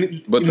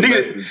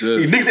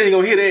niggas ain't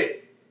gonna hear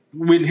that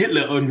when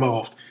Hitler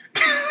involved.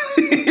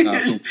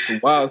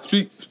 Wow.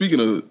 Speaking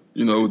of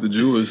with the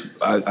Jewish,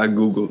 I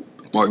googled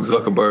Mark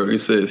Zuckerberg. It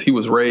says he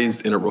was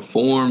raised in a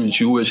Reformed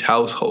Jewish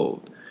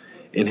household,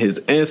 and his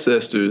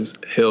ancestors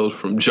hailed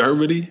from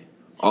Germany,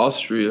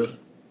 Austria,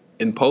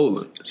 and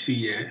Poland. See,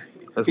 yeah.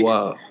 That's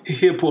wild.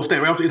 He'll post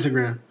that right off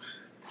Instagram.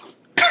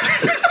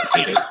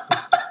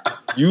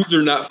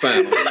 User not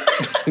found.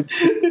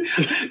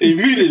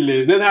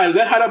 Immediately. That's how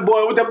that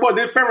boy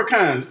did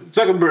Farrakhan,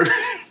 Zuckerberg.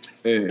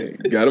 Hey,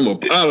 got him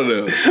up out of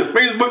there.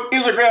 Facebook,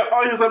 Instagram,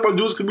 all you stuff about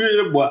Jewish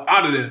community, that boy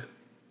out of there.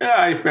 All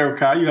right,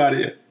 Farrakhan, you out of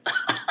here.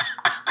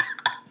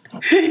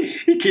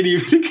 He can't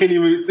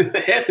even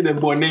have that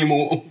boy name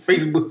on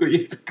Facebook or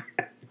Instagram.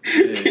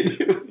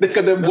 They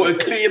got that boy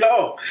clean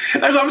off.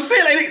 That's what I'm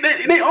saying. Like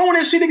they own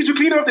that shit. They get you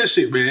clean off that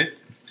shit, man.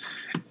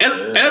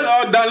 And that's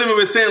all Don Lemon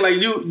was saying. Like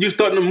you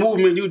starting a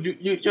movement. You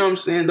know what I'm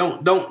saying.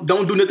 Don't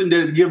do nothing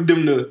that give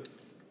them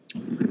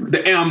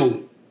the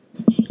ammo.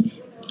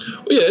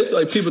 Well, yeah, it's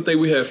like people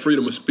think we have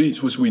freedom of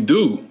speech, which we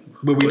do,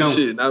 but we don't.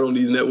 Shit, not on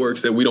these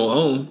networks that we don't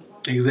own.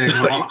 Exactly.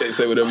 Like you can't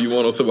say whatever you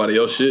want on somebody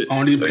else's shit.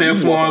 On these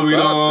platforms, we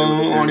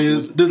don't. On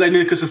these, just like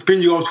niggas can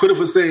suspend you off Twitter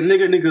for saying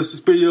nigga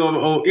suspend you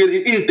off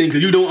anything because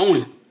you don't own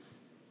it.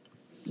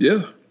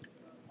 Yeah.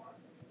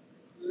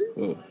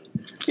 Well.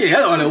 Yeah,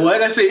 that's all it was.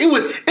 Like I said, it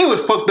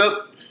was fucked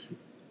up.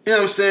 You know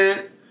what I'm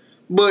saying?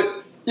 But you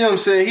know what I'm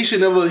saying? He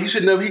should never. He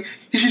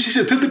should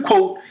have took the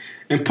quote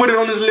and put it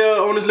on his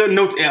little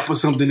notes app or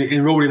something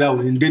and wrote it out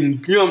and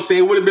didn't. You know what I'm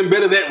saying? It would have been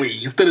better that way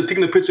instead of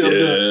taking a picture of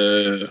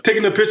the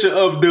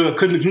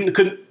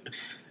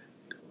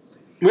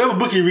whatever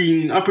book you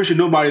reading. I'm pretty sure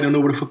nobody don't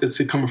know where the fuck that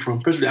shit coming from.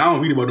 Especially I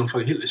don't read about no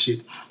fucking Hitler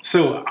shit,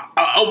 so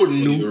I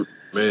wouldn't know.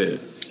 Man,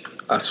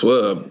 I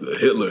swear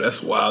Hitler.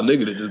 That's a wild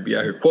nigga to just be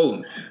out here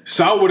quoting.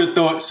 So I would have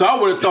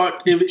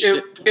thought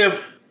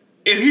if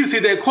he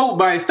said that quote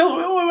by himself,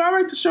 all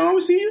right, Deshaun,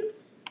 we see you.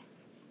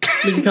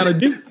 Nigga kind of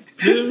deep.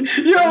 You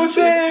know what I'm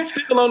saying?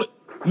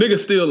 Nigga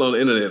still on the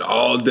internet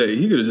all day.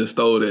 He could have just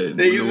stole that.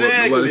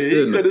 Exactly.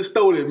 He could have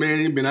stole it,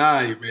 man. He been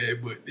alright, man.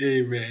 But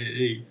hey,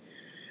 man,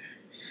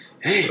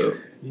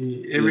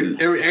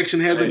 every action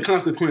has a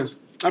consequence.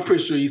 I'm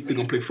pretty sure he's still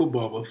gonna play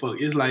football, but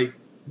fuck, it's like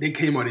they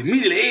came out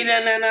immediately. Hey, nah,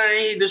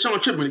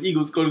 Deshaun tripping. The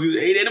Eagles go to do.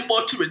 Hey, them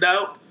boys tripping,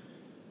 dog.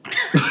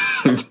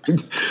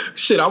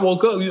 Shit, I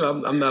woke up.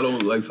 I'm not on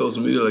like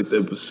social media like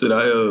that, but shit,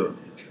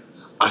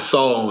 I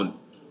saw on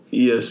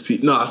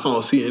ESP. No, I saw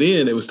on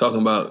CNN. They was talking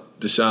about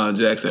Deshaun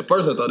Jackson. At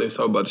first, I thought they was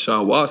talking about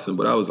Deshaun Watson,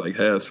 but I was like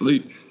half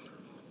asleep.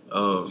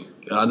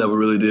 I never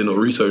really did no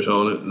research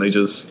on it, and they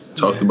just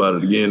talked about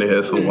it again. They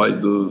had some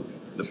white dude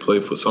that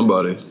played for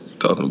somebody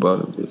talking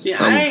about it.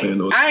 But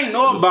I ain't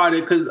know about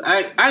it because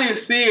I didn't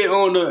see it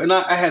on the, and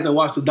I had to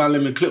watch the Don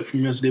Lemon clip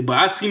from yesterday, but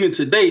I seen it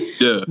today.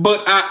 Yeah.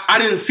 But I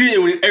didn't see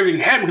it when everything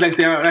happened. Like I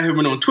said, I haven't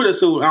been on Twitter,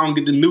 so I don't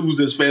get the news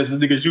as fast as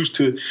niggas used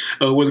to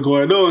what's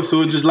going on.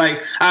 So it's just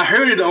like I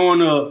heard it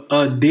on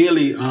a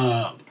daily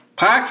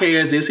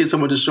podcast. They said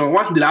something to Deshaun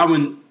Watson. Then I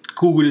went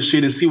Google this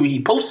shit and see what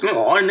he posted.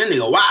 Oh, and then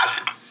nigga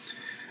wildin'.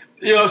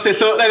 You know what I'm saying?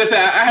 So, like I said,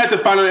 I had to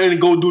find out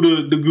and go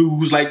do the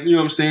Googles, like, you know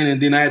what I'm saying?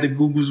 And then I had the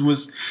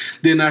Googles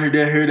then I heard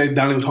that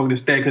Donnie was talking to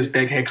Stack because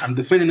Stack had kind of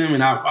defending him,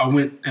 and I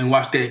went and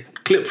watched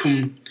that clip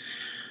from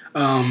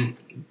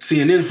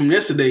CNN from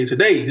this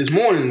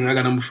morning, and I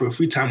got them for a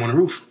free time on the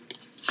roof.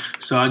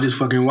 So I just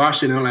fucking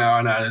watched it, and I'm like,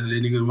 oh, nah, that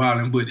nigga's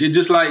violent. But it's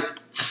just like,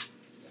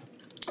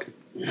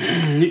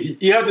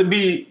 you have to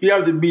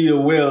be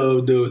aware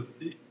of the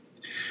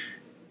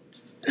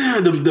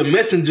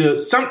messenger.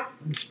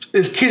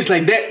 It's kids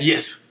like that,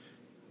 yes.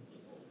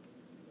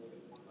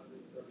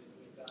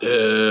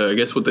 Yeah, I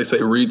guess what they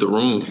say, read the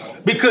room.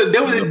 Because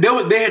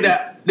they had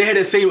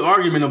that same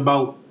argument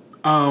about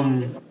I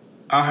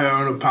heard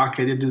on a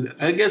podcast.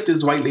 I guess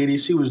this white lady,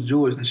 she was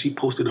Jewish, and she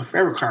posted a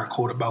Farrakhan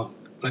quote about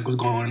like what's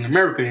going on in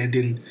America, and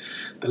then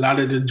a lot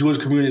of the Jewish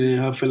community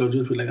and her fellow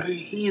Jews were like, hey,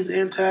 he's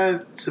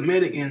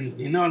anti-Semitic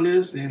and all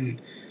this,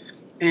 and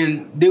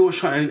they were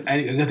trying.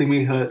 I guess they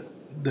made her.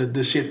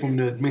 The shit from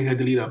made her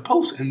delete her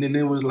post, and then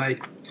it was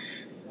like,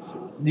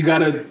 you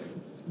gotta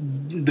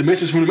the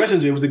message from the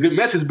messenger. It was a good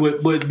message,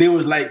 but they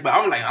was like, but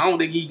I'm like, I don't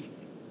think he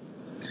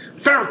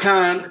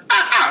Farrakhan.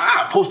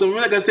 I post him.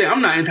 Like I said,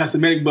 I'm not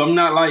anti-Semitic, but I'm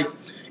not like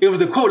it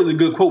was a quote, it's a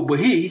good quote, but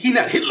he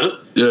not Hitler.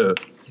 Yeah.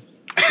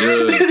 You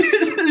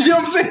know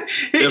what I'm saying?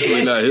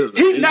 Definitely not Hitler.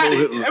 He not.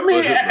 Hitler, I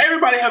mean,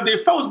 everybody have their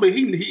faults, but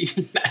he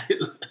not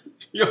Hitler.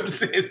 You know what I'm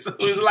saying? So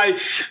it's like,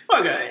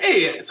 fuck it.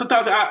 Hey,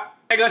 sometimes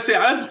like I said,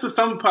 I listen to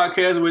some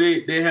podcasts where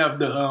they have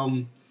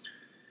the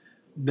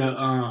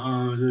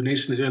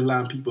Nation of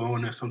Islam people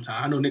on there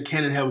sometimes. I know Nick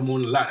Cannon have them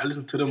on a lot. I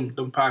listen to them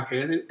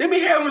podcasts. They be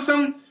having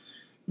some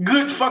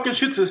good fucking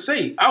shit to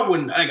say. I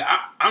wouldn't, like,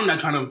 I'm not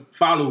trying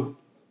to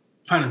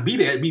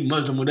be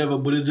Muslim, whatever,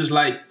 but it's just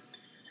like,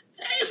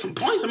 some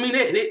points. I mean,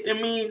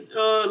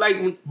 like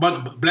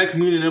about the black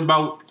community,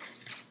 about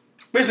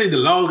basically the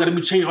laws got to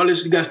be changed. All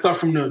this shit got to start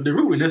from the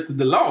root, and that's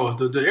the laws,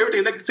 the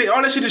everything. Like I say,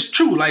 all that shit is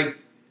true. Like,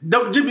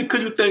 just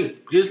because you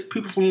think it's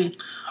people from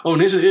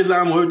Nation of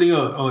Islam or everything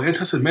or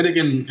anti-Semitic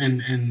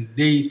and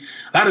they,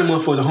 a lot of them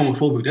motherfuckers are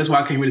homophobic. That's why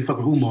I can't really fuck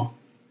with Umar.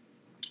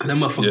 Cause that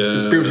motherfucker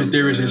conspiracy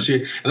theorists and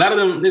shit. A lot of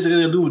them,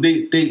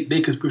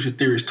 they conspiracy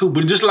theorists too.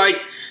 But just like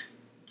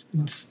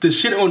the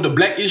shit on the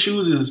black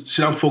issues is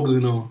shit I'm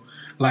focusing on.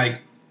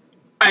 Like,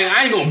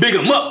 I ain't gonna big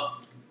them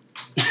up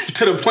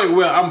to the point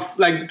where I'm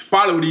like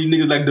following these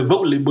niggas like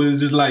devotedly, but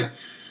it's just like,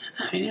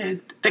 yeah,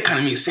 that kind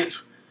of makes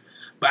sense.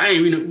 But I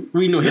ain't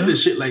reading no Hitler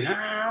shit. Like,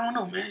 I don't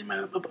know, man.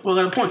 I got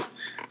a point.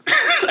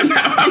 I'm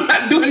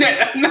not doing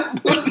that.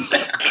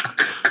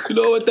 You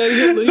know what, that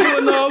Hitler, he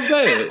wasn't all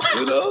bad.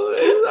 You know,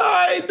 it's all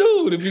right,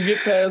 dude. If you get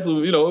past,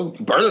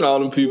 burning all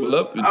them people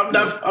up. I'm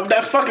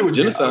not fucking with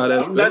genocide.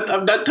 I'm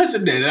not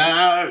touching that.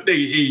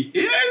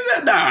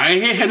 I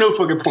ain't had no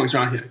fucking points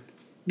around here.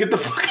 Get the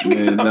fuck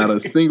man, not a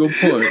single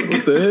point.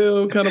 What the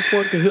hell kind of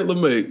point can Hitler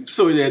make?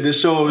 So yeah, the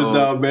show was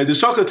dumb, man. The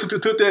show took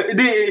that. It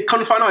didn't come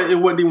to find out it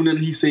wasn't even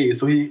nothing he said.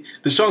 So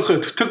the show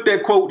took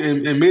that quote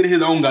and made it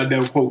his own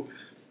goddamn quote.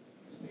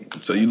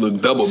 So you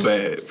look double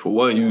bad. For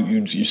one,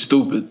 you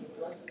stupid,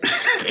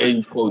 and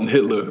you quoting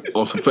Hitler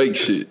on some fake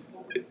shit.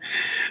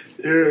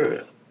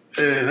 Yeah,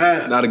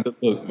 it's not a good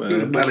look,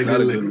 man. Not a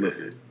good look.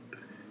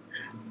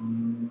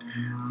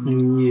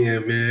 Yeah,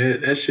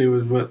 man, that shit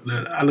was what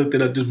I looked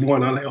it up this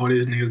morning. I was like, oh,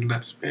 these niggas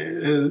nuts,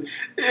 man.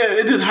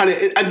 It's just how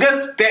they. I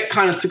guess that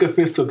kind of took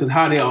offense to it because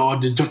how they all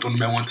just jumped on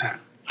them at one time.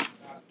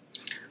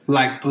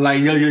 Like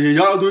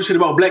y'all do shit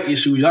about black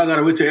issues. Y'all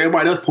gotta wait till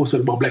everybody else posts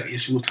about black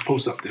issues to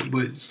post something.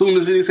 But as soon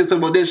as they say something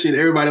about that shit,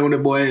 everybody on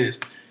that boy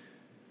ass.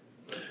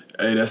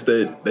 Hey, that's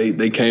that.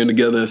 They came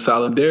together in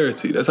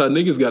solidarity. That's how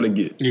niggas gotta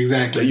get.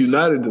 Exactly. They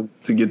united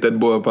to get that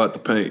boy up out the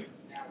paint.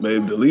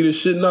 Maybe the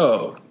leadership,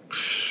 no.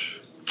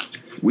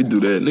 We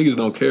do that. Niggas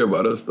don't care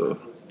about us though.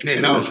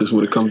 Yeah, no. That's just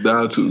what it comes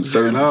down to.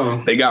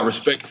 They got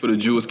respect for the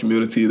Jewish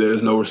community.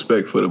 There's no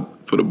respect for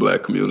the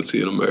black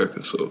community in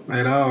America. So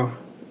at all.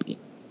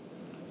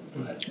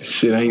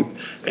 Shit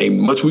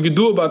ain't much we can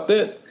do about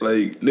that.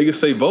 Like, niggas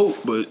say vote,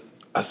 but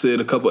I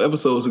said a couple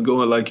episodes ago,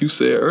 and like you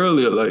said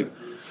earlier, like,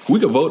 we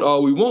can vote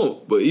all we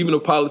want, but even the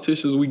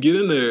politicians we get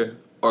in there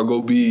are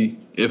gonna be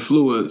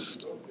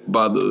influenced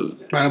by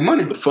the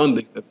money, the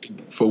funding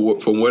from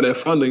where that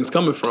funding's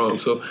coming from.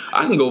 So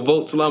I can go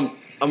vote till I'm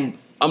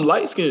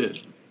light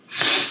skinned.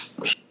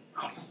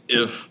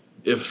 If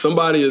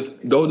somebody is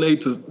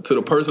donate to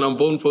the person I'm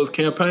voting for's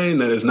campaign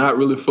that is not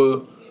really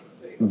for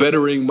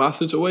bettering my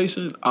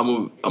situation,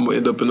 I'm gonna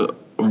end up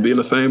be in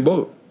the same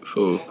boat.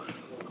 So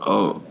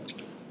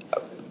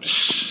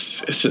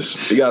it's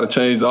just, we gotta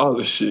change all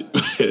this shit.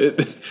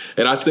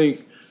 And I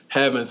think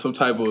having some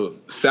type of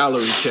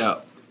salary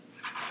cap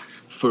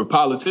for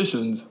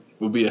politicians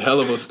would be a hell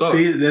of a start.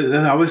 See,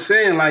 I was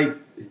saying, like,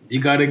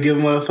 you gotta give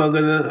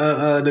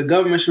motherfuckers the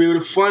government should be able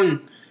to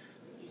fund,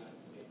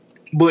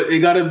 but they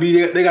gotta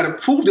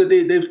prove that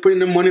they're putting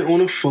the money on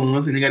the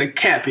funds, and they gotta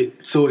cap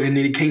it, so, and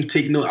they can't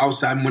take no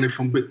outside money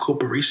from big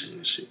corporations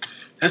and shit.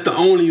 That's the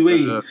only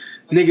way.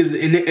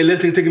 Niggas, unless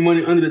they taking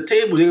money under the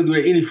table, they gonna do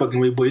that any fucking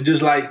way. But it's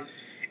just like,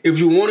 if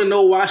you want to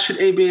know why shit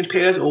ain't being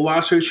passed or why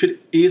shit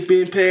is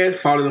being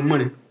passed, follow the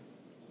money.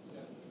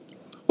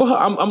 Well,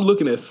 I'm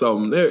looking at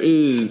something.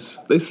 They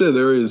said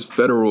there is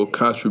federal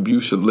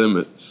contribution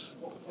limits.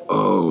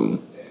 And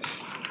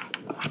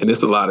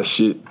it's a lot of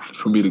shit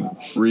for me to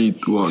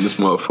read through on this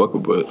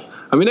motherfucker. But,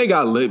 I mean, they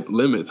got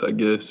limits, I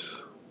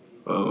guess.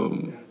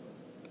 I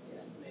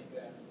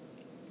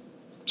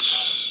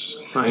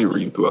ain't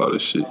reading through all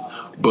this shit.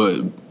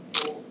 But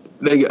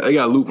they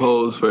got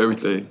loopholes for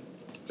everything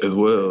as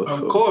well.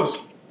 Of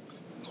course.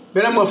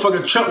 Man, that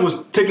motherfucker Trump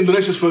was taking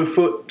donations for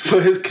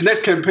his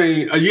next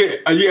campaign a year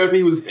after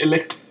he was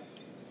elected.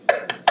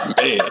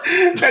 Man.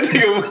 that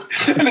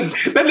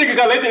nigga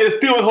got elected and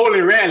still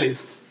holding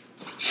rallies.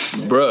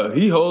 Bruh,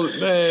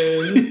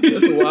 man,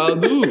 that's a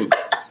wild dude.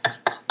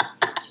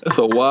 That's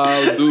a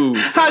wild dude.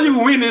 How you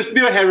win and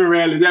still having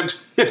rallies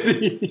after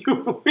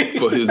you win?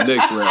 For his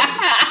next rally.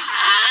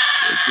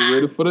 So get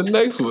ready for the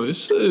next one.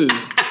 Shit.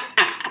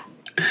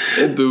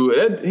 That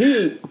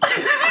dude,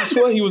 I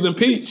swear he was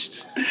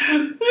impeached.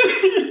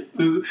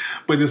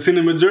 But the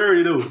Senate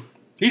majority, though.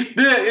 He's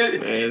still. That's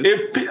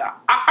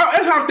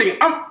how I'm thinking.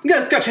 You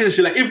guys got to change this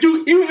shit. Like, even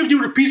if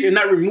you impeach and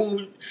not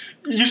remove,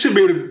 you should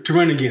be able to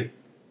run again.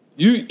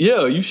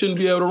 You shouldn't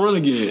be able to run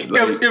again.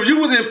 Like, if you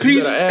was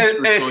impeached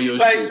and shit.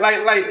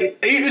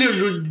 even if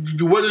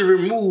you wasn't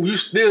removed, you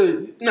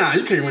still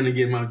you can't run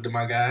again,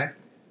 my guy.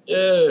 Yeah,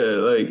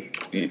 like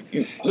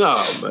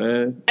nah,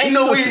 man. Ain't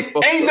no way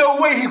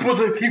he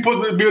supposed to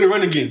be able to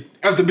run again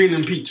after being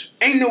impeached.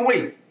 Ain't no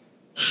way.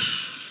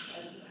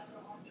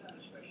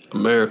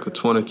 America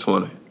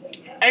 2020.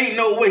 Ain't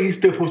no way he's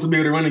still supposed to be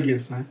able to run again,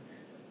 son.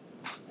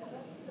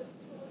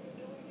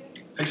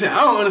 Like I said,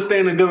 I don't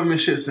understand the government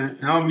shit, son.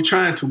 I don't be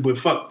trying to, but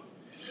fuck.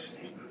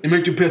 It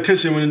make you pay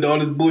attention when all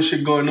this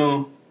bullshit going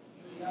on.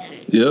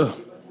 Yeah.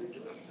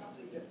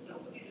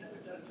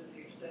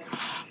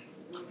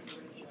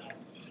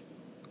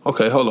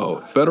 Okay, hold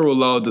on. Federal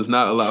law does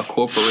not allow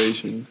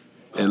corporations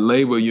and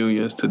labor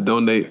unions to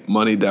donate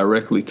money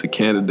directly to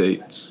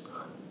candidates,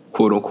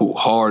 quote unquote,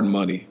 hard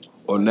money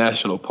or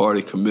national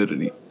party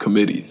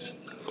committees.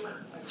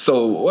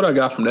 So what I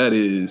got from that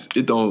is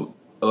it don't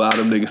allow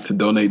them niggas to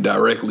donate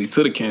directly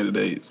to the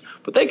candidates,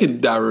 but they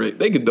could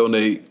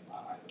donate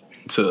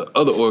to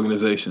other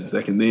organizations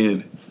that can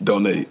then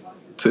donate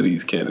to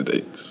these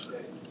candidates.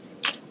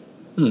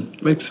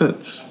 Makes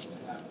sense.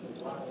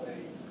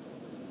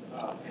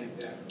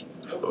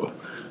 So,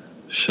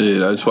 shit,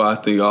 that's why I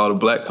think all the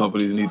black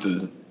companies need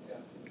to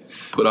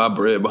put our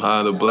bread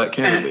behind a black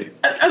candidate.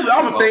 That's what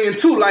I was thinking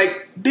too.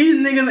 Like, these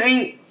niggas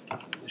ain't.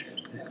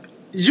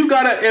 You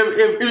gotta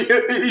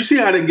if you see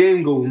how the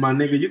game goes, my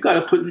nigga. You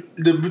gotta put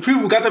the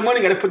people who got the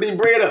money gotta put their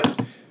bread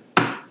up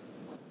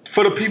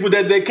for the people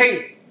that they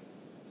can't.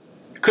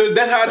 Cause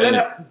that's how the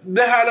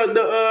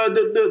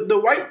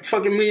white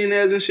fucking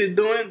millionaires and shit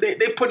doing. They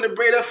putting the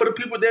bread up for the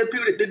people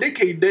that they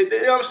can't. They,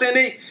 you know what I'm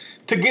saying?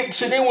 To get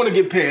shit they want to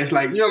get past.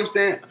 Like, you know what I'm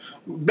saying?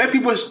 Black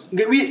people,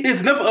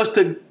 it's enough for us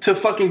to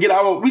fucking get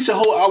we should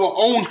hold our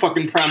own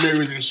fucking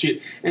primaries and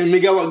shit and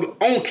make our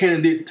own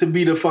candidate to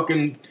be the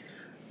fucking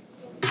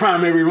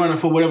primary runner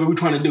for whatever we're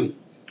trying to do.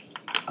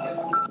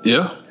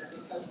 Yeah,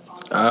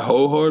 I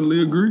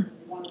wholeheartedly agree.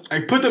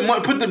 Like, put the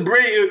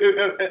bread.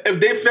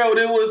 If they felt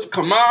it was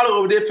Kamala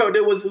or if they felt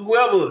it was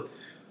whoever,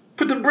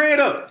 put the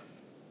bread up.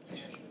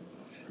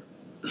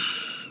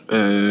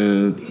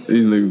 And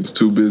these niggas was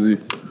too busy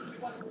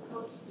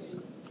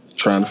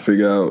trying to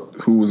figure out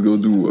who was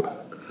gonna do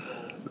what.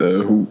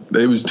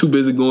 They was too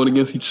busy going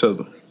against each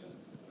other.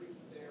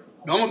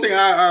 The only thing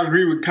I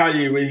agree with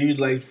Kanye where he was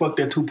like, "Fuck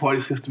that 2-party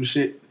system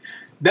shit."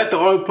 That's the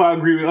only part I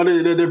agree with.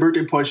 Other than their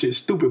birthday party shit,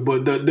 stupid.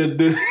 But the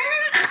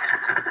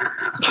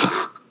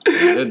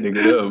that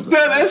nigga up.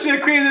 That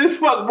shit crazy as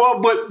fuck, boy.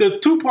 But the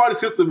 2-party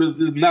system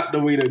is not the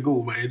way to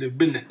go, man. It's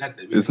been not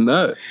the way. It's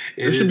not.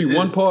 There should be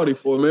one party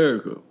for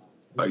America,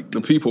 like the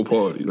people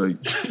party,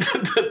 like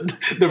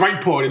the right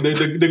party, the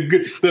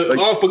good, like,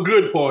 all for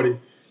good party.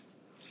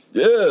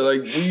 Yeah,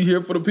 like we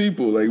here for the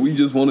people. Like we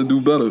just want to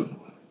do better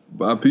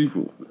by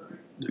people.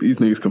 These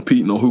niggas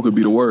competing on who could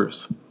be the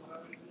worst.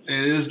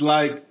 And it's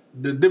like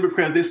the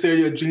Democrats, they say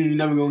you're a junior, you're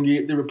never gonna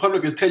get it. The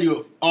Republicans tell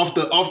you off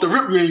the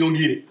rip you ain't gonna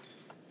get it.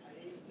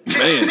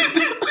 Man.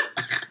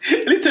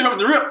 At least tell me off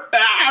the rip.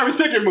 I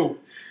respect your move.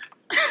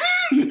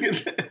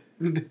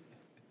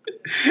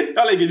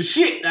 Y'all ain't getting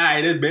shit. All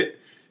right, that's bad.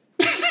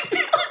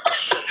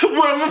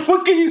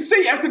 What can you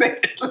say after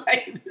that?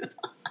 Like,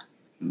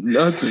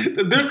 nothing.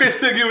 The Democrats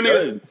still giving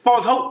niggas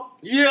false hope.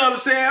 You know what I'm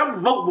saying? I'm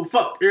voting, but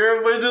fuck.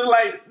 Everybody's just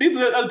like, these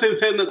are the other teams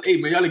telling us, hey,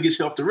 man, y'all ain't get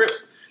shit off the rip.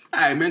 All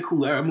right, man,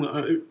 cool. All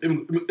right, let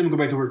me go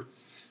back to work.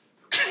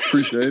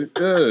 Appreciate it.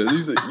 Yeah,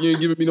 you ain't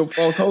giving me no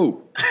false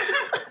hope.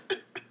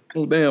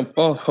 No damn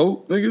false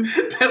hope, nigga.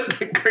 That's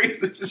the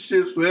craziest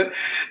shit, son.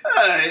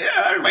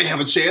 Everybody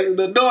have a chance.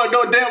 No,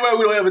 damn well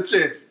we don't have a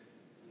chance.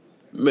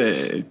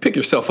 Man, pick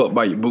yourself up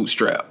by your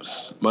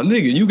bootstraps. My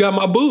nigga, you got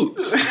my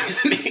boots.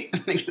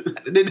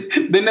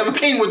 They never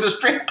came with the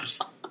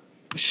straps.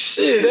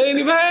 Shit, they ain't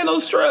even had no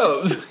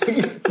straps.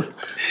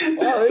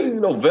 Oh,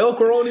 ain't no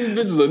Velcro on these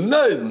bitches or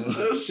nothing.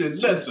 That shit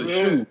nuts,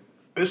 man.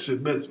 That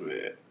shit nuts,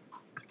 man.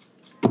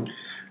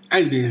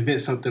 I need to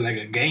invent something like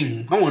a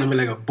game. I want to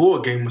invent like a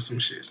board game or some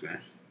shit, son.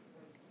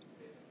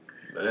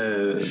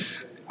 Man.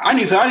 I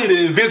need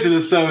to invent it or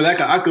something. Like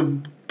I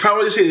could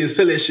probably shit and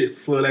sell that shit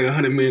for like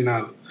 $100 million.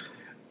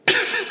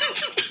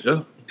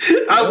 Yeah.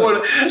 I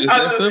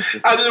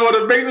just want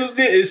to make some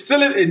shit and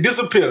sell it and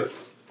disappear.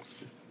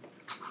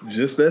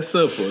 Just that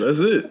simple. That's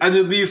it. I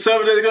just need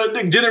something that's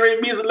gonna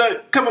generate me a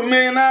couple $1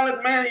 million,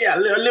 man. Yeah, I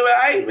live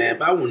alright, man.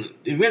 But I want to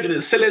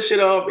eventually sell that shit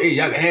off. Hey,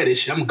 y'all can have this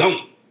shit. I'm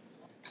gone.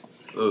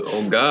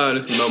 On God,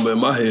 it's a number in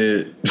my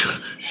head.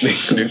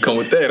 Nigga come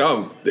with that.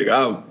 I'm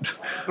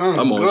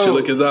on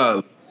Chillicot's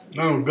Island.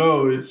 I'm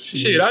go.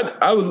 Shit,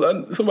 I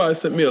was somebody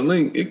sent me a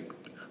link.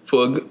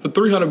 For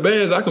 $300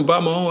 bands, I can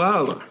buy my own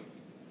island.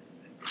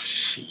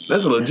 Shit.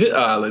 That's a legit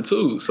island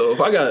too. So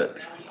if I got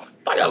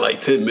like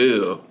 10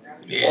 mil,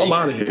 I'm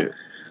out of here.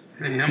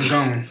 Hey, I'm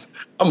gone.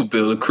 I would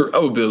build a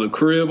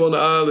crib on the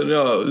island,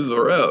 y'all. This is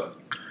a wrap.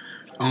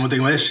 I don't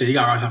think about that shit. You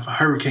got all for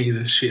hurricanes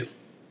and shit.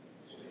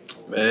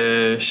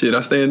 Man, shit, I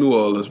stay in New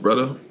Orleans,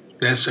 brother.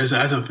 That's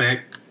a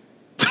fact.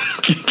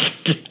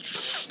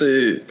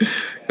 Shit.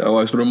 I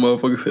watched what a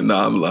motherfucker said,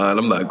 nah, I'm lying.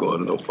 I'm not going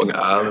to no fucking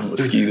island,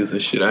 mosquitoes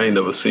and shit I ain't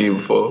never seen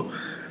before.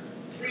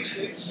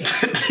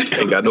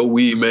 Ain't got no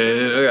weed,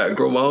 man. I gotta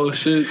grow my own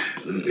shit.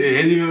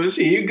 Yeah,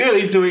 you good.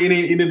 He's doing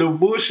any no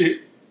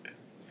bullshit.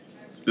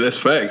 That's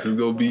facts. It's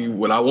gonna be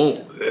what I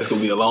want. It's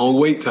gonna be a long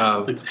wait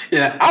time.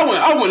 Yeah,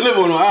 I wouldn't live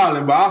on an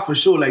island, but I for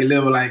sure like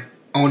live like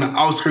on the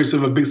outskirts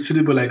of a big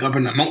city, but like up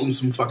in the mountains,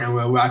 some fucking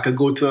where I could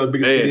go to a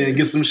big city and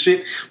get some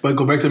shit, but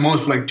go back to the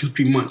mountains for like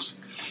 2-3 months.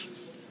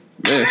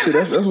 Man, shit,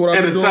 that's what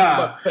I've been doing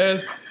time.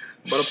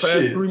 for the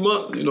past 3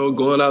 months. You know,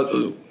 going out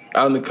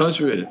in the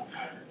country and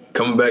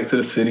coming back to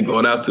the city,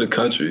 going out to the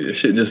country. That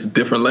shit just a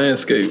different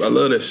landscape. I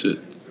love that shit.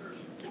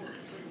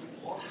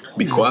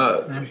 Be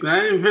quiet. If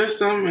I invest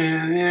some,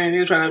 man,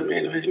 you try to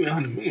man,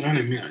 100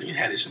 million. You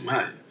had this shit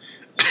out.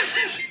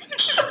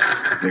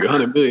 Nigga,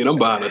 100 million. I'm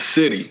buying a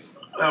city.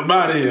 I'm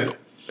out of here.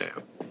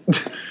 Damn.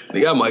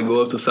 Nigga, I might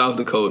go up to South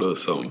Dakota or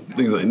something.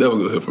 Niggas ain't never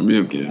gonna hear from me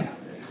again.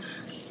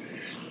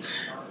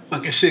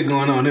 Fucking shit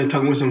going on. They're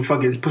talking with some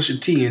fucking Pusha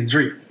T and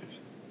Drake.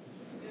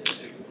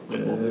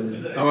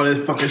 All this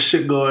fucking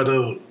shit going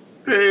on.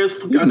 Man, These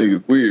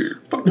niggas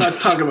weird. Fuck what I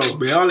talking about,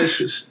 man. All that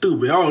shit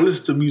stupid. I don't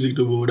listen to music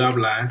no more. I'm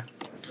lying.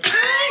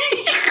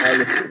 I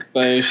listen to the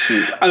same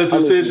shit. I listen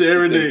to the same shit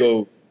every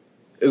day.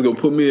 It's gonna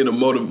put me in a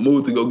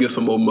mood to go get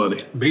some more money.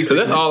 Basically. So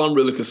that's all I'm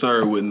really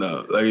concerned with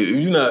now. Like, if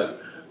you're not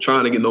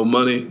trying to get no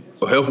money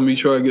or helping me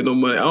try to get no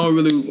money,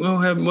 we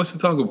don't have much to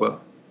talk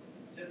about.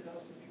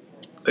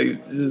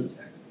 Like,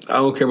 I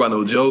don't care about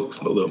no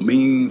jokes, no little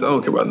memes. I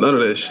don't care about none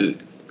of that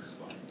shit.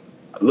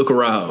 Look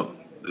around.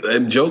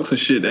 Them jokes and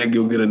shit ain't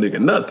gonna get a nigga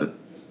nothing.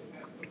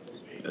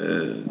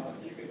 And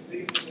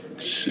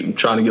shit, I'm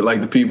trying to get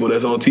like the people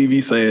that's on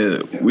TV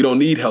saying we don't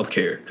need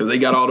healthcare because they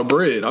got all the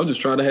bread. I'm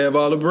just trying to have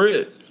all the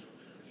bread.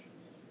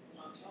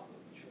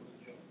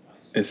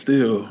 And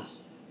still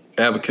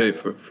advocate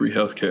for free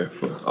healthcare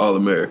for all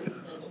Americans.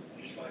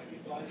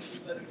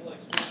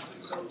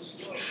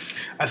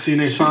 I seen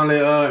they finally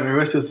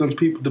arrested some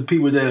people, the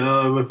people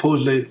that were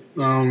supposedly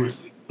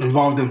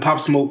involved in Pop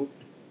Smoke.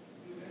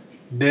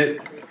 That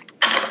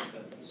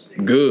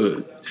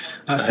good.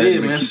 I see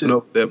it, man. Shit.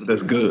 Up that, but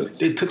that's good.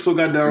 They took so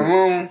goddamn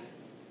long.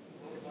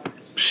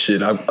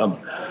 Shit, I'm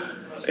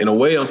in a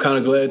way, I'm kind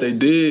of glad they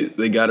did.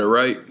 They got it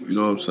right. You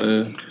know what I'm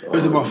saying?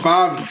 There's about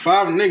five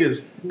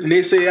niggas, and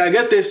they say, I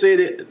guess they said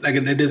it like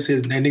that. That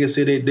nigga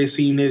said they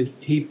seen it.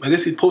 I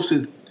guess he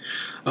posted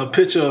a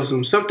picture of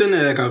something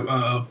like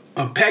a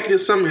package or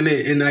something,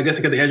 and I guess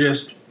they got the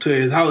address to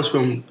his house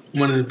from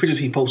one of the pictures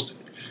he posted.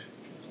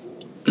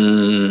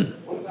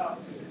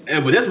 Yeah,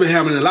 but that's been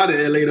happening a lot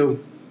in LA though.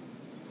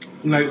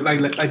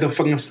 Like the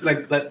fucking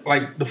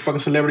like the fucking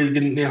celebrity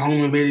getting their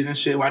home invaded and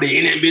shit while they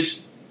in that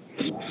bitch.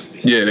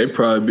 Yeah, they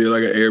probably be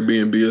like an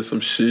Airbnb or some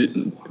shit.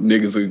 And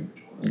niggas will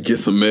get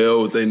some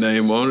mail with their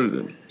name on it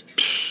and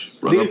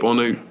run up on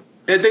it.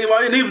 And think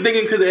about it, they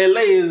thinking because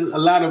LA is a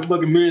lot of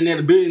fucking millionaires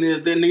and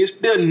billionaires, then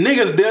still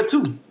niggas there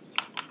too.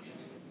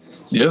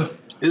 Yeah.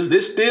 It's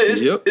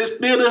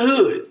still the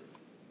hood.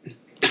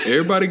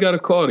 Everybody got a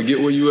car to get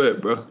where you at,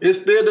 bro.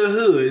 It's still the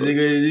hood,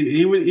 nigga.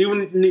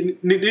 Even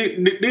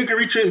they can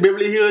reach you in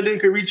Beverly Hills, they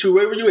can reach you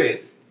wherever you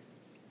at.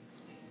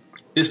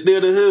 It's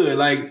still the hood,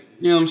 like,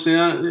 you know what I'm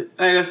saying?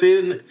 Like I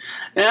said,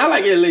 and I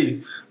like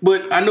LA,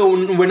 but I know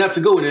where not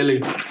to go in LA.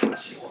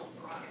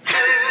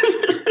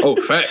 Oh,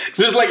 facts.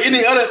 Just like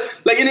any other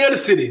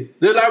city.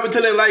 Just like I was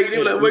telling, like,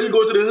 when you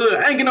go to the hood,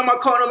 I ain't getting on my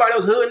car in nobody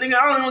else's hood, nigga.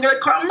 I don't even get a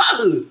car in my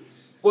hood.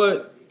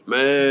 What?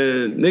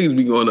 Man, niggas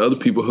be going to other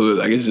people's hood.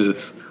 Like, it's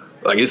just,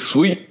 like, it's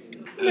sweet.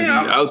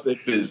 Yeah. Out there,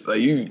 bitch. Like,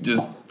 you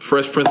just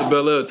Fresh Prince of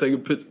Bel-Air, take a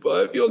picture.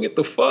 But if you don't get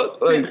the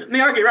fuck, like,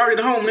 nigga, I get robbed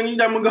at home, nigga. You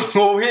got me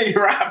go over here and get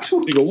robbed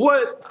too. Nigga,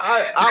 what?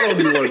 I don't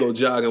even want to go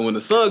jogging when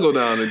the sun go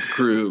down at the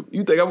crib.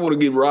 You think I want to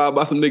get robbed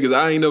by some niggas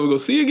I ain't never gonna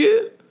see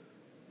again?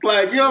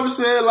 Like, you know what I'm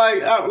saying?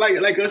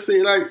 Like I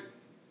said, like,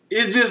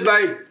 it's just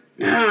like,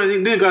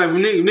 nigga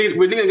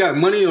got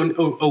money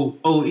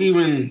or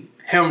even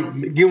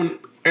have giving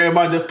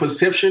everybody the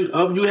perception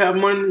of you have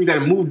money, you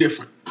gotta move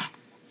different.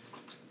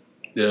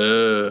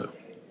 Yeah.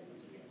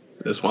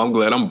 That's why I'm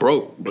glad I'm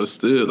broke. But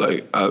still,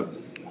 like,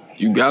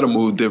 you gotta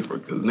move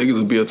different because niggas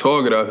will be a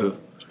target out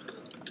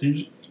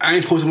here. I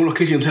ain't posting my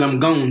location until I'm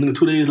gone, nigga,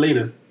 2 days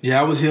later.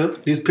 Yeah, I was here.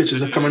 These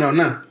pictures are coming out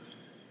now.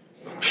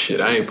 Shit,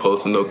 I ain't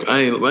posting I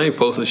ain't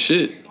posting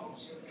shit.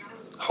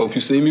 Hope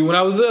you see me when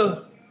I was there.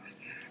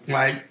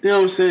 Like, you know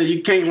what I'm saying?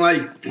 You can't,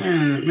 like,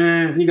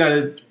 man, you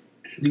gotta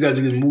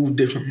just move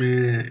different,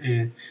 man.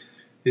 And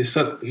it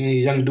sucked.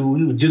 Young dude,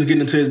 he was just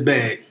getting into his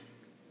bag.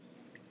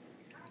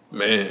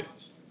 Man,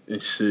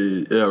 and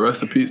shit, yeah,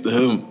 rest in peace to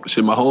him.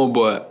 Shit, my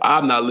homeboy,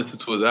 I've not listened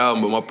to his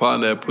album, but my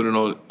partner had put it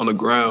on the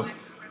ground.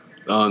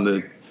 You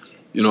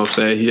know what I'm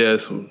saying?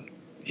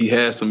 He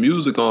had some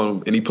music on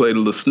him, and he played a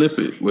little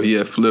snippet where he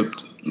had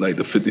flipped like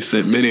the 50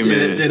 Cent Mini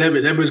Man.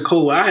 That was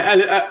cool.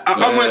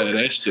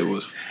 That shit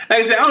was. Like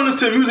I said, I don't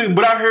listen to music,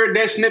 but I heard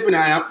that snippet.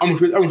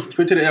 I'm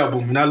straight to the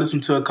album, and I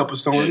listened to a couple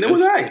songs, and it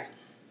was alright.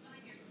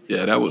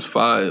 Yeah, that was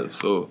fire.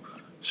 So,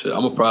 shit,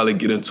 I'm gonna probably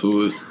get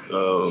into it,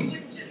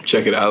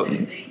 check it out,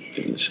 and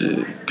and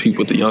shit.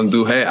 People the young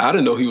dude had. I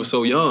didn't know he was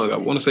so young. I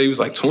want to say he was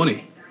like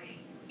 20.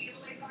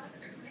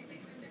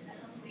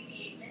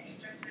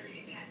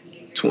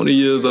 20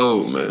 years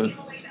old, man.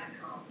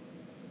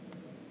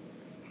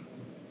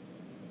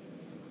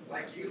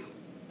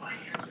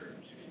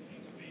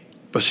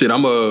 But shit,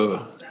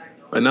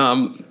 right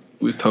now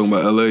we was talking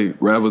about LA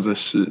rappers and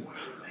shit.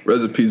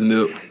 Recipes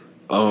Nip.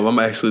 I'm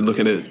actually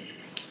looking at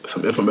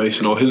some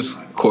information on his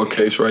court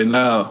case right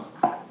now,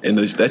 and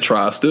that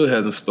trial still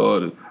hasn't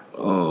started.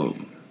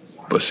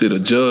 But shit, a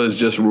judge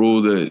just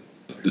ruled that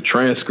the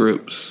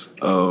transcripts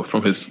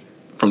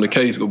from the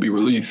case gonna be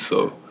released.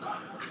 So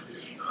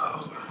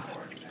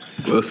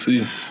we'll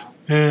see.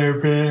 Yeah,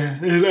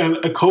 man. And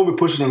COVID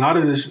pushing a lot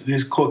of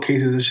these court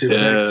cases and shit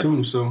back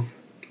too. So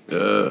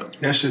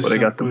that shit's. But they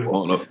got them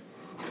on a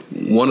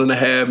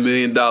 $1.5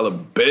 million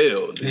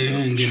bail. Yeah,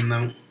 ain't getting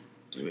out.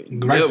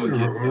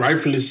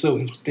 Rightfully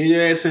so. Stay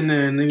your ass in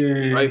there,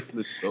 nigga.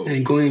 Rightfully so.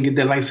 And go ahead and get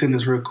that life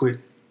sentence real quick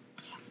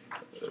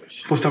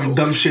for some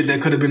dumb shit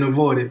that could have been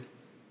avoided.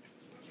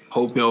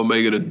 Hope you don't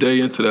make it a day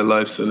into that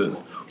life sentence.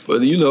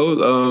 But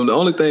the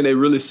only thing they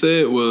really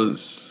said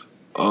was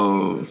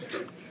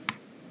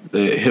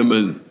that him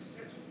and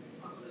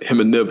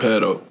Nip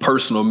had a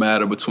personal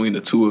matter between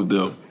the two of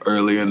them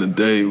earlier in the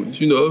day.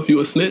 If you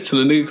a snitch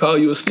and a nigga call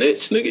you a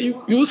snitch,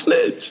 nigga, you a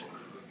snitch.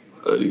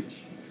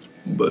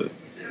 But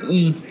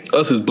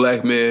us as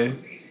black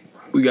men,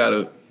 we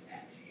gotta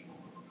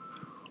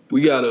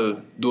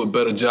do a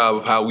better job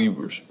of how we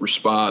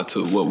respond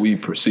to what we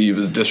perceive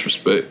as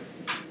disrespect.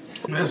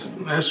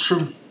 That's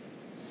true.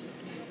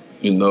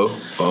 If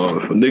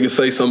a nigga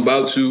say something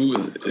about you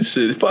and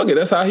shit, fuck it,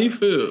 that's how he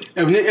feel.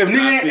 If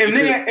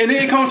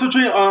nigga come to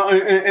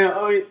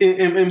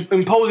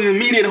imposing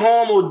immediate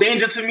harm or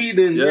danger to me,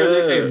 then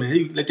hey man,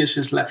 you let this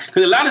shit slide.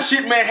 Because a lot of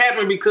shit man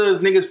happen because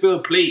niggas feel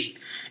played,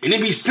 and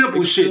it be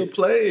simple shit.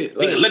 Played.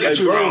 Nigga, look at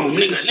you wrong,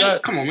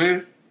 nigga. Come on,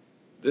 man.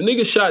 The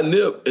nigga shot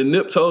Nip, and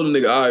Nip told the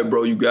nigga, "All right,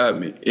 bro, you got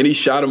me." And he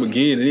shot him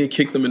again, and then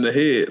kicked him in the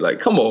head. Like,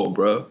 come on,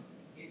 bro.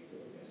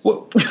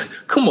 What?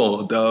 Come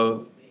on,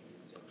 dog.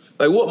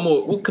 Like, what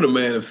more? What could a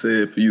man have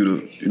said for you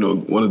to,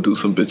 want to do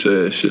some bitch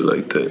ass shit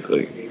like that?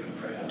 Like,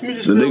 you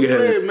just the nigga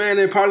played, man.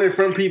 They're probably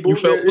from people.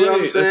 You know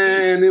what I'm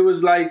saying? It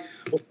was like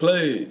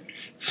played.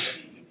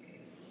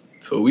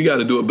 So we got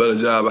to do a better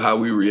job of how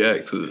we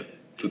react to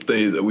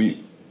things that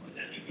we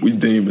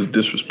deem as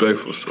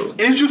disrespectful. So,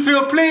 and if you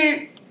feel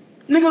played,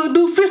 nigga,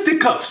 do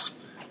fisticuffs.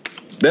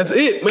 That's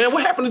it, man.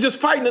 What happened to just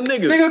fighting a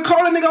nigga? Nigga,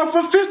 call a nigga off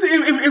for fist.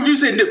 If you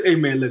say, hey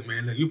man, look,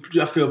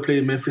 I feel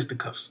played, man.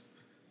 Fisticuffs.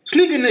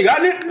 Sneaking nigga, I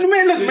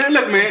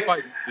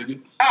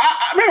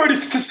remember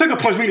this sucker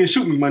punch me and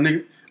shoot me, my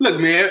nigga. Look,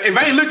 man, if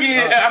I ain't looking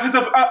at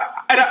myself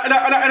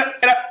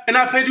and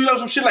I played you up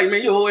some shit like,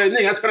 man, you whole ass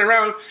nigga, I turn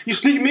around, you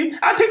sneak me,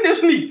 I take that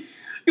sneak.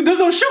 You just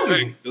don't shoot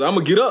me. I'm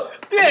gonna get up.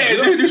 Yeah,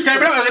 you scrap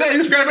it out,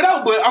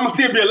 but I'm gonna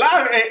still be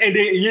alive, and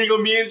then you ain't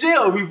gonna be in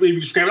jail. We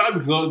scrap it out,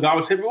 we go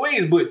our separate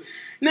ways. But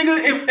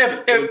nigga,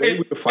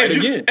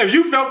 if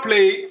you felt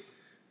played,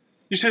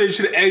 you should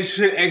have asked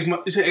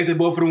the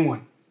both for the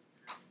one.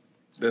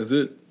 That's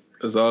it.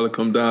 That's all it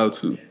come down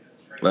to.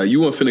 Like,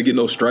 you weren't finna get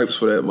no stripes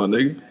for that, my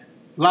nigga.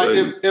 Like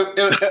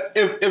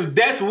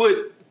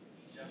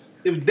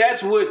if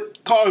that's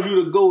what caused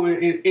you to go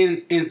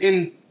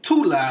in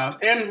two lives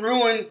and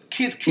ruin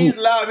kids'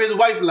 lives, his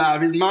wife's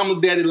life, his mama,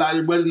 daddy lives,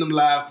 his brothers and them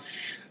lives,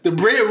 the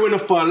breadwinner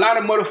for a lot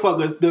of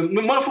motherfuckers, the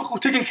motherfucker who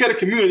taking care of the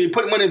community,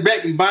 putting money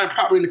back and buying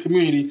property in the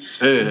community.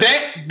 Yeah.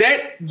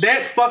 That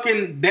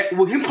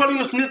with him calling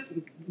you a snitch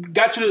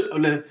got you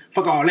to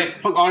fuck all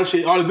that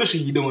shit, all the good shit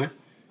he doing.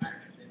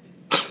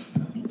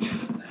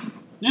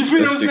 You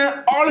feel what I'm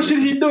saying? All the shit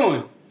he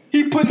doing.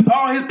 He putting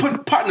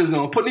partners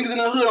on, putting niggas in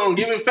the hood on,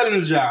 giving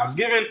felons jobs,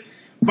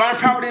 buying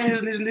property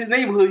in his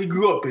neighborhood he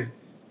grew up in,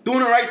 doing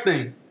the right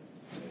thing,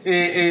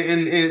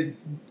 and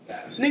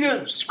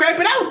nigga, scrap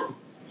it out.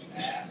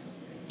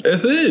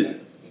 That's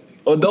it.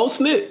 Or don't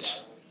snitch.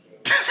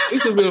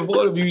 It could be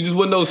avoided if you just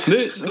wasn't no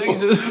snitch.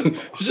 Nigga,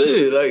 just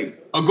shit like.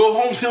 Or go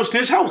home to your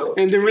snitch house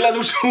and then realize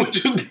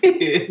what you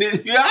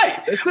did. You're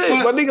right. That's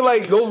it. My nigga,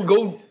 like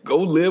go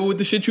live with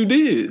the shit you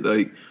did.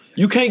 Like,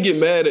 you can't get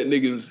mad at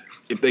niggas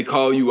if they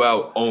call you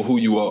out on who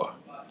you are.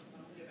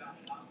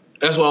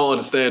 That's what I don't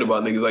understand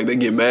about niggas. Like, they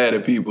get mad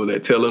at people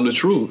that tell them the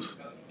truth.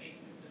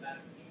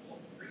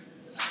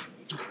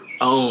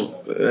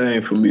 That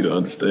ain't for me to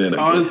understand.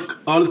 All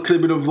this could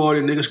have been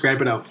avoided. Nigga,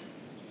 scrap it out.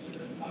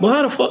 Well,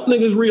 how the fuck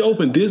niggas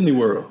reopen Disney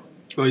World?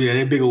 Oh yeah,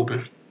 they big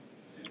open.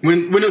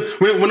 When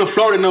the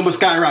Florida number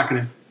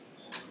skyrocketing.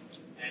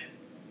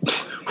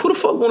 Who the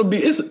fuck wanna be?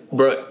 It's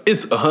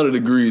 100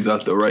 degrees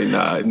out there right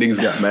now.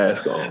 Niggas got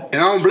masks on. And I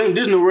don't blame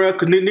Disney World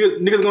because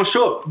niggas gonna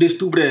show up this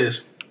stupid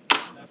ass.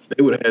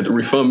 They would have had to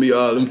refund me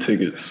all them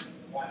tickets.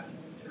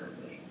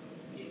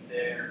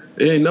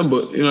 It ain't nothing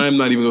but, I'm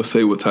not even gonna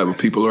say what type of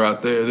people are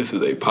out there. This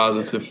is a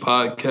positive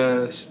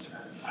podcast.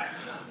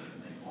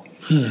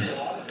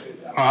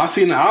 I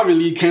seen the Ivy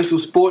League cancel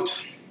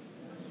sports.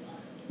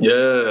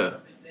 Yeah,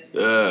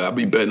 I I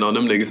be betting on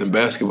them niggas in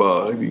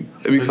basketball.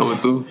 They be coming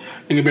through.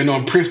 Nigga been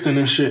on Princeton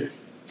and shit.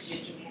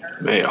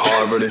 Man,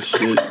 Harvard and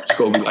shit. It's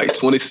gonna be like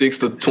 26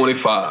 to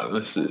 25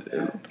 and shit.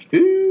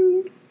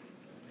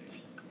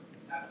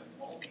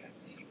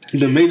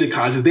 The major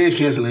colleges, they ain't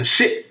canceling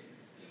shit.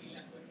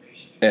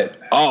 At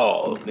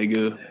all,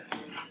 nigga.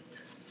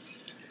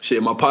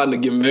 Shit, my partner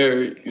getting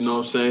married, you know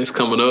what I'm saying? It's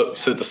coming up,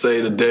 set to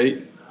say the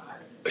date.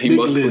 He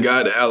must have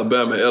forgot that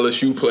Alabama and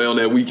LSU play on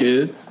that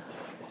weekend.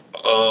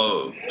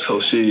 So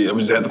shit, I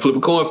just had to flip a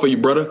coin for you,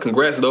 brother.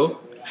 Congrats though.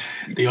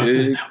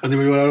 I was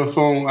on the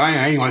phone.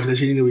 I ain't watching that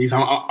shit anyways.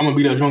 I'm gonna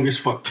be that drunk as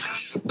fuck.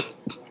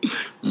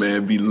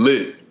 Man, be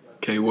lit.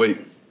 Can't wait.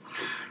 I'm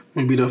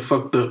gonna be that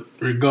fucked up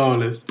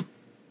regardless.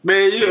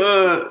 Man,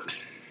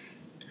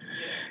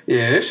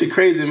 yeah, that shit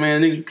crazy,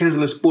 man. Nigga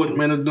canceling sports,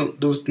 man.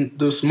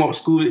 Those smart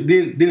schools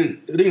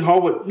didn't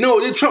Harvard. No,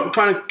 they Trump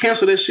trying to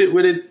cancel that shit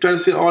where they trying to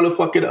send all the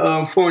fucking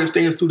foreign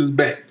exchange students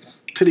back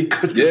to the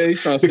country. Yeah, he's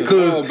trying to send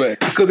them all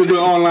back because they do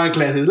online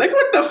classes. Like,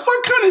 what the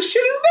fuck kind of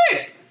shit is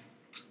that?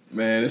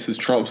 Man, this is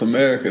Trump's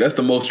America. That's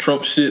the most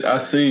Trump shit I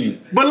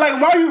seen. But like,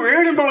 why are you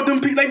worried about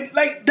them people?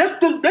 Like that's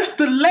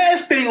the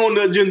last thing on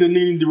the agenda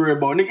needing to worry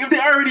about. Nigga, if they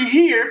already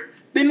here,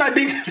 they not.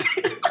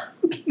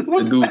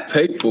 That dude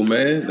hateful,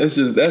 man. That's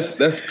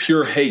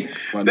pure hate.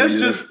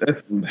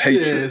 That's some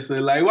hatred. Yeah, so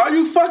like, why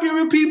you fucking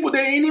with people that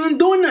ain't even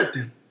doing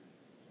nothing?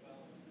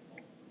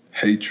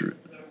 Hatred.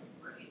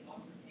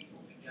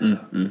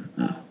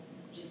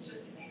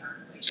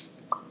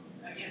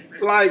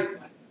 Like,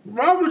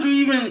 why would you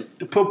even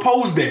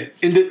propose that?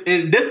 And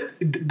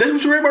that's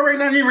what you're worried about right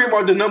now. You ain't worried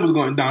about the numbers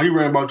going down. You're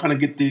worried about trying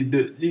to get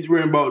you're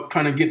worried about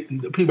trying to get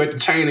the people back to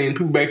China and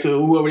people back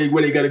to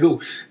where they got to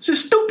go. It's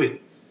just stupid.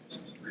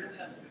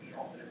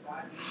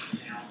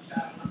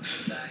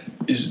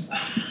 It's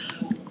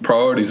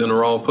priorities in the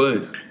wrong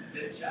place.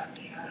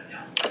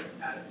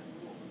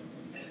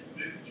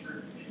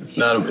 It's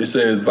not. It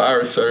says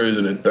virus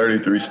surging in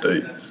 33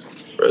 states.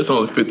 Bro, it's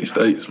only 50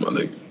 states, my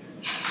nigga.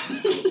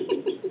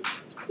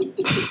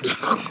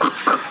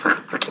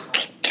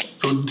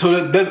 So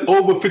that's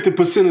over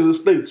 50% of the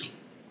states.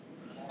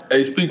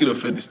 Hey, speaking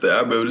of 50 states,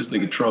 I remember this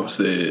nigga Trump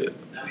said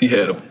he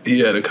had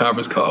a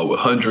conference call with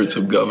hundreds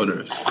of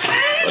governors.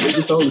 I think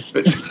it's only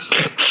 50.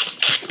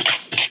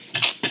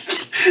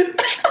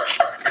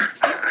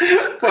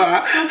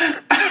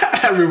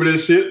 I remember that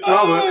shit.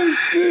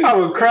 I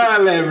was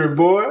crying laughing,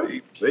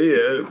 boy.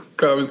 Yeah,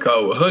 conference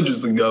call with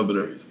hundreds of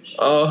governors.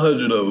 All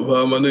 100 of them,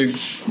 huh, my nigga?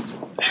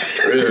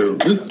 Real.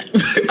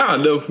 I'll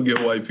never forget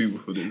white people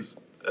for this.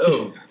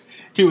 Oh.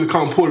 He was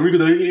calling Puerto Rico.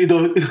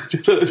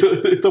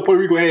 Puerto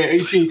Rico had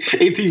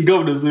 18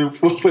 governors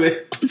for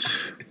that.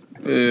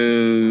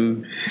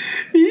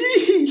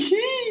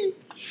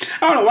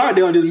 I don't know why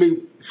they don't just make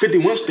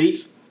 51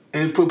 states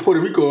and put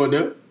Puerto Rico on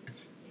there.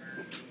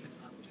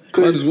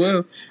 Might as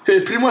well.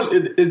 Because pretty much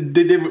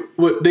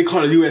what they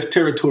call it U.S.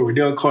 territory. They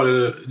don't call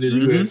it the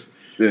U.S.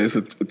 Yeah, it's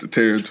a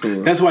territory.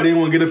 That's why they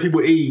want to get the people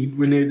aid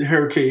when the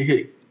hurricane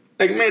hit.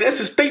 Like, man, that's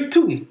a state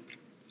too.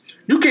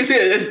 You can't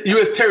say that's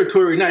U.S.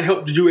 territory and not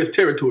help the U.S.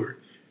 territory.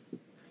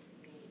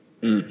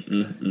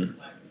 Niggas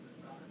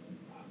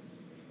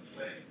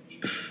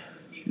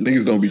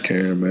don't be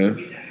caring,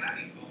 man.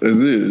 That's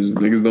it.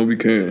 Niggas don't be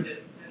caring.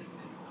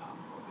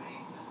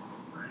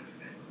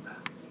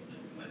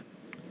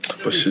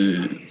 But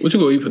shit, what you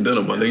gonna eat for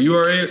dinner, my nigga? You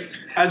alright?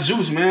 I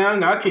juice,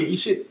 man. I can't eat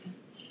shit.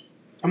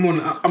 I'm on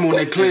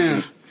that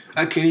cleanse.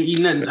 I can't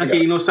eat nothing. I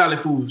can't eat no solid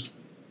foods.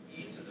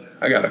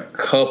 I got a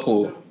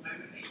couple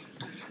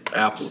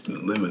apples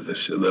and lemons and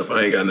shit left.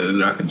 I ain't got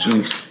nothing I can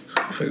juice.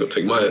 I'm finna go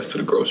take my ass to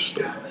the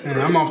grocery store.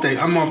 Man, I'm off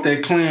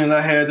that cleanse.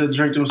 I had to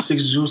drink them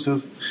 6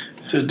 juices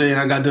today, and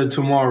I got that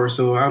tomorrow.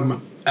 So I'll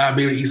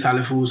be able to eat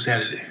solid food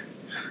Saturday.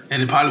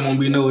 And it probably won't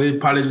be it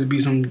probably just be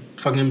some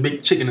fucking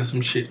baked chicken or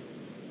some shit.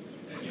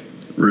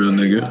 Real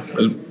nigga.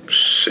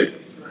 Shit.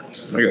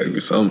 I gotta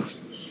get something.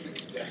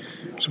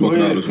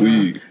 Smoking all this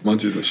weed,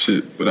 munchies and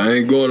shit. But I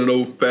ain't going to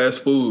no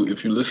fast food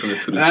if you listening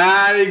to this.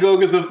 I ain't go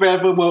get some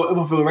fast food. I'm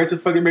gonna feel right to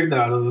fucking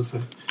McDonald's.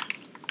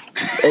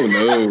 Oh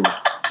no.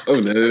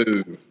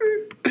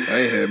 I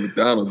ain't had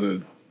McDonald's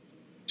in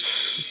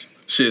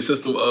shit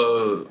since we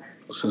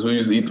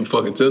used to eat them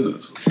fucking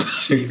tenders.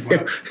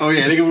 Oh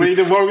yeah, nigga, when you eat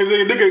the burgers,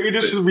 nigga,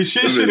 this should be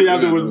shitty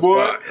afterwards,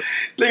 boy.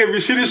 Nigga, be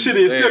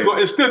shitty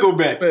and still go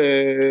back.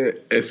 Man,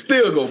 and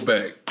still go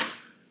back.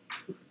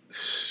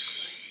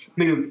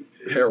 Nigga,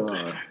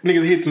 heroin.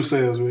 Niggas hit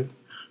themselves, man.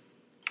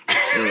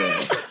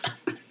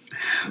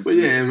 But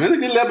yeah, man, it's a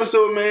good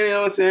episode, man. You know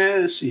what I'm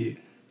saying? Shit.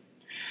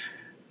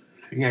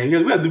 Yeah,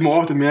 we gotta do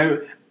more often,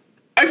 man.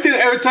 I say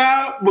that every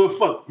time, but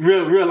fuck,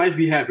 real life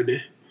be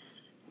happening.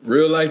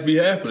 Real life be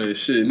happening.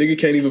 Shit, nigga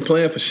can't even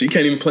plan for shit. He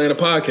can't even plan a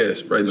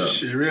podcast right now.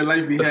 Shit, real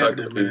life be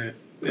happening, man.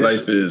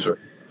 Life is, right?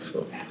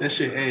 So that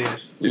shit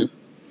ass. Yeah.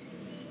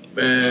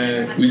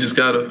 Man, we just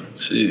gotta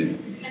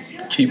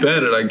keep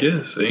at it, I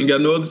guess. Ain't got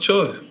no other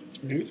choice.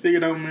 You figure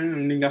it out,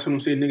 man. Nigga got something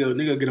to say,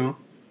 nigga get on.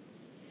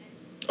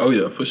 Oh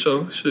yeah, for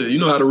sure. Shit, you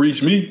know how to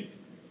reach me.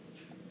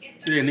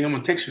 Yeah, nigga, I'm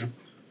gonna text you.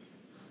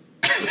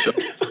 For sure.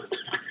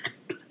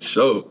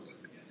 sure.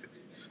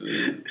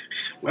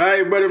 Well, all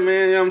right, brother,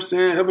 man. You know what I'm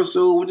saying?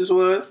 Episode, what this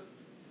was?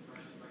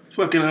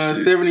 Fucking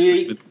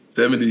 78.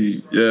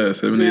 70, yeah,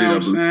 78. You know what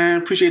I'm saying?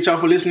 Appreciate y'all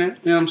for listening.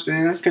 You know what I'm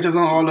saying? Catch us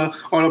on all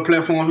the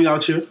platforms we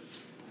out here.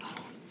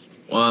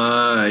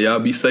 Y'all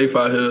be safe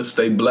out here.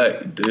 Stay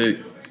black. You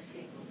dig?